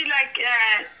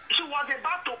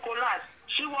about to collapse.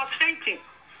 She was fainting,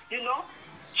 you know.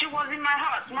 She was in my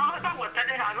house. My husband was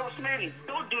telling her, Rosemary,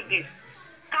 don't do this.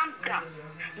 Calm down.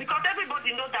 Because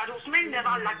everybody knows that Rosemary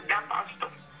never liked that pastor.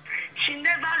 She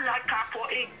never liked her for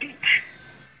a bit.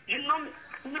 You know,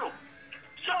 no.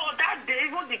 So that day,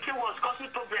 even the king was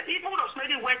causing problem. Even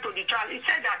Rosemary went to the church. He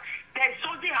said that there is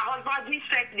something her husband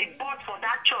recently bought for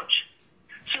that church.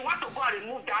 She wants to go and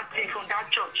remove that thing from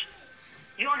that church.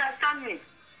 You understand me?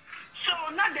 So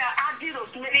now they are adding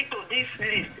Rosemary to this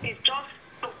list. It's just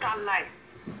total lie.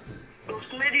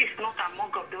 Rosemary is not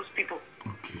among of those people.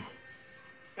 Okay.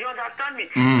 You understand me?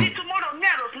 See, tomorrow, me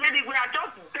and Rosemary, we are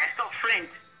just best of friends.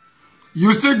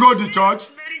 You still go to church?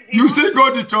 You still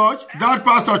go to church? That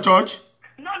pastor church?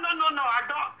 No, I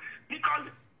don't. Because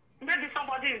maybe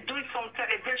somebody is doing some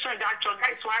celebration in that church.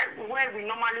 That's where we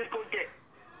normally go there.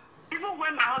 Even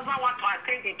when my husband wants to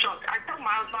attend the church, I tell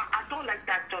my husband, I don't like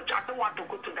that church. I don't want to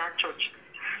go to that church.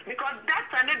 Because that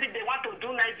time maybe they want to do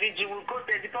night vigil, will go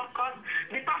there because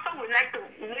the pastor would like to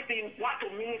maybe want to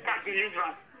minister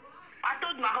deliverance. I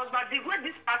told my husband, the way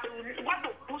this pastor want to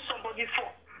put somebody for,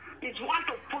 is want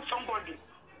to put somebody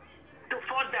to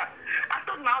fall down. I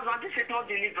told my husband, this is not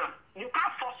deliverance. You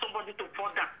can't force somebody to fall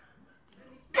down.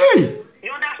 Hey!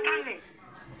 You understand me?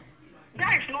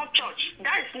 That is not church.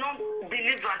 That is not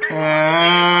deliverance.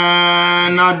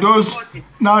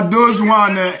 Now those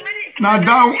one, that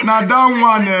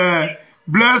one,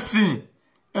 Blessing,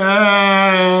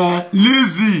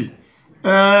 Lizzie,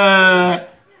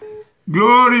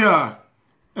 Gloria,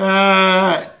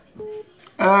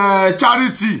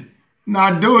 Charity.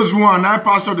 Now those one, I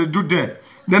pastor they do them.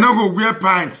 They not go wear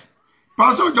pants.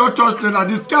 Pastor just touch them like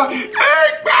this guy. Hey,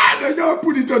 man, they just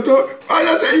put it on top.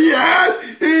 Pastor say, yes,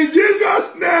 in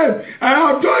Jesus' name. I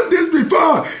have done this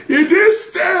before. In this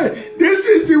state, this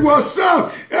is the what's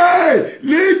up. Hey,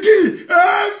 Linky,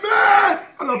 amen.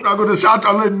 I'm not going to shout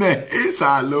on it, man. It's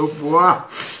a low boy.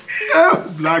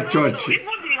 Black church. Even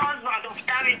the husband of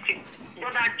Charity,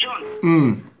 Brother John,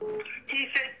 he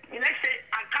said, let's say,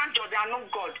 I can't judge, I know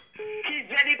God. He's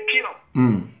very pure.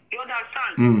 You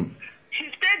understand? She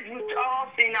stayed with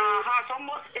us in our house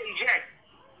almost a year.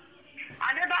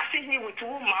 I never seen him with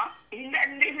woman. He's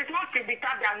not to be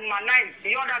tapped and managed.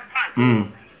 You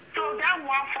understand? So that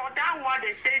one,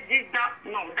 they say this, that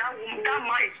man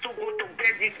is too good to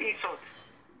get this insult.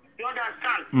 You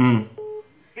understand?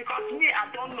 Because me, I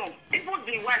don't know. Even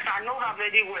the wife, I know her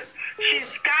very well.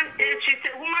 She's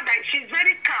a woman that she's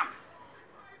very calm.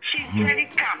 She's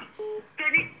very calm.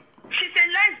 She's a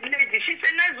nice lady. She's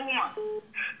a nice woman.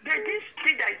 There's this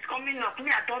thing that is coming up.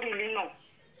 Me, I don't really know.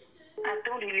 I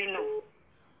don't really know.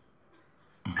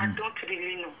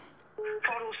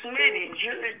 For Rosemary,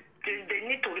 they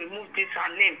need to remove this her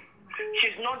name.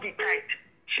 She's not the type.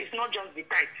 She's not just the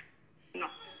type. No.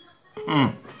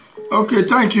 Okay,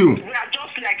 thank you. We are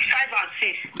just like 5 and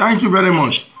 6. Thank you very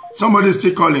much. Somebody is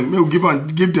still calling. We'll give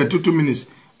them 2 minutes.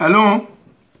 Hello?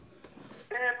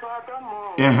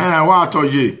 What are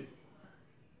you?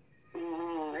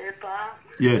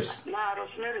 Yes. Now,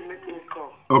 Rosemary make me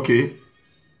call. Okay.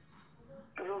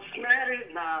 Rosemary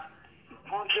is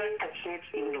 100%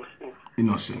 innocent.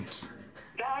 Innocent.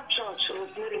 That church,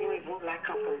 Rosemary will vote like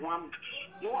her for one.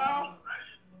 Well,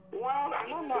 I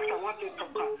don't know if I want to talk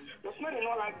about. Rosemary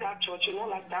not like that church, you not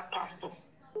like that pastor.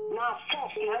 Now,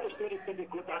 first, Rosemary said they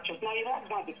go to that church. Now, you don't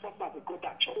want the first time they go to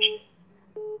that church.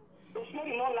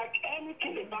 Rosemary not like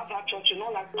anything about that church, you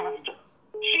not like pastor.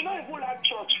 She don't even like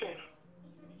church first.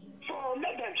 So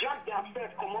let them drag their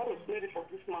faith, come on, Rosemary for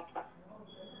this matter.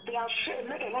 They are shame,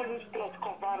 let them not use blood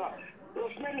cover up.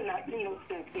 Rosemary is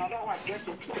innocent. Now that one gets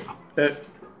to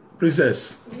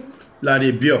Princess, la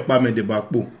de beer up me the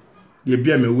backbone. The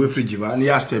beer me way free jiva, and he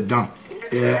has step down.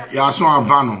 Ya so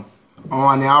avano.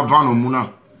 On an avano muna.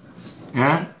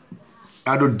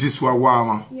 I do this wa.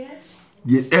 Yes.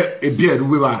 A beer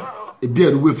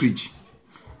the way fridge.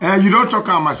 You don't talk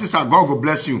about my sister, God will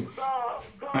bless you.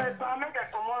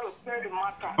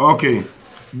 Okay,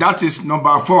 that is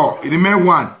number 4. It remain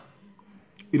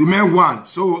 1.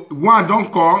 So 1 don't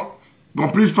call,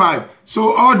 complete 5.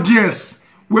 So audience,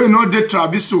 we know the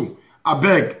Traviso. I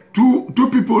beg, two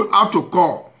people have to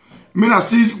call. Me na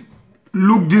still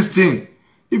look this thing.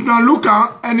 If na look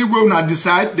at anywhere na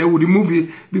decide, they will remove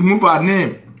her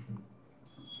name.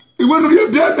 It won't be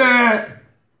there.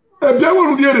 A beer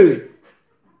won't be there.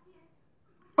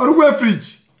 Or we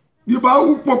fridge. You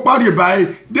buy buy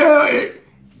there.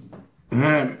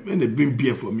 When they bring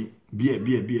beer for me, beer.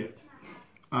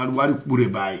 And what you put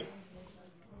it by?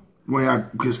 When I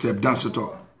can step down to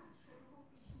talk.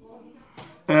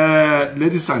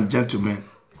 Ladies and gentlemen,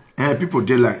 people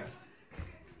daylight.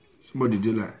 Somebody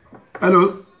daylight.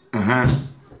 Hello. Hello.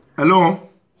 Hello,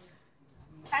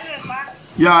 ma.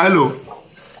 Yeah, hello.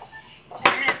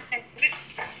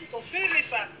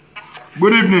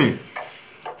 Good evening.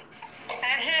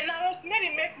 Now Rosemary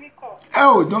make me call.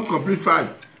 Oh, don't complete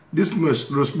 5. This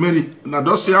Rosemary, now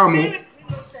don't say I'm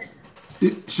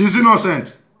she's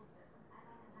innocent.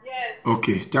 Yes.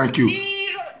 Okay, thank you.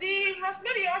 The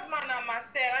Rosemary husband and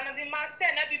Marcel, and the Marcel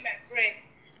not be my friend.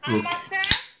 And Marcel a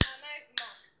nice man.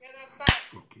 You understand?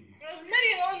 Okay.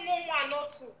 Rosemary don't know 1 or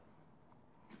 2.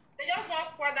 They just want to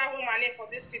spoil that woman name for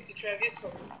this city, Treviso.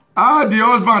 The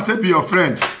husband take be your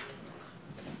friend.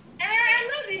 I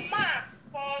know the man.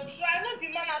 I know the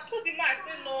man. I told the man I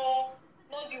say no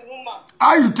the woman.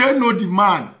 How you tell no the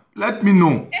man? Let me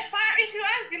know. If you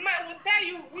ask the man, I will tell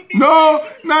you. No,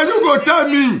 now you go tell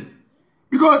me.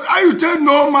 Because how you tell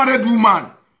no married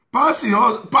woman? Pass the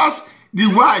wife. No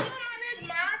married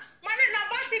man. Married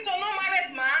about it or no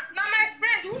married man. Now my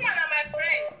friend, the woman are my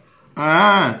friend.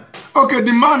 Okay,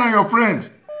 the man and your friend.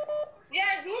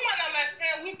 Yes, the woman and my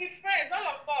friend, we be friends, all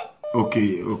of us.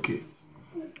 Okay. And the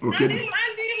man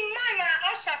are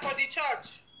usher for the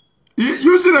church.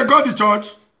 You see they go to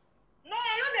church? No,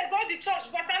 I know they go to church,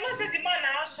 but I know say the man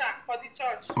are usher for the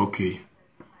church. Okay.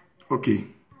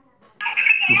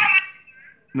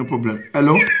 No problem.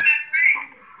 Hello.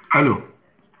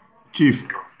 Chief.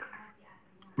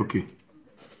 Okay.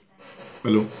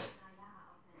 Hello.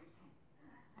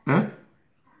 Huh?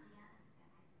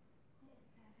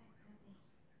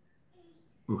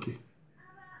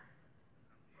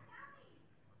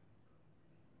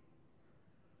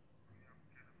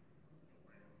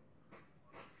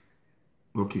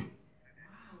 Okay.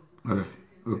 All right.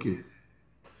 Okay.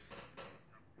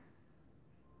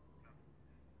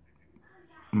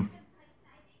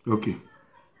 Okay.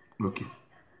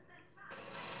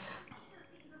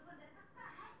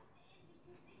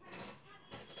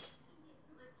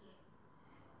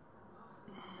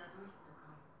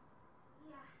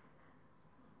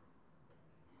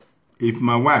 If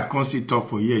my wife can't still talk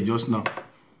for you just now,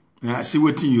 see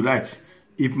what thing you write.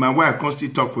 If my wife can't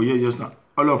still talk for you just now,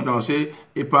 all of now say,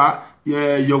 EPA,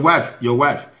 yeah, your wife.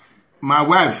 My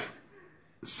wife,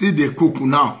 see the cook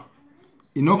now.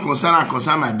 You know, concern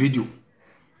my video.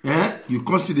 You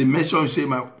consider the mention, say,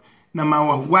 my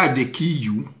wife, they kill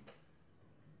you.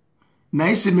 Now,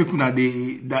 you say, make na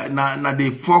they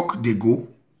fuck, they go.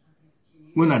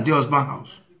 When at the husband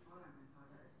house.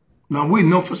 Now, we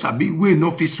no for sabi, we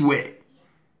no fit swear.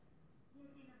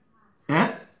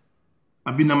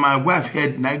 I be na my wife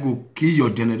head, now go kill your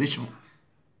generation.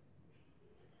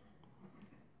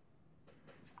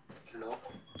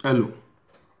 Hello.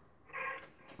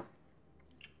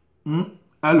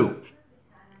 Hello.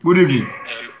 Good evening.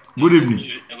 Good evening.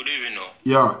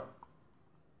 Yeah.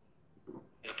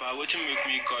 If I wait to make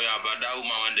me call you about that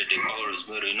woman when they call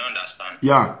Rosemary, you understand?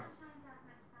 Yeah.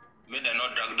 May they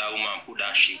not drag that woman and put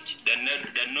that shit. They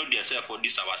know themselves for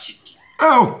this our city.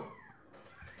 Oh.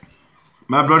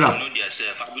 My brother. They know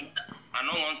themselves. I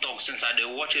don't want to talk since I they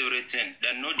watch everything.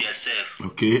 They know themselves.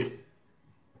 Okay.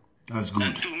 That's good.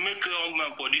 And to make a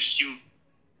woman for this you,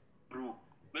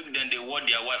 make them they word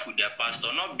their wife with their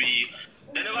pastor. Not be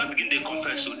they never begin they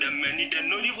confess to them many. They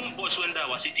know even boss when that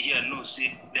was sitting here no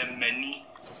say them many.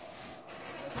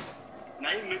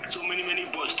 Now you make so many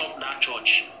boys stop that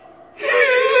church.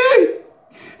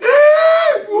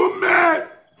 Woman,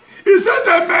 he said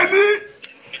that many.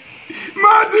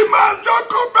 Man don't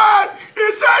confess.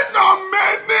 He said not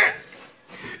many.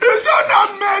 He said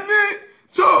not many.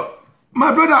 So,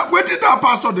 my brother, what did that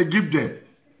pastor they give them?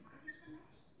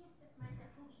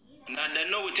 Now they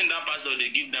know within that pastor they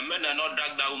give them. Men they not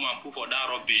drag that woman put for that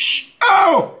rubbish.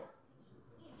 Oh!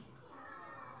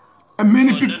 And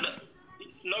many people.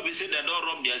 No, be say they don't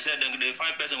rob themselves, then they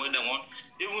find person where they want.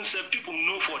 Even say people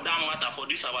know for that matter for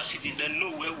this our city, they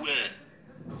know where.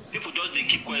 People just they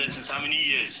keep quiet since how many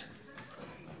years?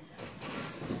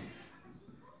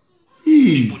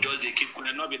 People just they keep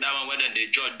quiet. Not be that one where they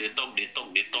judge, they talk.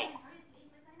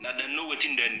 Now they know what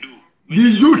thing they do. The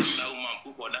youth. That woman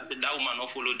put for that woman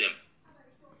not follow them.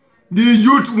 The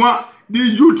youth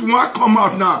want come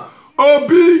out now.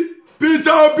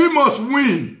 Peter Obi must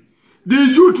win. The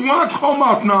youth want come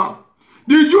out now.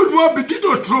 The youth want begin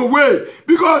to throw away.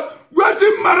 Because what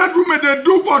the married women they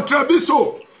do for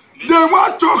Treviso, they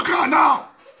want talker now.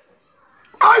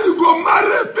 How you go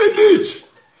marry finish?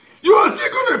 You are still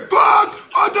going to fuck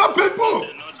other people.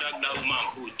 They not drag that woman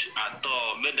put at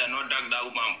all. May they not drag that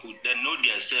woman put. They know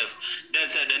themselves. They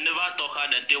said they never talk her,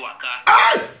 they take waka.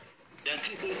 Then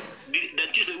she say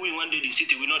we one day the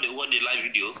city, we know they watch the live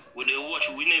video. When they watch,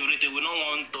 we know everything, we don't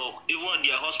want to talk. Even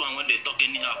their husband when they talk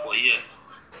anyhow for here.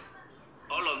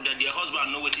 All of them, their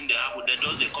husband know what thing they happen, they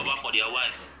just they cover for their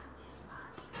wife.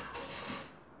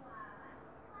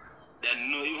 They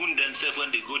know even themselves when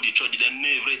they go to church, they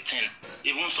know everything.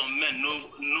 Even some men know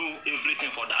everything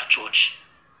for that church.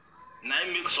 Now I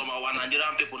make some of our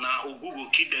Nigerian people now who Google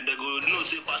kid them, they go no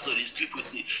say pastor they sleep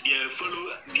with their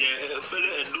fellow Edo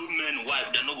men wife,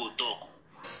 they no go talk.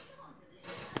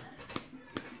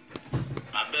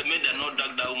 I bet me they not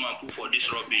drag that woman put for this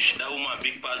rubbish. That woman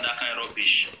big pass that kind of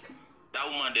rubbish. That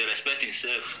woman they respect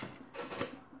himself.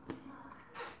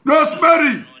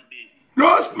 Rosemary,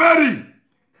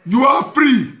 you are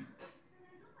free.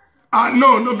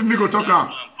 No be me go talk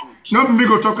am. No be me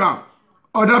go talk am.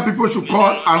 Other people should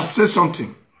call and say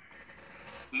something.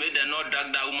 May they not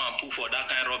drag that woman put for that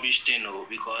kind of rubbish thing, no,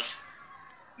 because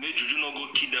may Juju not go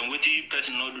kill them. What the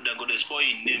person not do, they go to spoil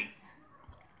his name.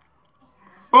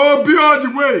 Oh, be all the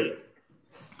way.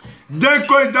 Then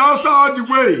go it down all the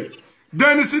way.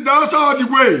 Dennis Dawson all the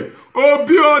way.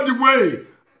 Obi all the way.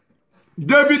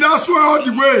 David Aswa all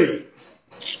the way.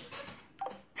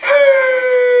 Hey!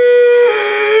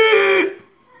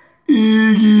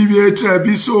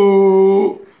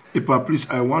 Treviso. EPA, please,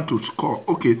 I want to score.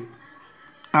 Okay.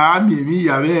 Mimi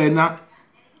Yavena.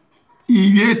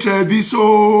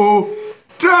 Treviso.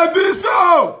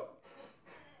 Treviso!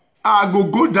 I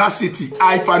go that city.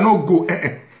 If I not go,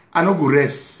 I not go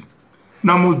rest.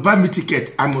 Now I must buy me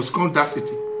ticket. I must come that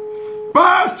city.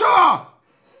 Pastor!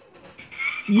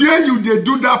 Where you they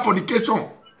do that fornication?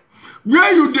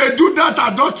 Where you they do that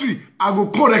adultery? I go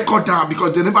call record down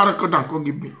because they never record down. Come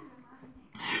give me.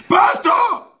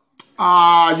 Pastor!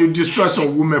 You destroy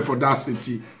some women for that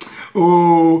city.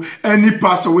 Oh, any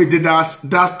pastor way did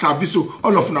that Traviso,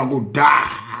 all of them go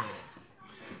die.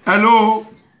 Hello?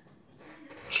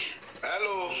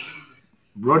 Hello.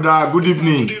 Brother, good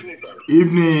evening. Good evening, sir.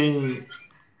 Evening.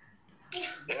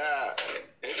 Yeah,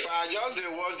 if I just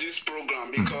watch this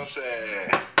program because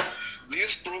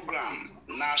this program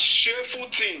na shameful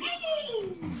thing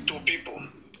to people.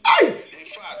 Aye. In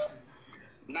fact,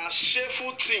 na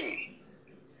shameful thing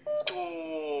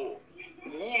to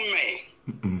women.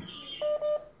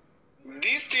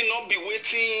 This thing not be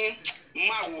waiting.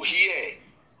 Ma will hear.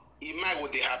 He might go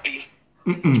dey happy.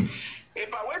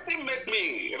 If I waiting make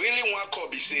me really want to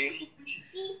be say.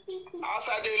 As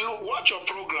I dey watch your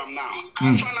program now,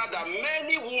 I find out that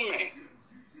many women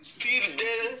still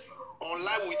there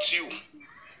online with you.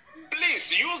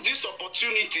 Please use this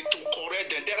opportunity to correct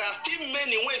them. There are still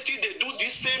many who still they do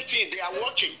this same thing. They are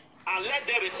watching and let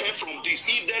them repent from this.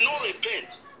 If they don't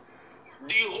repent,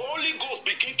 the Holy Ghost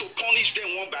begin to punish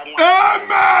them one by one.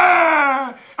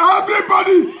 Amen.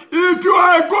 Everybody, if you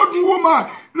are a good woman,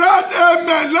 let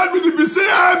amen. Let me be say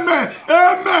amen.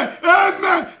 Amen.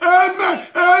 Amen. Amen.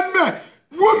 Amen.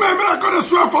 Women, I'm going to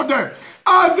swear for them.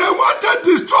 And they wanted to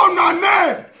destroy our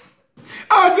name.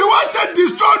 And they wanted to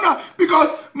destroy now because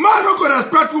man not going to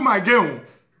respect woman again.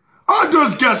 All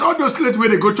those girls, all those ladies where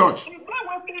they go church,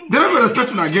 they're not going to respect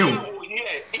woman again.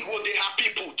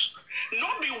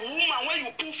 Not be woman when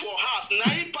you put for house.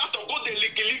 Now he pastor go the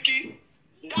licky.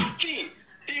 That thing,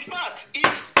 in fact,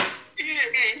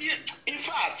 in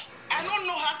fact, I don't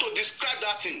know how to describe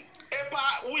that thing.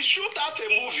 EPA, we shoot out a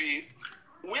movie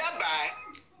whereby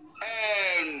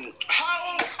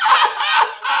how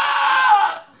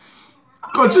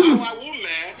continue. Our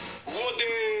women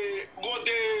go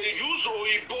they use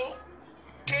Oibo.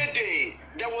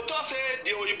 They will talk say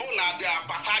the Oibo na their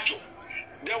passaggio.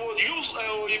 They will use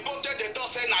Oibo they talk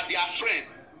say na their friend.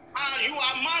 And you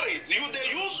are married. You they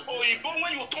use Oibo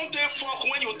when you don't take fuck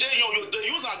when you they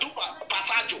use and do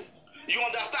passaggio. You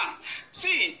understand?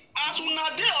 See, as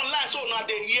una dey online, so now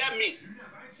they hear me.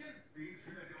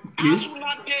 As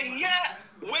una dey hear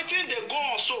waiting they go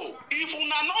on so. If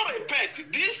una not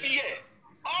repent this year,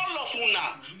 all of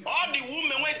una, all the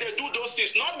women when they do those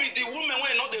things, not be the women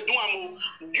when not they do them.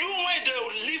 You when they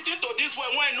listen to this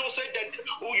one when no say that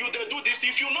you they do this.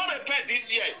 If you not repent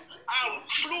this year and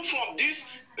flew from this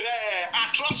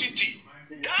atrocity,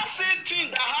 that same thing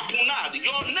that happened now,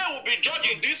 your name will be judged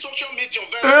in this social media.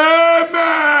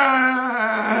 Amen.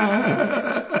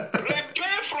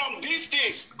 Repent from these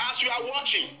things as you are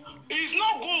watching. It's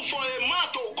not good for a man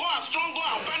to go and strong go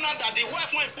and find out that the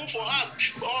wife when put for house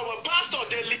or a pastor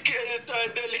they lick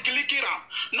around.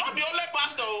 Not the only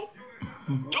pastor.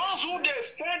 Those who they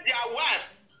spend their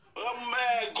wife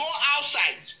go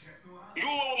outside. You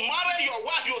marry your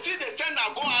wife, you see they send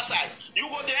her go outside. You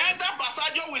go they enter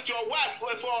passaggio with your wife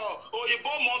for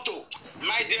Oyibo motto.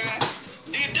 My dear,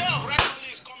 the day of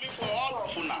reckoning is coming for all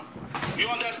of you now. You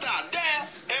understand? Then,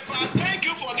 if I thank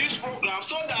you for this program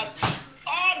so that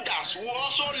others will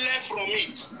also learn from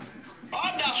it.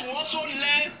 Others will also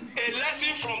learn a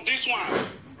lesson from this one.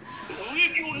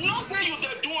 If you know that you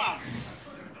the doer,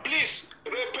 please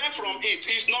repent from it.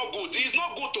 It's not good. It's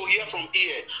not good to hear from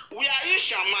here. We are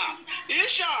Isha man.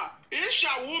 Isha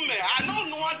woman. I don't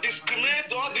know what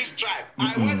discriminates all this tribe.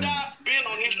 I whether being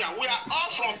on Isha. We are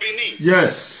all from Benin.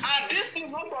 Yes. And this is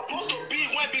not supposed to be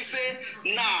when we say,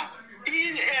 nah.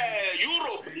 In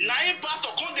Europe, nine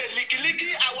pastor come the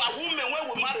licky our women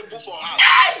when we marry people for her.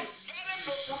 Very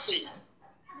beautiful thing.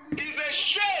 It's a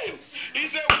shame.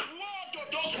 It's a war to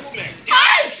those women.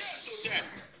 It's a shame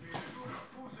to them.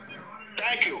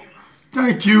 Thank you.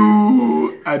 Thank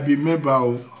you. I be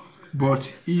member, but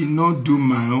he not do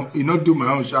my own. He not do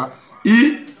my own.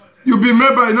 You be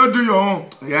member, he not do your own.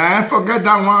 Yeah, forget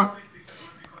that one.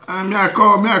 May I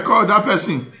call that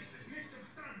person.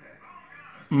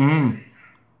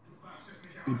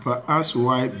 If I ask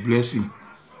why blessing,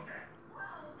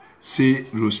 say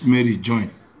Rosemary join.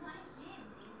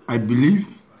 I believe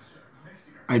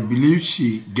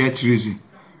she get reason.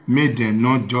 Make them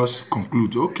not just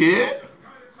conclude. Okay.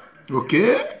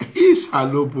 He's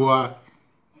hello boy.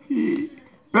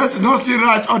 Person don't still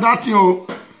write other thing. Oh.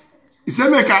 He say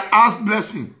make I ask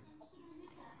blessing.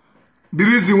 The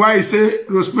reason why he say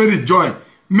Rosemary join.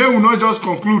 May we not just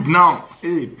conclude now.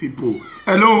 Hey people.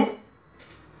 Hello.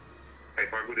 Hey,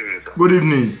 good evening, sir. Good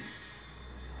evening.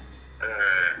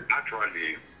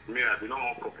 Actually, me I belong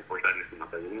on couple for that listen.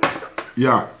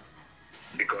 Yeah.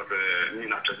 Because me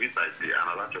na church inside there, and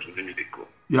another church within me they go.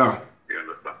 Yeah. You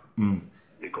understand?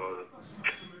 Because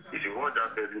if you watch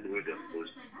that every the way they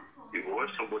post, if you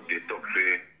watch somebody they talk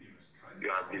say, you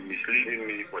have been misleading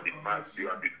me for the past, you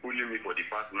have been fooling me for the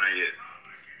past 9 years.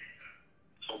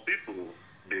 Some people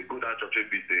they go that church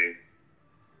every day,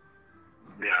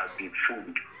 they have been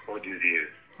fooled all these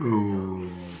years. Oh.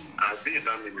 I've been in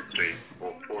that ministry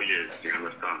for 4 years, you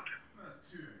understand?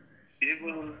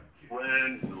 Even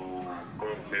when you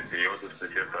go maybe all those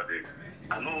things yesterday,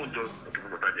 I know just talking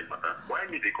about that matter. Why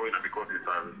me they call it because it's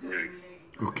a music?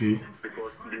 Okay.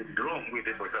 Because the drum we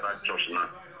did for that church now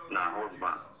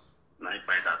husband, now I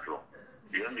buy that drum.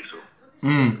 You hear me so? I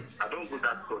don't go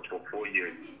that church for 4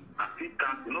 years. I still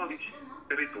can't reach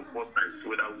 3 to 4 times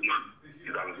with that woman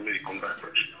that was made come back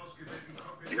church.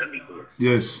 You hear me so?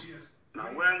 Yes. Now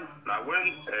when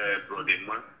brother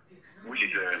man, which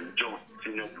is John,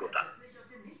 senior brother,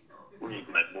 who is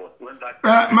my boss, when that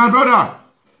My brother,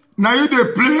 now you they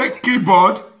play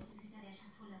keyboard.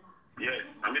 yes,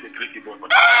 I mean the play keyboard.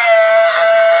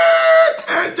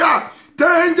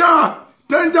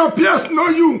 Danger, Pierce, know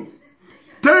you.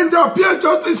 Danger, Pierce,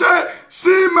 just say,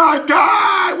 see my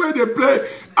guy where they play.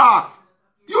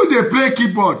 You they play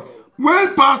keyboard.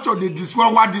 When pastor they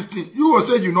discover what this thing, you will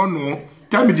say you don't know.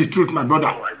 Tell me the truth, my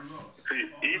brother. See,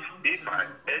 if I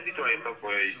anything I talk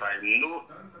for if I know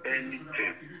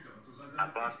anything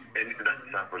about anything that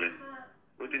is happening,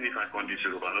 what if I can't do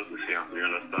so, I not to see him, you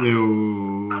understand?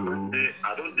 I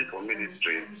don't do for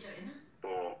ministry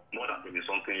for more than 20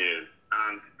 something years,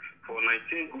 and for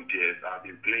 19 good years I've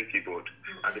been playing keyboard.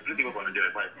 I've been playing keyboard for Nigeria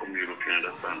if I come Europe, you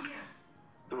understand?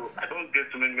 So I don't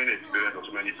get too many experience or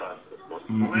so many facts. But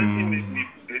when he made me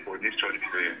play for this church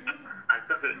experience, I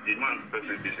started demand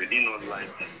person this he not like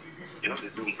they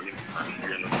do money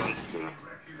you understand?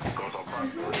 Because of that,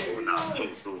 so you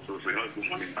not do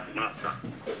money but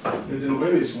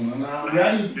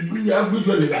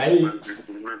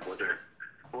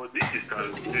this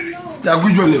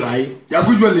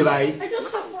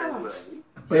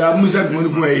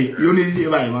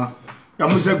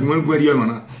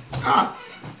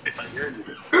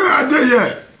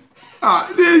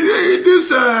is this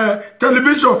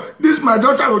television, this my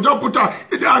daughter will just put her.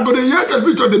 I go to hear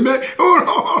television. They make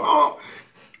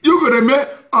you go to make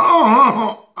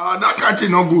that catch is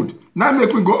not good. Now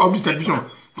make me go off this television.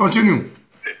 Continue. You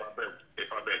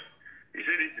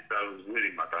see this is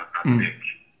really matter. I think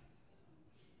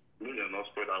you not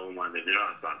spread that woman. You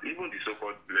understand? Even the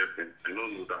so-called blessing, I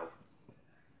don't know that.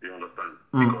 You understand?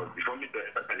 Because before me to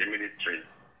enter the ministry.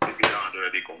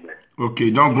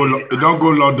 Okay, don't go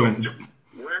London.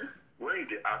 When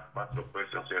they ask pastor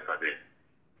questions yesterday,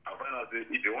 I find out that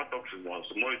if you want to talk to one,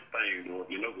 so more time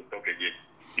you know we talk again.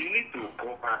 You need to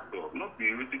call pastor, not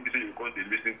be waiting because you can't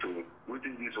listen to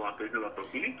waiting this one, you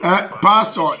need to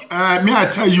pastor, may I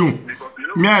tell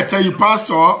you,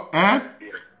 pastor, yes.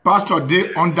 Pastor,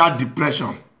 they under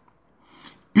depression.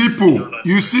 People,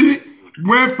 you see,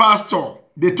 when pastor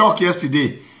they talk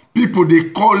yesterday. People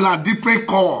they call a different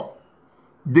call.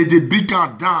 They bring her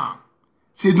down.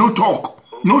 Say no talk.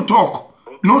 Okay, now I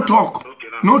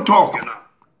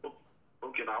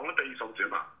want to tell you something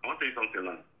now.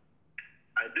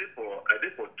 I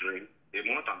did for drink a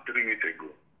month and 3 weeks ago.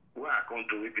 Where I come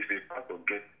to it is a part of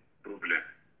get problem.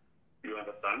 You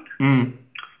understand? 3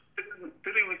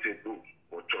 weeks ago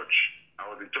for church. I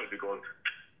was in church because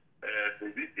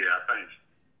this year at times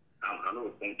I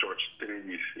know from church 3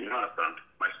 weeks. You understand?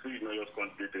 My spirit not just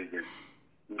complete again.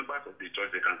 Members of the church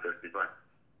they can testify.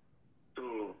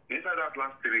 So inside that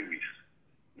last 3 weeks,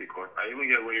 because I even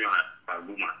hear when you are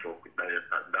Paluma talk that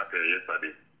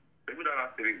yesterday. Maybe that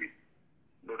last 3 weeks,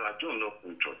 but I don't know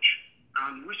from church,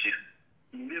 and which is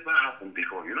never happened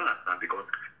before. You understand? Because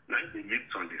now they lead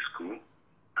Sunday school,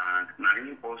 and now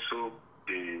also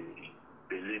they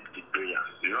lead the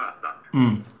prayers. You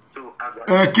understand? So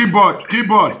keyboard.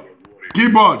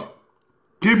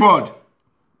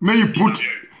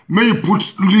 May you put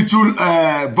little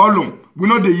volume. We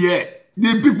know the year.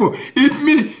 The people, if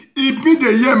me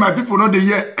the year, my people know the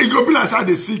year. It go be like how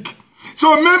they sick.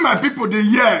 So make my people the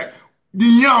year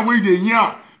way the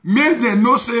year. Make them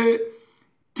know say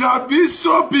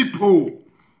traditional people,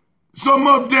 some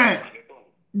of them,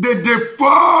 they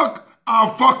fuck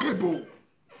and fuckable.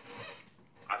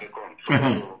 So,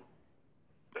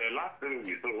 last 3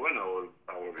 weeks, so when I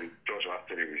was in church last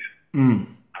 3 weeks,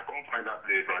 I can't find that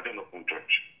place, but I don't know from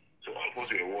church. So all of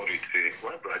us were worried, say,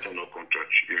 why do I don't know from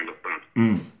church? You understand?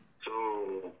 So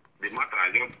the matter, I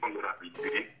just found that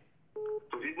meeting.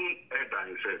 So even Elder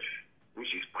himself,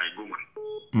 which is my woman,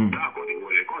 now got the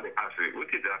word, they call the answer, what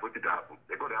did that happen?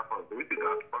 They got the apple, what did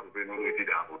that happen? They know what did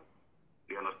that happen.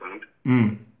 You understand?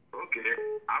 Okay,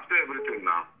 after everything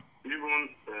now, even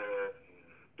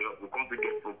we come to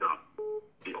get program,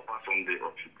 the upper Sunday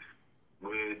of it,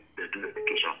 where they do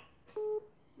education.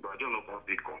 But I don't know how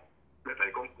they come. But I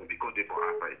come because they for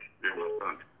our side. You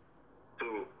understand? So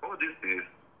all these things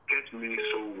get me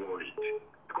so worried.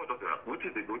 Because of that, what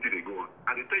did they go on?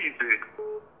 And they tell you say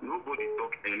nobody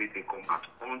talk anything come out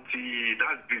until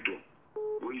that video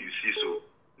where you see so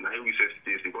now we say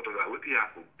stays because of that, what did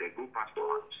happen? They go past the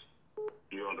house.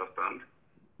 You understand?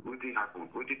 What did happen?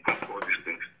 What did happen for all these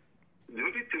things? The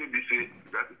only thing we say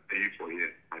that is pay you for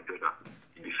here, my brother.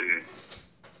 He say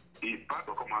if part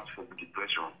of come out from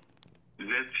depression,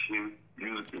 let him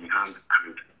use his hand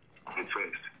and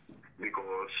confess.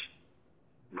 Because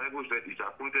Bible said it's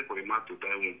appointed for a man to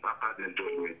die when after the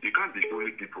judgment. You can't be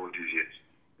only people these years.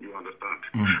 You understand?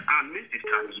 And Miss is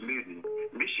translating,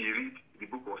 may she read the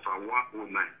book of Psalm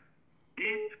 109.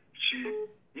 If she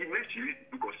read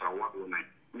the book of Psalm 109,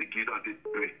 make it and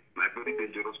pray. My very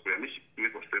dangerous prayer. Make she pray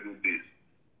for 7 days.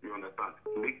 You understand?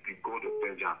 Make the God of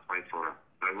vengeance fight for her.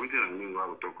 I'm waiting and knowing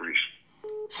how to talk English.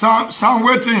 Sound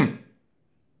waiting.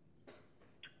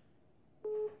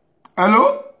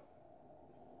 Hello?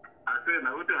 I said,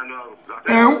 I'm waiting and know how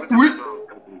to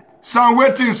Sound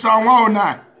waiting, Psalm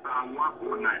 109. Psalm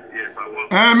 109, yes, Psalm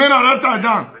 109. Me not write that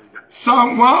down.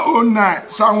 Psalm 109.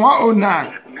 Psalm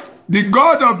 109. The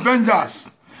God of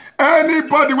vengeance.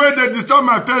 Anybody where they disturb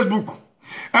my Facebook,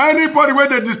 anybody where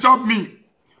they disturb me,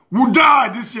 will die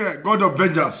this year. God of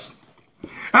vengeance.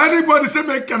 Anybody say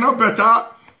me cannot better.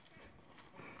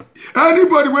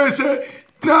 Anybody where say,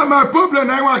 now my problem,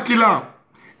 I want to kill him.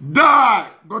 Die.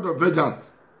 God of vengeance.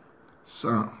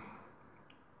 So.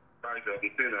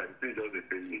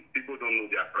 People don't know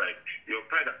their pride. Your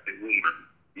pride as a woman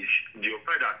is your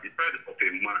pride as the pride of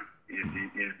a man is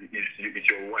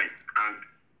your wife. And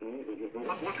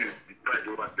what is the pride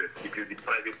over there? It is the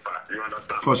private part. You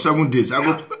understand? For 7 days. I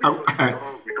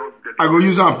go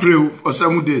use and pray for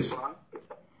 7 days.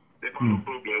 No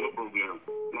problem.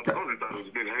 Not because it has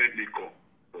been heavily called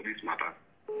for this matter.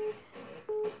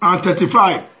 And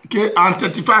 35. Okay, and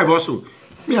 35 also.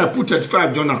 Me, I put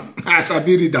 35 down now. I shall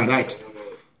be read that right.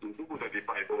 You put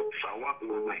 35, but Psalm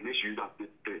 109, make sure you don't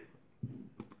pray.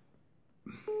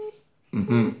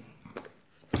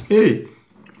 Hey,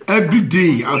 every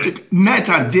day I'll take, night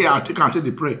and day I'll take until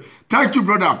the prayer. Thank you,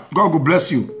 brother. God will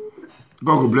bless you.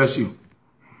 God will bless you.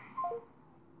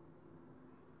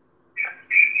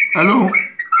 Hello?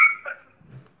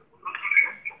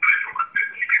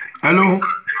 Hello?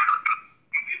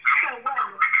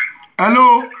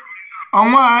 Hello?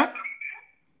 On why?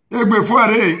 Before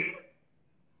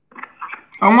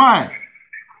on why?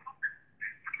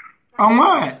 On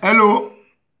why? Hello?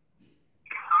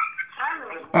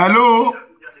 Hello?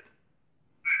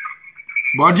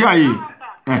 Body are you?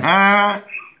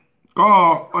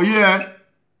 Call, oh yeah.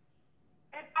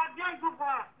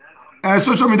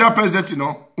 Social media president, you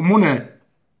know, Umune.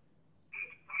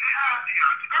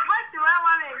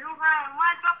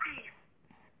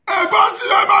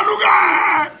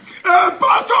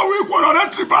 Pastor, we want to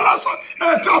retrieve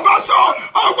Tabaso,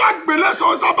 or what Beleso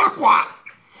Zabaqua.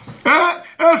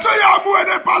 Say, I'm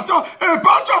with a pastor,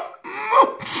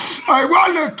 I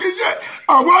want the kid, I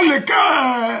want the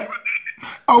car,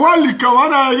 I want the car,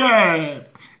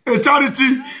 a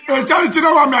charity,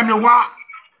 no one, I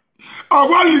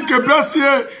want the blessing, a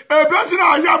blessing. I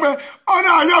am, I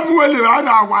am willing, I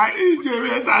why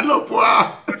I love for.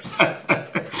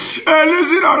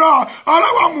 Listen, I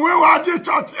don't want to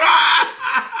church.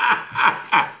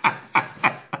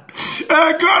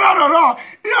 Gloria,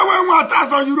 here we want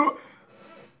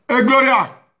 €1,000. Gloria,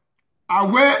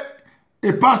 away a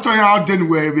pastor out there in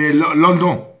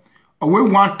London. Away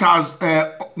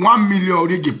 1 million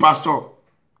already pastor.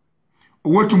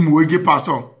 Away to Muege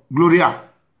pastor. Gloria,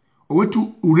 away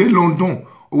to Ure London.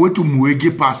 Away to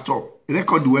Muege pastor.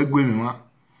 Record the way going on.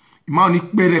 Imani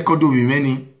be record of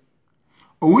many.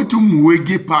 Owe to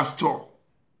Muege pastor.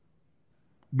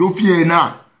 Do fear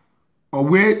na.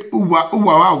 Owe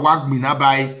uwa wag me na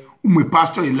by ume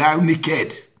pastor ila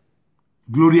naked.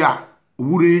 Gloria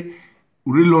ure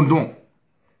London.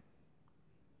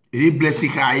 e blessing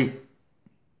kai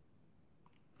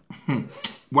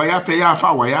waya fe ya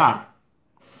fa waya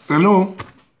hello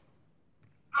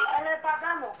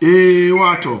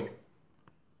wato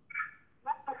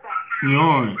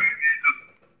nyon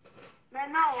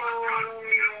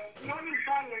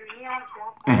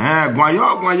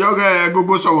gwayo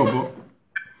gogo sowo bo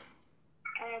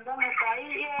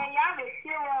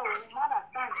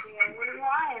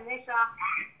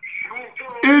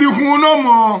iri huno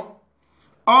mo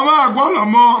oma agwala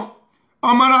mo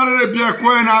oma na re bi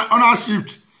ekwe na ona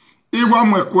shift igwa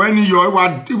mo ekwe ni yo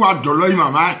igwa dolo yi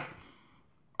mama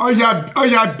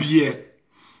oya bie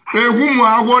ewu mu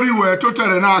awori we to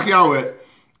tere na ahia we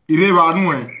ire ba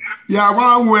nu e ya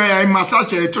wa we ya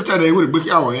masache to tere we gbe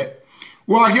kia we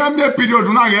wa hia me period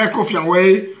na ge kofi an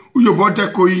we uyo bote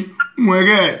koi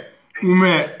mwege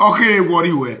ume okay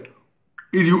wori we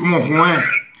iri mo ho e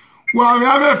wa we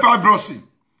have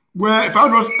fibrosis where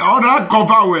fibrosis ona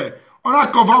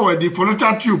cover we the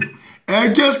follicular tube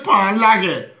just pan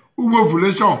lage uwo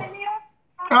ovulation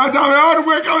da we all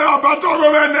we ka abato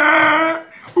go bene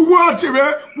uwo tibe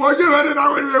wo je bene na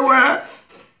we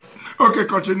okay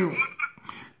continue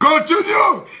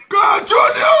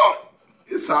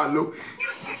isalo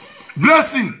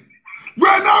blessing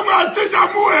when I want to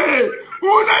jamue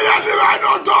una ya le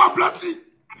no do blessing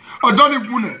odoni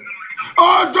bune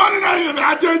Johnny na ye me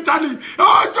ade tali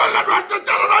John la do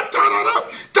tarara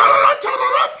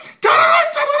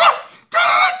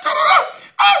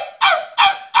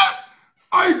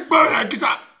ai bara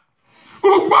kita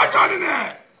ugba Johnny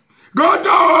ne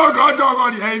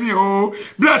God hey me oh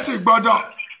blessing gbada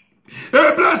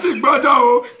a blessing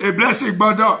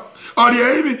gbada ori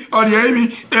hey me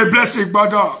a blessing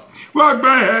gbada wa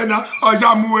gbe na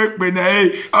oja mu e pe na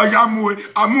oja mu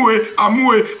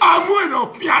amue no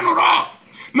fiano ro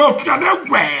no fiano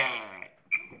we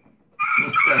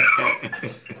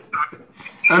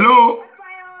hello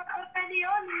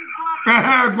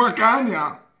gwa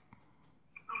kanya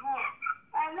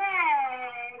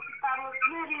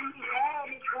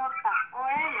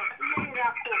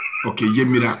okay ye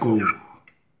miracle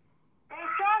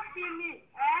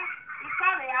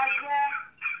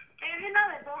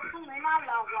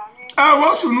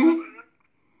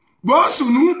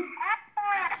Wosunu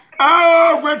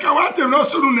gwe ka wate no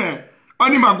sunu ne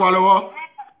oni magwalowo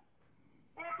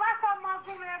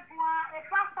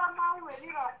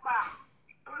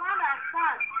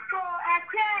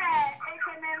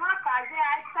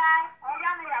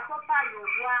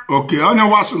okay ona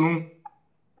wasunu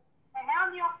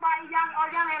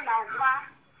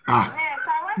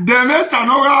demeta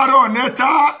no garo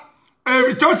neta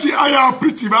church aya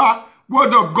preach ba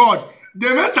word of God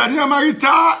demeta ni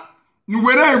amarita ni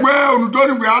were ewe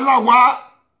onudoni we alawa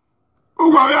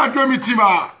uwa we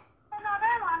adomitiba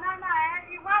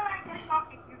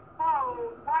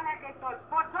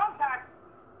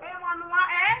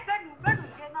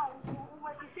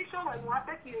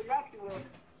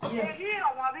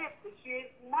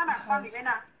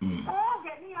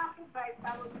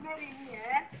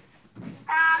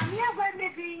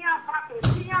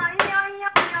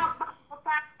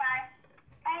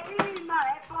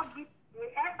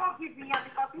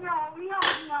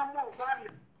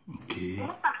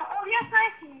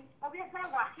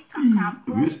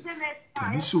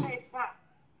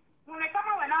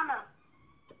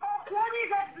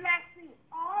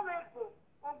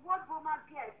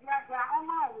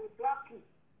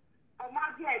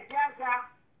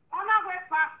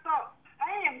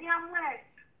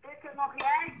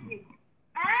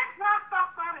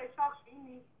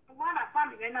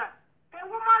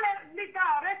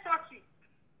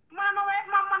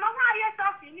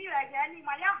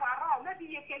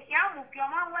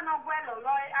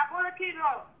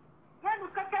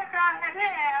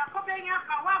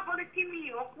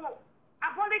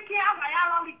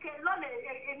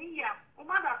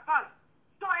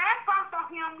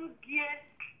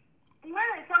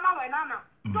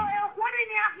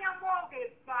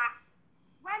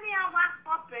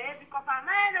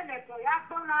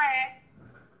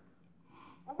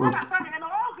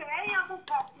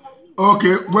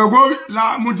okay we go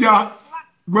la mudia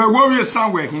we go we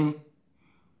somewhere hin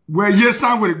we ye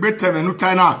somewhere gbe teme nu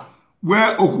tana we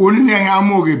okoni ne ha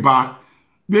mo ge ba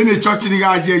be ne church ni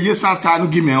ga je ye santa nu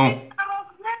gi me on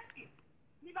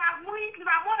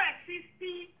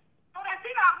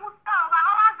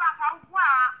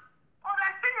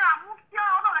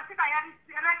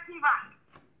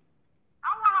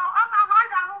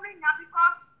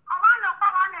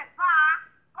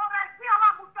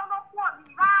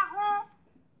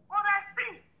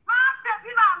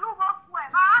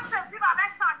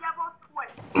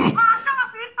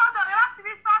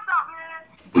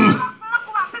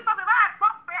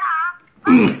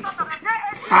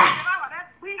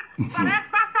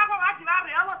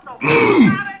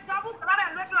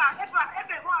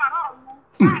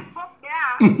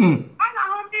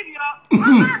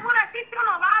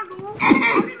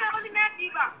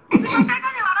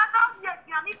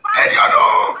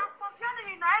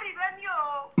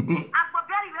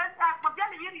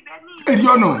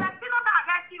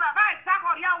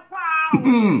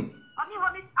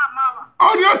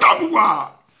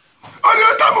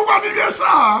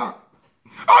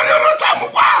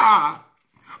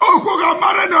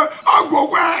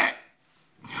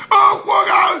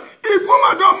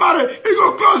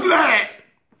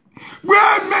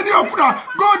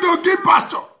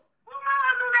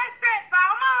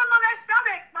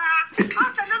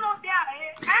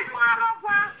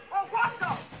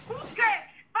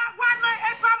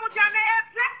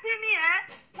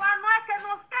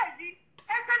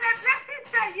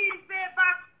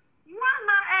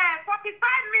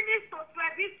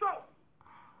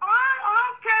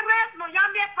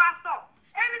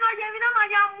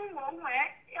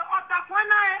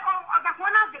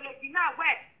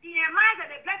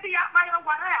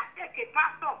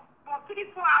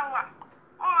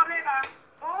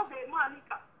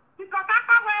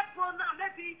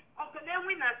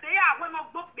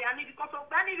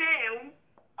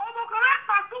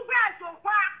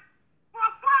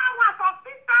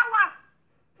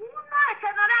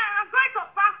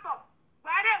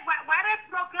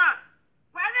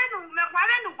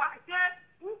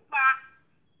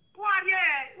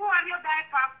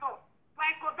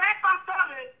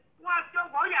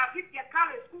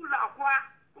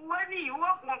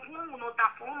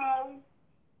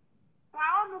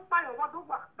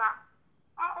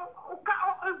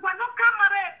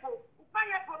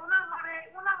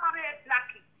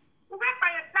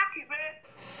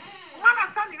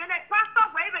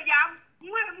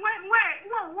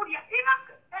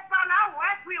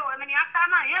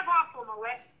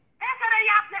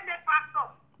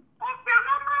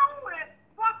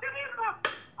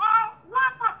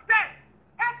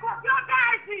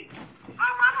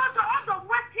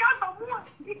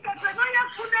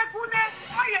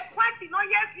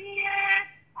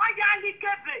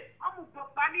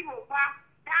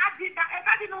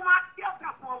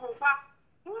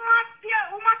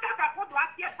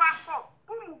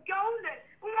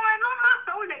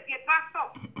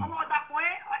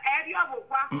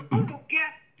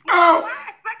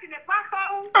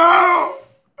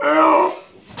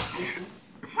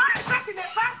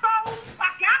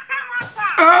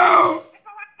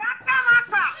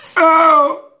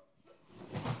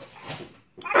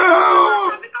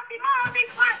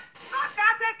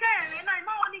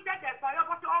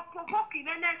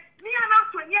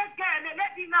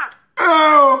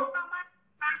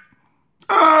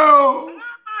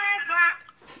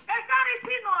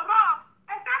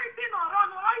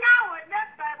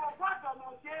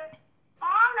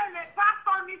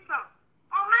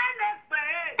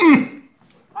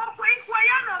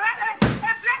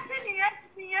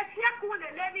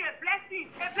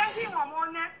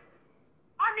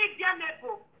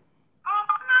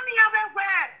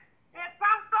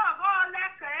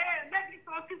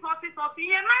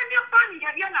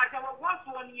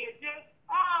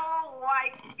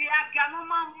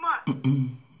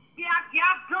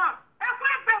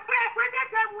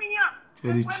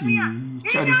Charity.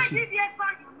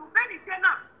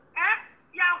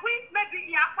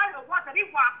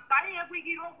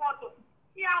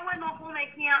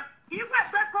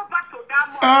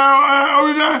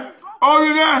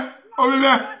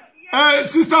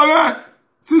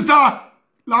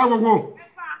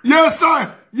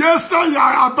 Sister, yes, sir,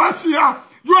 yeah, Abasia.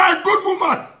 You are a good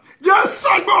woman. Yes,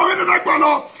 sir, go ahead and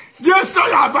go. Yes, sir,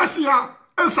 Abasia.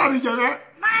 Yes, sir,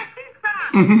 my sister,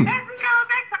 every girl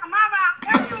makes a mother,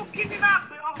 every you give it up,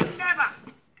 or never.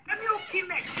 Every you give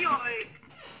me cure.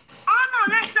 Oh no,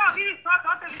 let's go. We start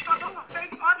out the resort of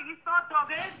faith, or we start of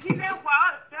it, we live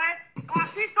well, or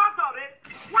we start of it.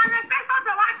 When the best of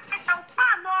the one, I don't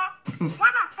know.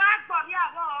 One of five for you,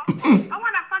 I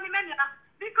want to find many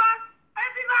because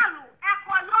every value,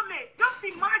 economic, just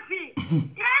imagine.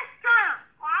 Yes, sir.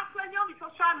 Or after you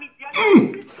social media,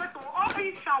 all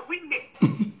these shall win me.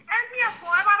 And here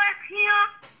forever here.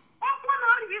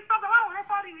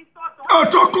 Oh,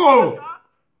 Toko!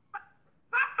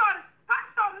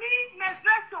 Pastor, me,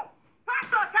 menstruation.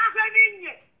 Pastor,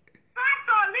 Javelin.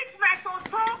 Pastor, lick my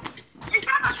toto. Is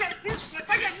that not a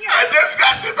disgusting?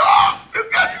 Disgusting!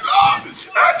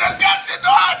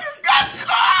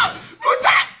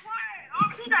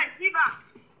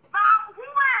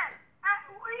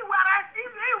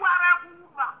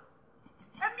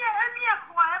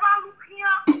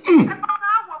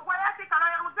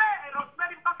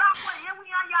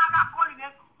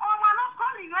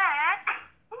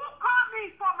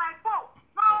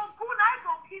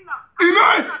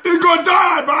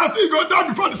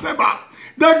 December.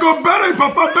 They go bury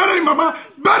papa, bury mama,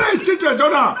 bury children,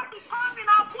 Jonah.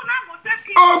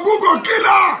 Oh, Google kill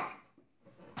her.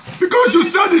 Because you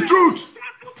said the truth.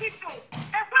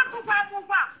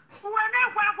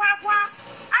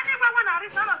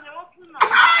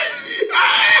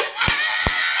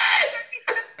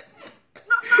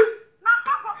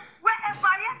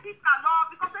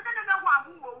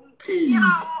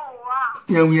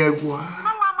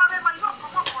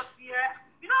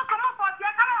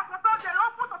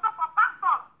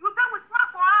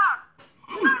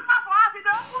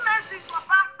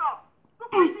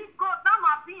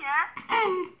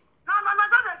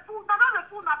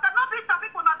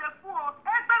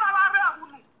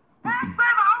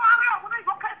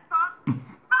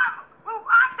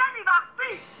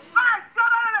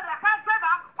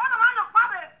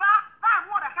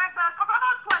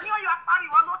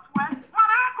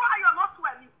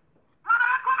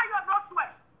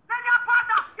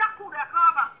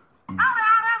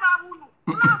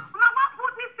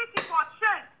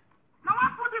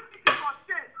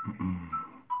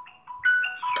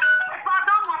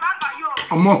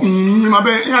 Omo ma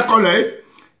be ya kole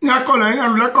ya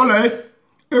lule kole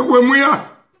ekwe mu ya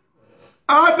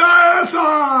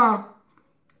adesa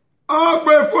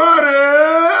ogbe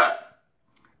fuare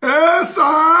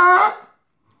esa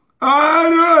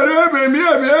are be mi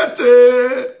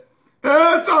ebete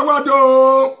esa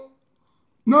wado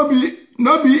no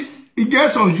be e get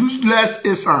some useless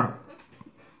esa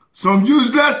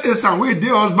wey dey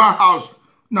husband house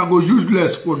na go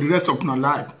useless for the rest of my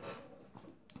life.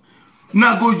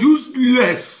 Now go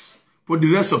useless for the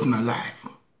rest of my life.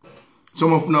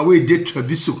 Some of now we did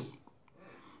PRøVøķ.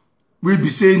 We be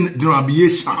saying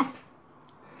derivation.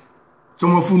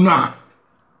 Some of you now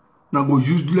go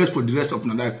useless for the rest of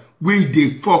my life. We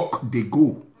they fuck they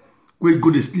go. We go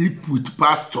to sleep with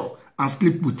pastor and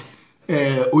sleep with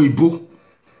Oibo.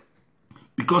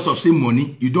 Because of same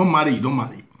money, you don't marry.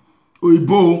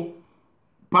 Oibo,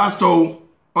 pastor,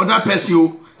 other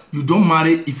person, you don't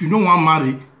marry. If you don't want to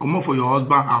marry, come on for your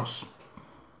husband house.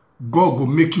 God will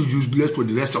make you useless for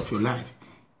the rest of your life.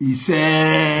 He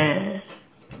said,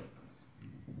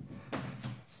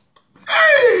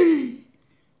 hey,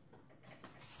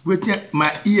 wait,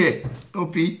 my ear,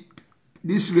 okay,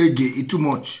 this reggae is too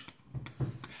much.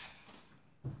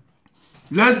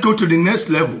 Let's go to the next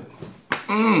level.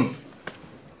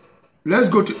 Let's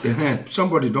go to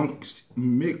somebody don't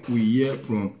make we hear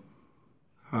from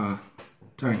her.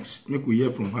 Thanks. Make we hear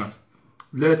from her.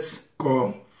 Let's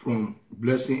call from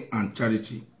Blessing and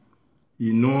Charity.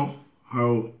 You know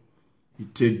how you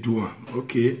take do one.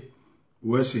 Okay.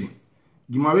 We'll see.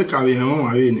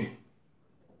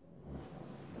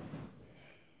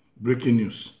 Breaking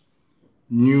news.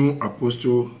 New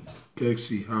Apostle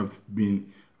Kexi have been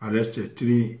arrested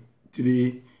 3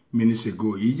 minutes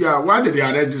ago. Yeah, why did they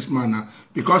arrest this man now?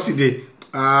 Because they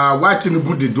why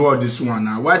Tinubu they do all this one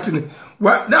now? Why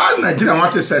that Nigeria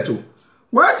want to settle?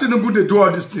 Why Tinubu they do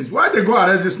all these things? Why they go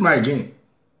arrest this man again?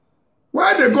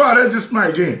 Why they go arrest this man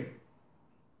again?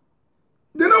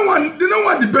 They don't want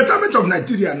the betterment of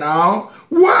Nigeria now.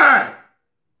 Why?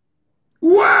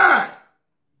 Why?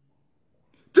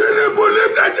 Tinubu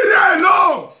leave Nigeria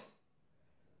alone.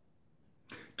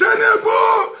 Tinubu,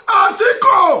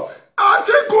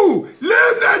 Atiku,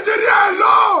 leave Nigeria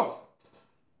alone.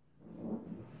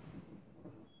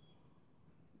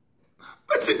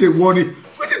 What did they worry?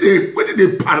 What did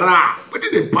they para? What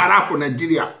did they para for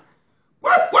Nigeria?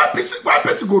 Why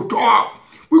person go talk?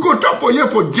 We go talk for here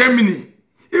for Germany.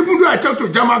 Even though I talk to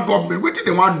German government, what did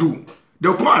they want to do?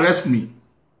 They'll come arrest me.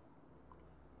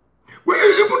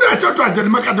 Even though I talk to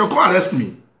Angelica, they'll come arrest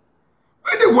me.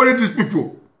 Why they worry these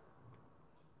people?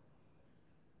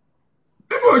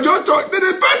 People just talk. They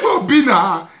fight for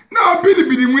Bina. Now Bina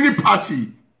be the winning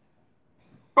party.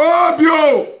 Oh,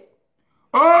 Bio!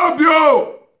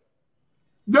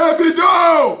 David!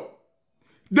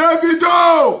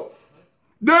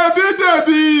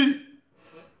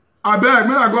 I beg,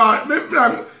 may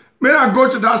I go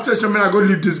to that station, may I go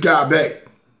leave this guy, I beg.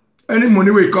 Any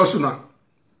money will cost you now.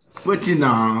 Waiting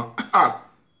now.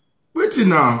 Waiting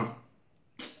now.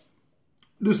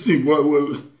 This thing,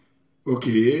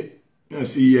 okay.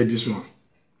 Let's see here, this one.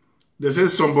 They say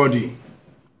somebody.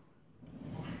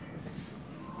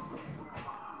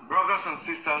 Brothers and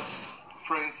sisters,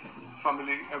 friends,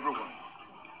 family, everyone.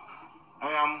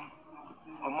 I am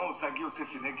Omo Sagiote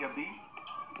Tinegabi.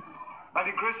 By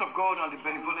the grace of God and the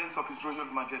benevolence of His Royal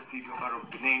Majesty, the Oba of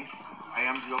Benin, I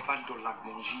am the Oba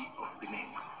Dolagbenji of Benin.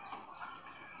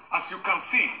 As you can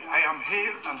see, I am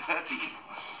hale and healthy.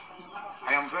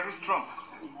 I am very strong.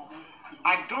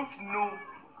 I don't know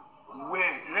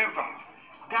wherever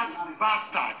that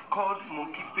bastard called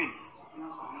Monkey Face,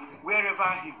 wherever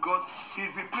he got,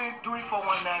 he's been doing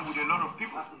 419 with a lot of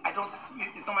people.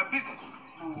 It's not my business.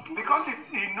 Because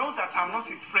he knows that I'm not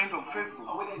his friend on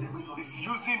Facebook. He's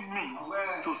using me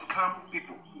to scam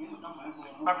people.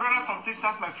 My brothers and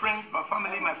sisters, my friends, my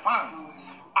family, my fans,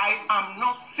 I am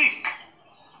not sick.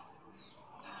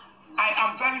 I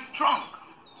am very strong.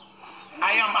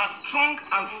 I am as strong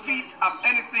and fit as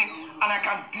anything, and I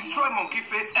can destroy Monkey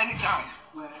Face anytime.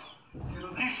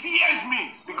 He fears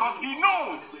me because he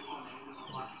knows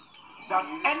that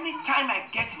anytime I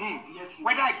get him,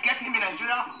 whether I get him in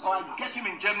Nigeria or I get him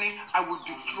in Germany, I will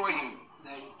destroy him.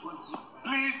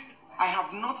 Please, I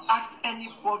have not asked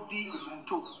anybody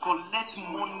to collect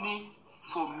money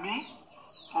for me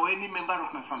or any member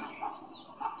of my family.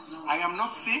 I am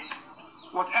not sick.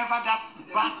 Whatever that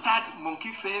bastard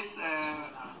Monkey Face,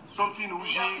 something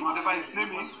Uji, whatever his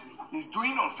name is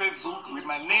doing on Facebook with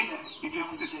my name, it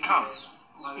is a scam.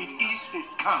 It is a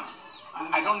scam.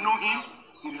 I don't know him.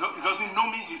 He doesn't know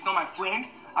me. He's not my friend.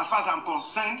 As far as I'm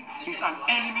concerned, he's an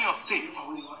enemy of state.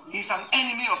 He's an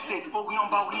enemy of state.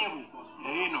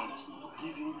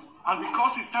 And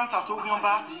because he stands as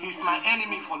Ogyomba, he's my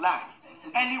enemy for life.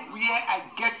 Anywhere I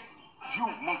get you,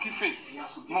 Monkey Face,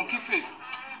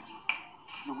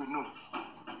 you will know.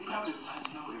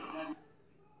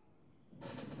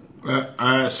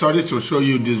 Sorry to show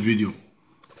you this video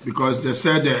because they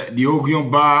said the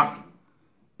Ogyomba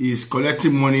is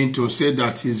collecting money to say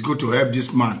that he's going to help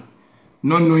this man,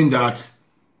 not knowing that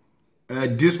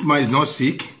this man is not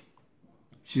sick.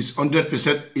 She's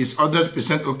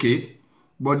 100% okay,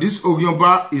 but this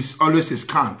Ogyomba is always a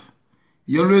scam.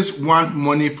 He always want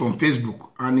money from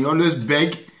Facebook, and he always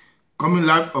beg, coming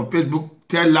live on Facebook,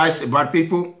 tell lies about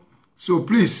people. So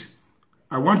please,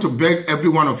 I want to beg every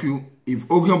one of you, if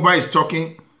Ogyomba is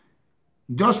talking,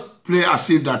 just play as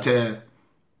if that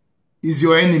is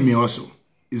your enemy also.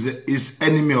 Is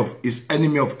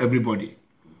enemy of everybody.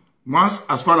 Once,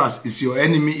 as far as is your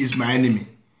enemy, is my enemy.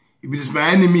 If it is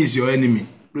my enemy, is your enemy.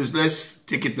 Please, let's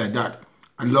take it like that.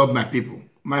 I love my people,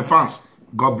 my fans.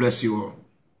 God bless you all.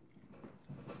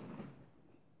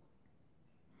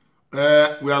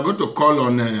 We are going to call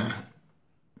on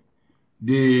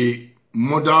the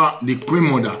mother, the queen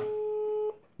mother.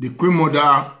 The queen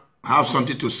mother have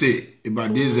something to say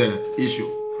about this issue.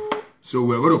 So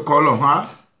we are going to call on her.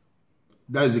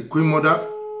 That is the queen mother.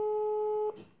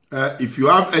 If you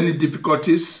have any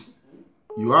difficulties,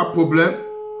 you have problem,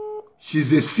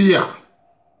 she's a seer.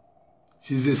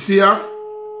 She's a seer.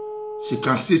 She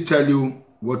can still tell you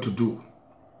what to do.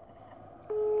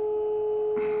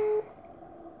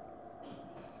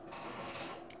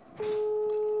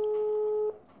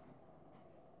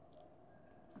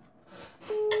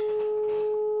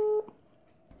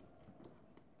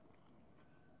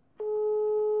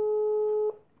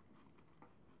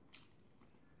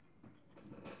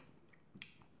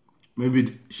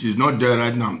 Maybe she's not there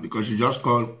right now because she just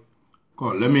called.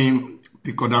 Let me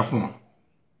pick up that phone.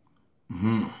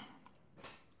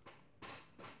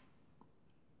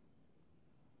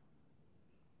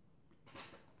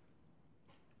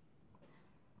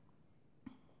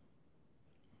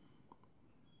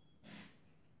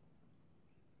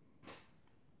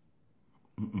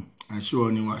 I show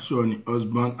any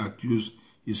husband accused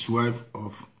his wife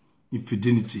of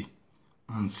infidelity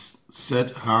and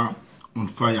set her on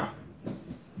fire.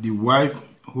 The wife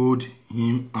hold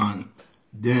him and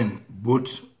then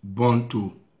both born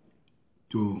to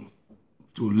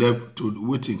level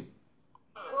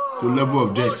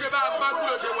of death.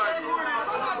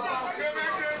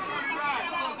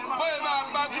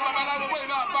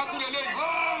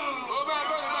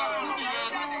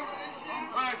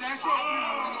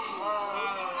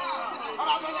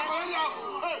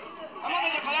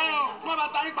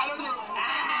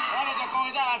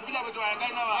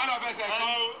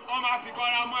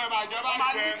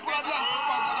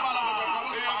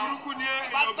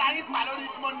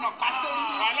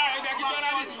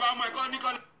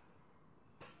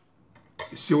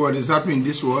 You see what is happening in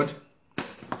this world?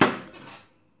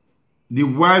 The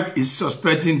wife is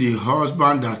suspecting the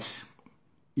husband that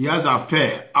he has an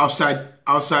affair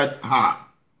outside her.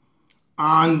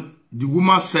 And the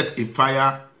woman set a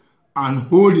fire and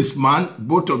hold his man.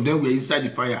 Both of them were inside the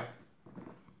fire.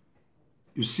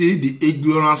 You see the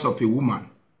ignorance of a woman,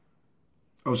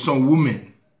 of some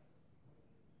women.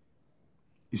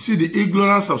 You see the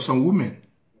ignorance of some women.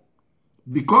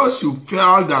 Because you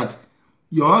feel that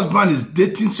your husband is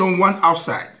dating someone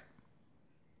outside,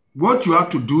 what you have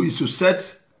to do is to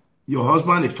set your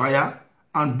husband a fire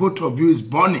and both of you is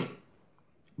burning.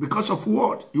 Because of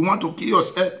what? You want to kill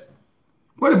yourself.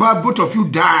 What about both of you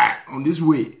die on this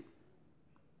way?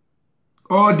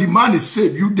 Or the man is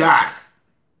saved, you die.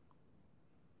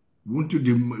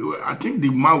 I think the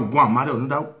man will go and marry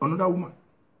another woman.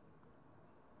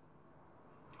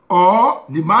 Or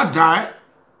the man die,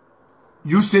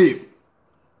 you save.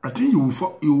 I think you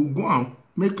will go and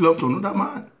make love to another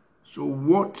man. So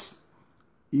what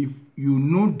if you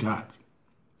know that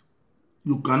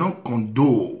you cannot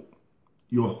condole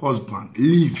your husband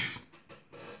leave?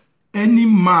 Any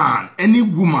man, any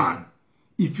woman,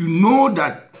 if you know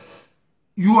that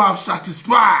you have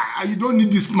satisfied and you don't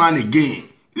need this man again,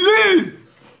 leave.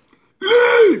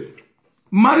 Leave.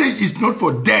 Marriage is not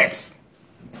for death.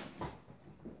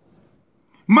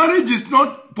 Marriage is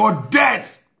not for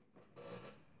death.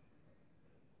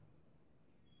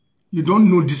 You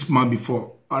don't know this man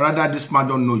before, or rather this man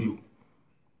don't know you.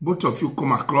 Both of you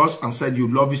come across and said you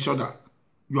love each other.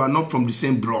 You are not from the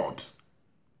same blood.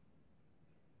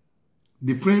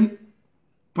 Different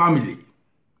family,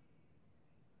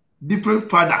 different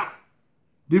father,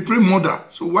 different mother.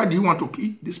 So why do you want to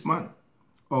kill this man?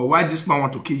 Or why this man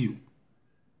want to kill you?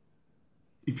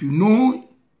 If you know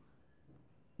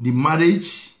the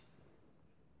marriage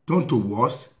turn to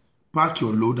worse, pack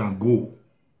your load and go.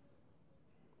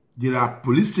 There are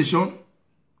police stations,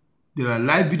 there are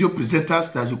live video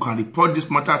presenters that you can report this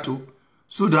matter to,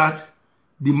 so that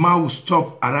the man will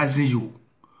stop harassing you,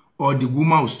 or the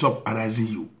woman will stop harassing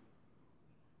you.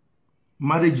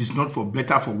 Marriage is not for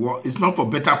better for worse. It's not for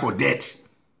better for death.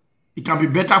 It can be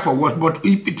better for worse, but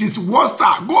if it is worse,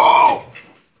 go!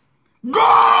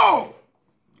 Go!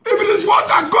 If it is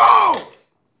worse, go!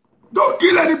 Don't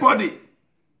kill anybody.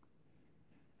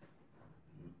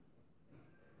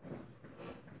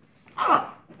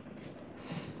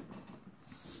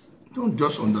 Don't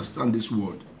just understand this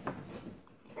word.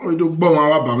 Oh, don't go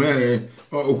on about me.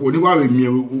 Oh, you want me?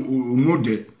 No,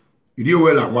 de. You do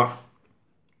well at what?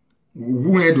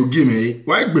 Who had to give me?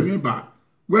 Why give me back?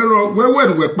 Where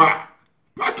we back?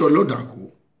 Pack your load and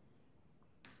go.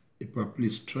 EPA,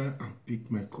 please try and pick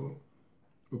my call.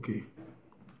 Okay.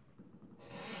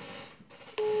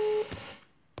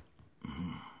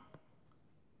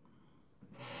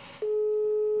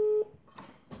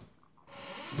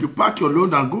 You pack your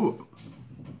load and go.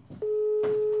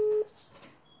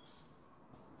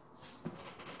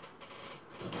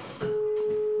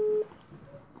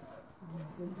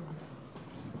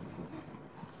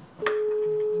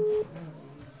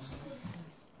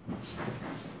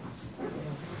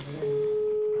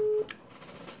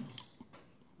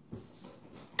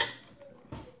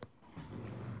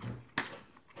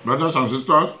 Brothers and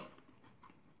sisters,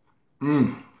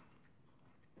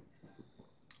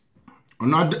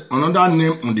 another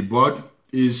name on the board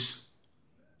is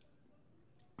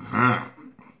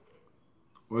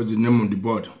what's the name on the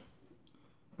board?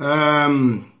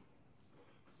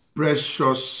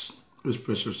 Precious. Who's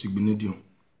Precious Igbinedion?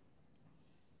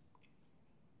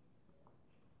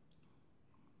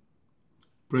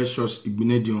 Precious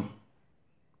Igbinedion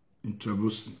in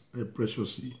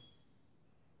Trabosi.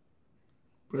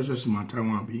 Precious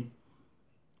Mataiwan be.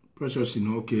 Precious,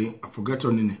 okay. I forget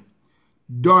her name.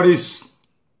 Doris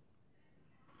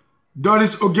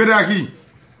Ogedaki.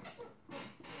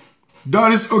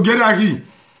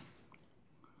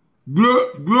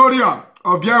 Gloria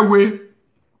of Yahweh.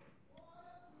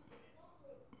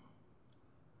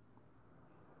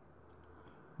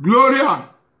 Gloria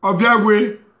of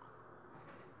Yahweh.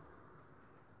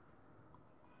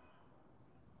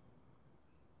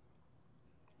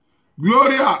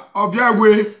 Gloria of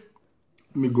Yahweh.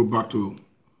 Let me go back to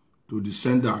the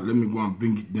sender. Let me go and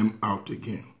bring them out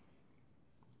again.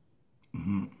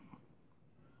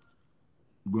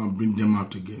 Go and bring them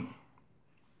out again.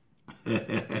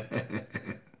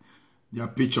 Their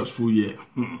pictures full here.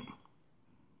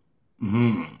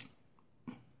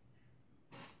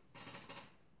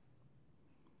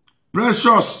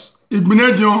 Precious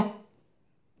Igbinedion.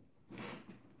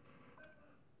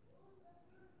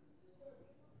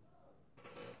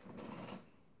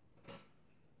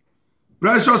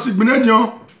 Precious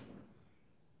Igbinedion.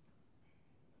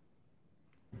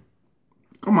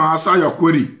 Come on, answer your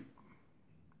query.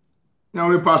 Now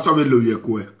we pastor will love your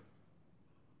query.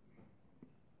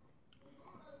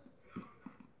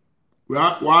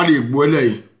 What are you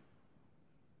boiling?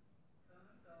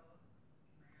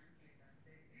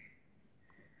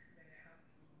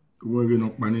 We're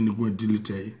not planning to go and delete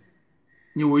it.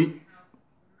 You wait.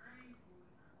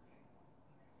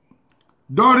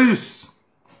 Doris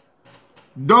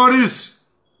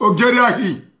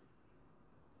Ogedaki.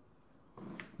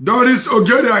 Doris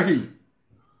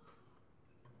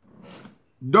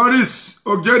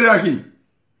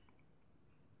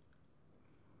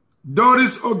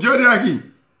Doris Ogediahi.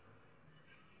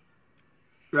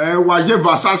 Waje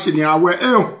Versace ni awe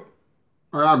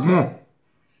agbon.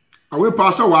 Awe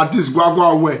pastor wa dis gwagwa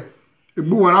awe.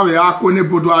 Egbu won awe akone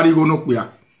bodo ari go no pe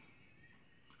a.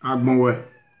 Agbon we.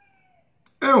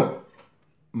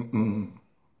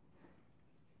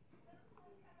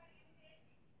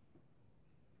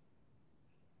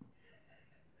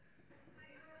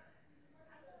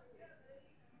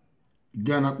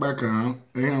 Gana pa kan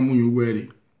amu yu were.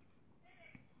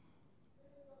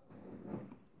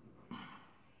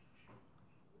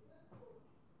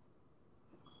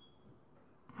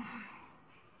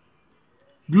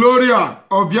 Gloria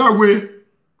of Yahweh,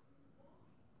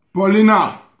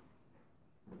 Paulina.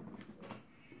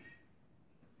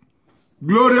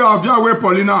 Gloria of Yahweh,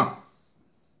 Paulina.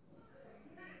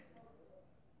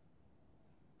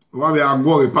 Wa be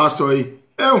agbo e pastor yi.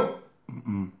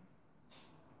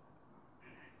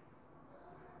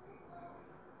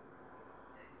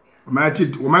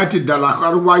 Omati dala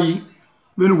karuwa yi.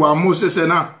 Benu wa Moses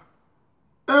na.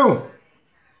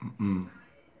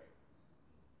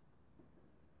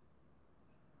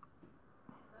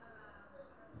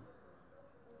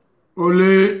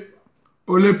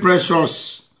 Only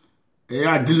Precious.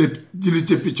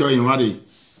 Delete picture in what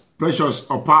Precious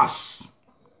or pass.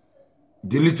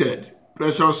 Deleted.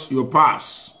 Precious, you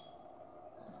pass.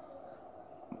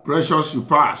 Precious, you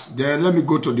pass. Then let me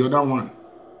go to the other one.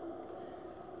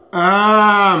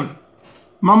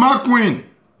 Mama Queen.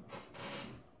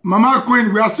 Mama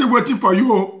Queen, we are still waiting for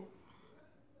you.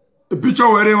 A picture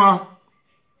wherever.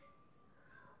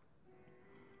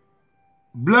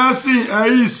 Blessing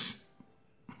Ais.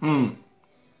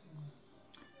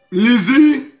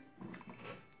 Lizzie.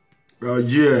 Oh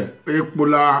yeah.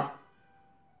 Ekpola.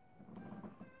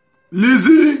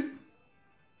 Lizzie.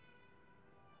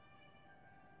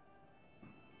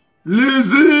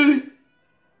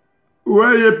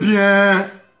 Where you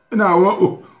bien? Na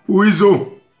wo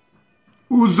Uzo.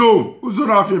 Uzo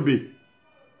na febe.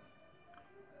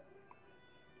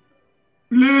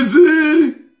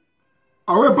 Lizzie.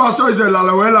 Awe pastor is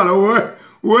la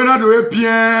we na do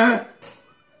bien.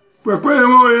 Pourquoi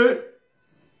mo e?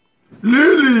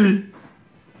 Lily.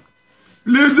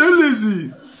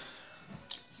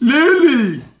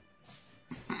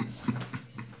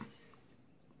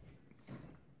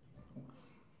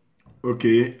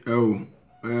 Okay,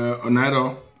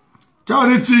 Onairo.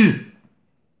 Charity.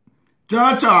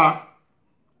 Chacha.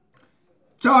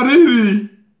 Charity.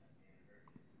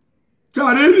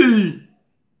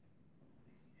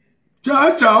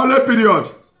 Chacha, only period.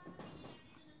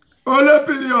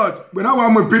 When I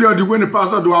want my period, when the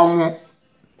pastor do I want.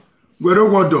 We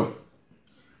don't want to.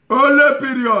 Only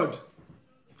period.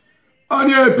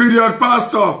 Only a period,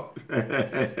 pastor.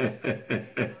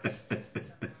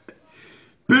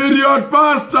 Period,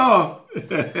 pastor.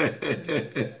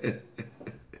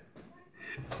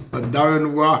 Darren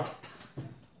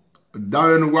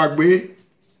Wagbe.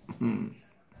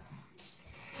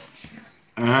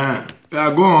 Yeah,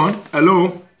 go on.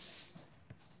 Hello.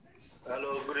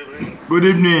 Hello, good evening. Good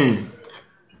evening.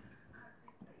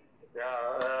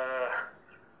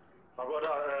 My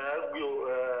brother,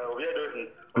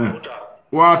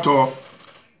 what?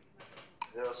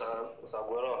 Yes,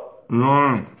 Saguero.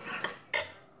 No.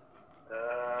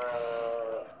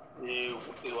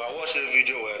 You are watching a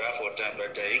video where I for time,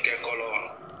 but he can call on.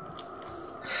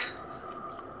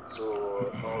 So,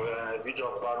 video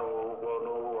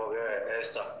no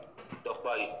Esther,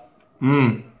 Dr.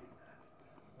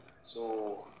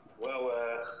 So,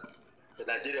 the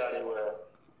Nigerian were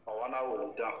one hour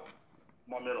down.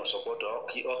 Mommy no support or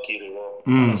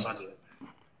Sunday.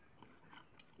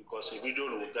 Because if we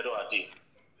don't get a day,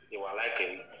 they were like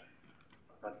it.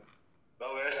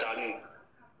 But we're starting.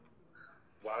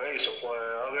 Why support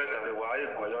August and why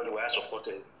you were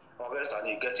supported? August and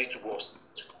you get it worse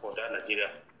for that Nigeria.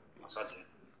 Sunday.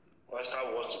 West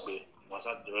was to be.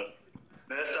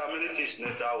 Next amenities,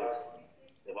 next hour.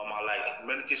 They were like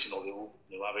amenities in the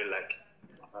they were very like.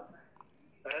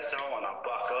 First time on a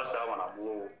back, first time on a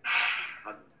blow.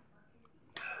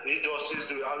 Injustice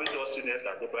to have injustice next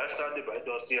time. The first time they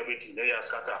injustice everything they are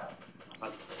scattered.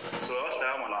 So first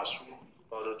time on a shoe.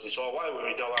 So why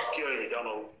we don't kill it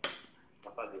down?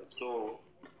 So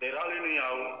they rally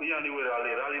near we anyway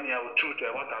rally near truth.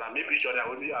 I want to maybe sure that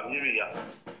we are here.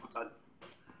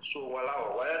 So while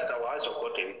I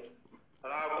support it, I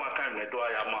can't do I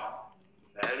am.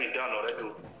 I haven't done already.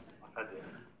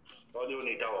 All you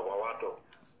need our water.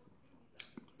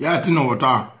 Yeah, I know what.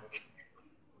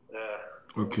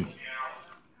 Okay.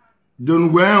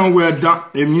 Don't when we're done.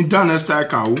 If you done a style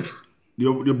cow,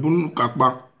 the boon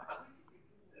kakba.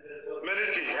 Many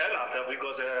things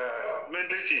because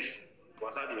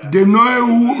They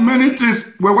know many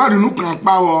things. Well, what do you can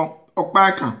power or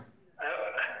back? You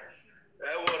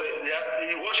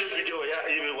watch a video,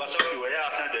 even what's up, you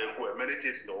are many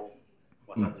things, no.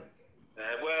 Where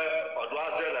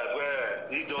where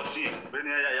he don't see, when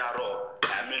yaro, I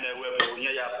mean, where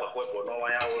you have no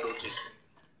one notice.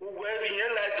 Where the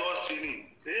light don't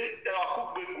see, they are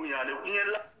cooking with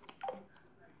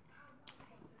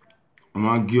I'm a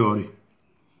Giori.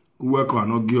 Work on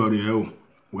no Giori.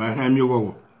 Where am you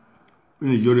go? In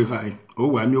the jury high.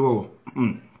 Oh, I'm you go.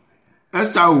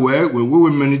 That's how we will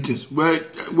many things. Where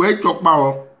talk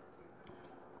power.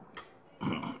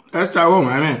 That's how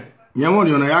I mean. You want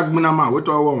to yak minama with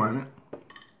all woman.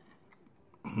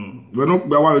 We don't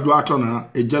be away do at on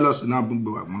a jealous and abundant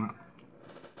woman.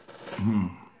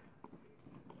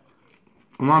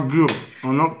 I'm not good.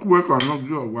 I'm not quick or not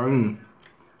good. Why?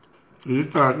 Is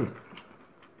it that?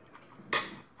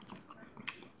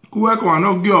 Quick or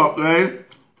not good, right?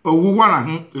 Oh, we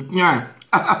want to yeah.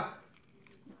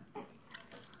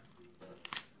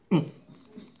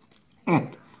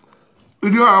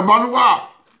 You are about what?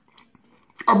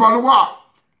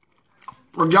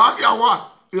 For Jackie, what?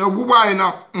 You're good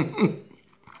now.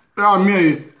 Yeah,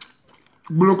 me.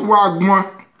 Block wag more.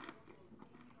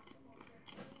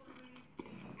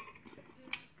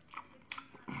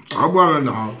 I want to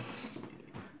know.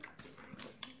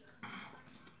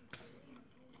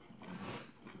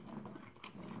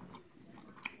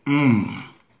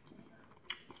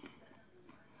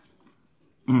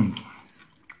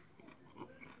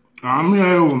 I'm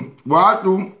here. What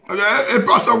do? It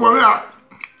pass over here.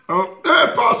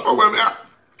 It pass over here.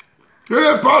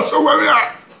 It pass over here.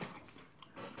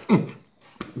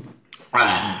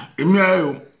 I'm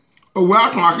here. Oh, where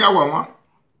can I get one?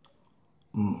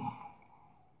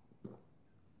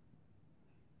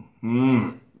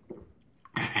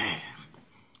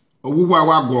 Oh, where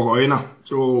I go in.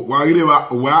 So, why you never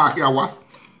where I get one?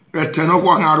 A 10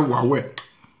 o'clock out of what way?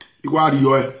 You are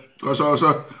the because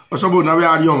also never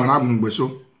had young and I'm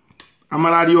so. I'm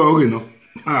an idea, you know.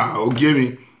 Okay,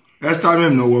 me. Next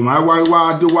time, no, my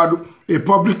why do what a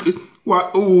public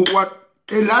what a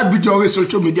live video is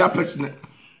social media person.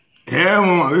 Eh,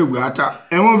 we got that.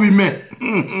 And what we met.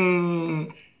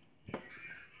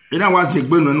 You know what's a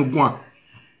good no one.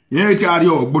 You ain't tired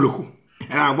of Buluku.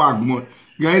 I want more.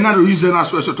 You're not using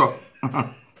us to talk.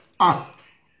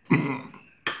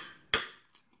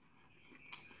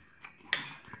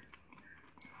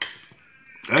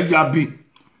 Ejabi,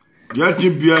 yeti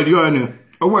bieli ene.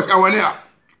 Owe kawane a.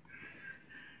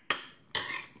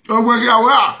 Owe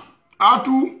kawe a.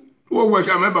 Atu, owe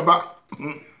kame baba.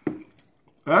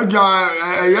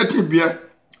 Yeti bie.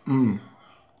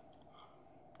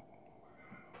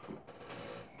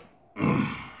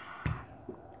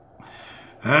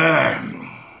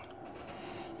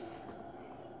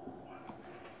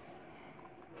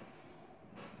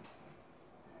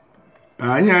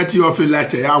 Anya ti ofi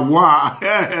letter ya wa.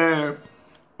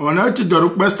 Ona ti do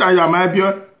request ya ma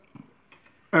bio.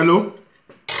 Hello.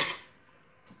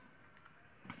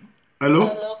 Hello.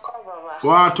 Hello, Baba.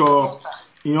 What o?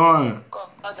 Yon.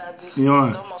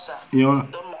 Yon. Domosa.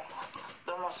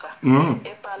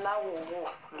 EPA la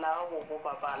wo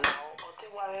baba la o te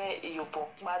wa yo po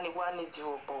mani wani ti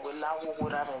wo po la wo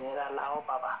ra la o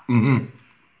baba.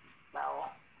 La o.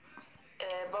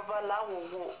 Baba la wo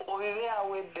owiwe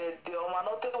awe birthday o ma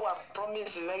no te wa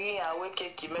promise very awe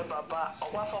cake me baba o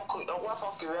wa for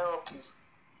please.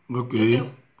 Okay.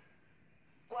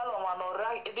 Wala ma no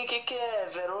ra edikeke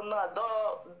Verona do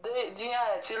de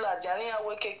dia ti la jani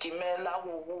awe cake me la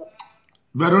wo.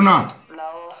 Verona.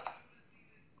 La o.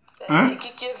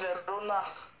 Edikeke Verona.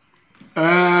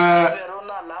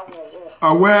 Verona la wo.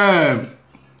 Awe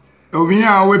owiwe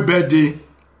awe birthday.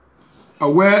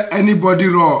 Where anybody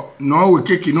raw no we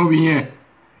cake no be here.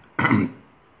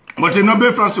 But no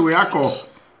be France we call.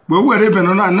 We were even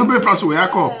no be France we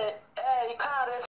call.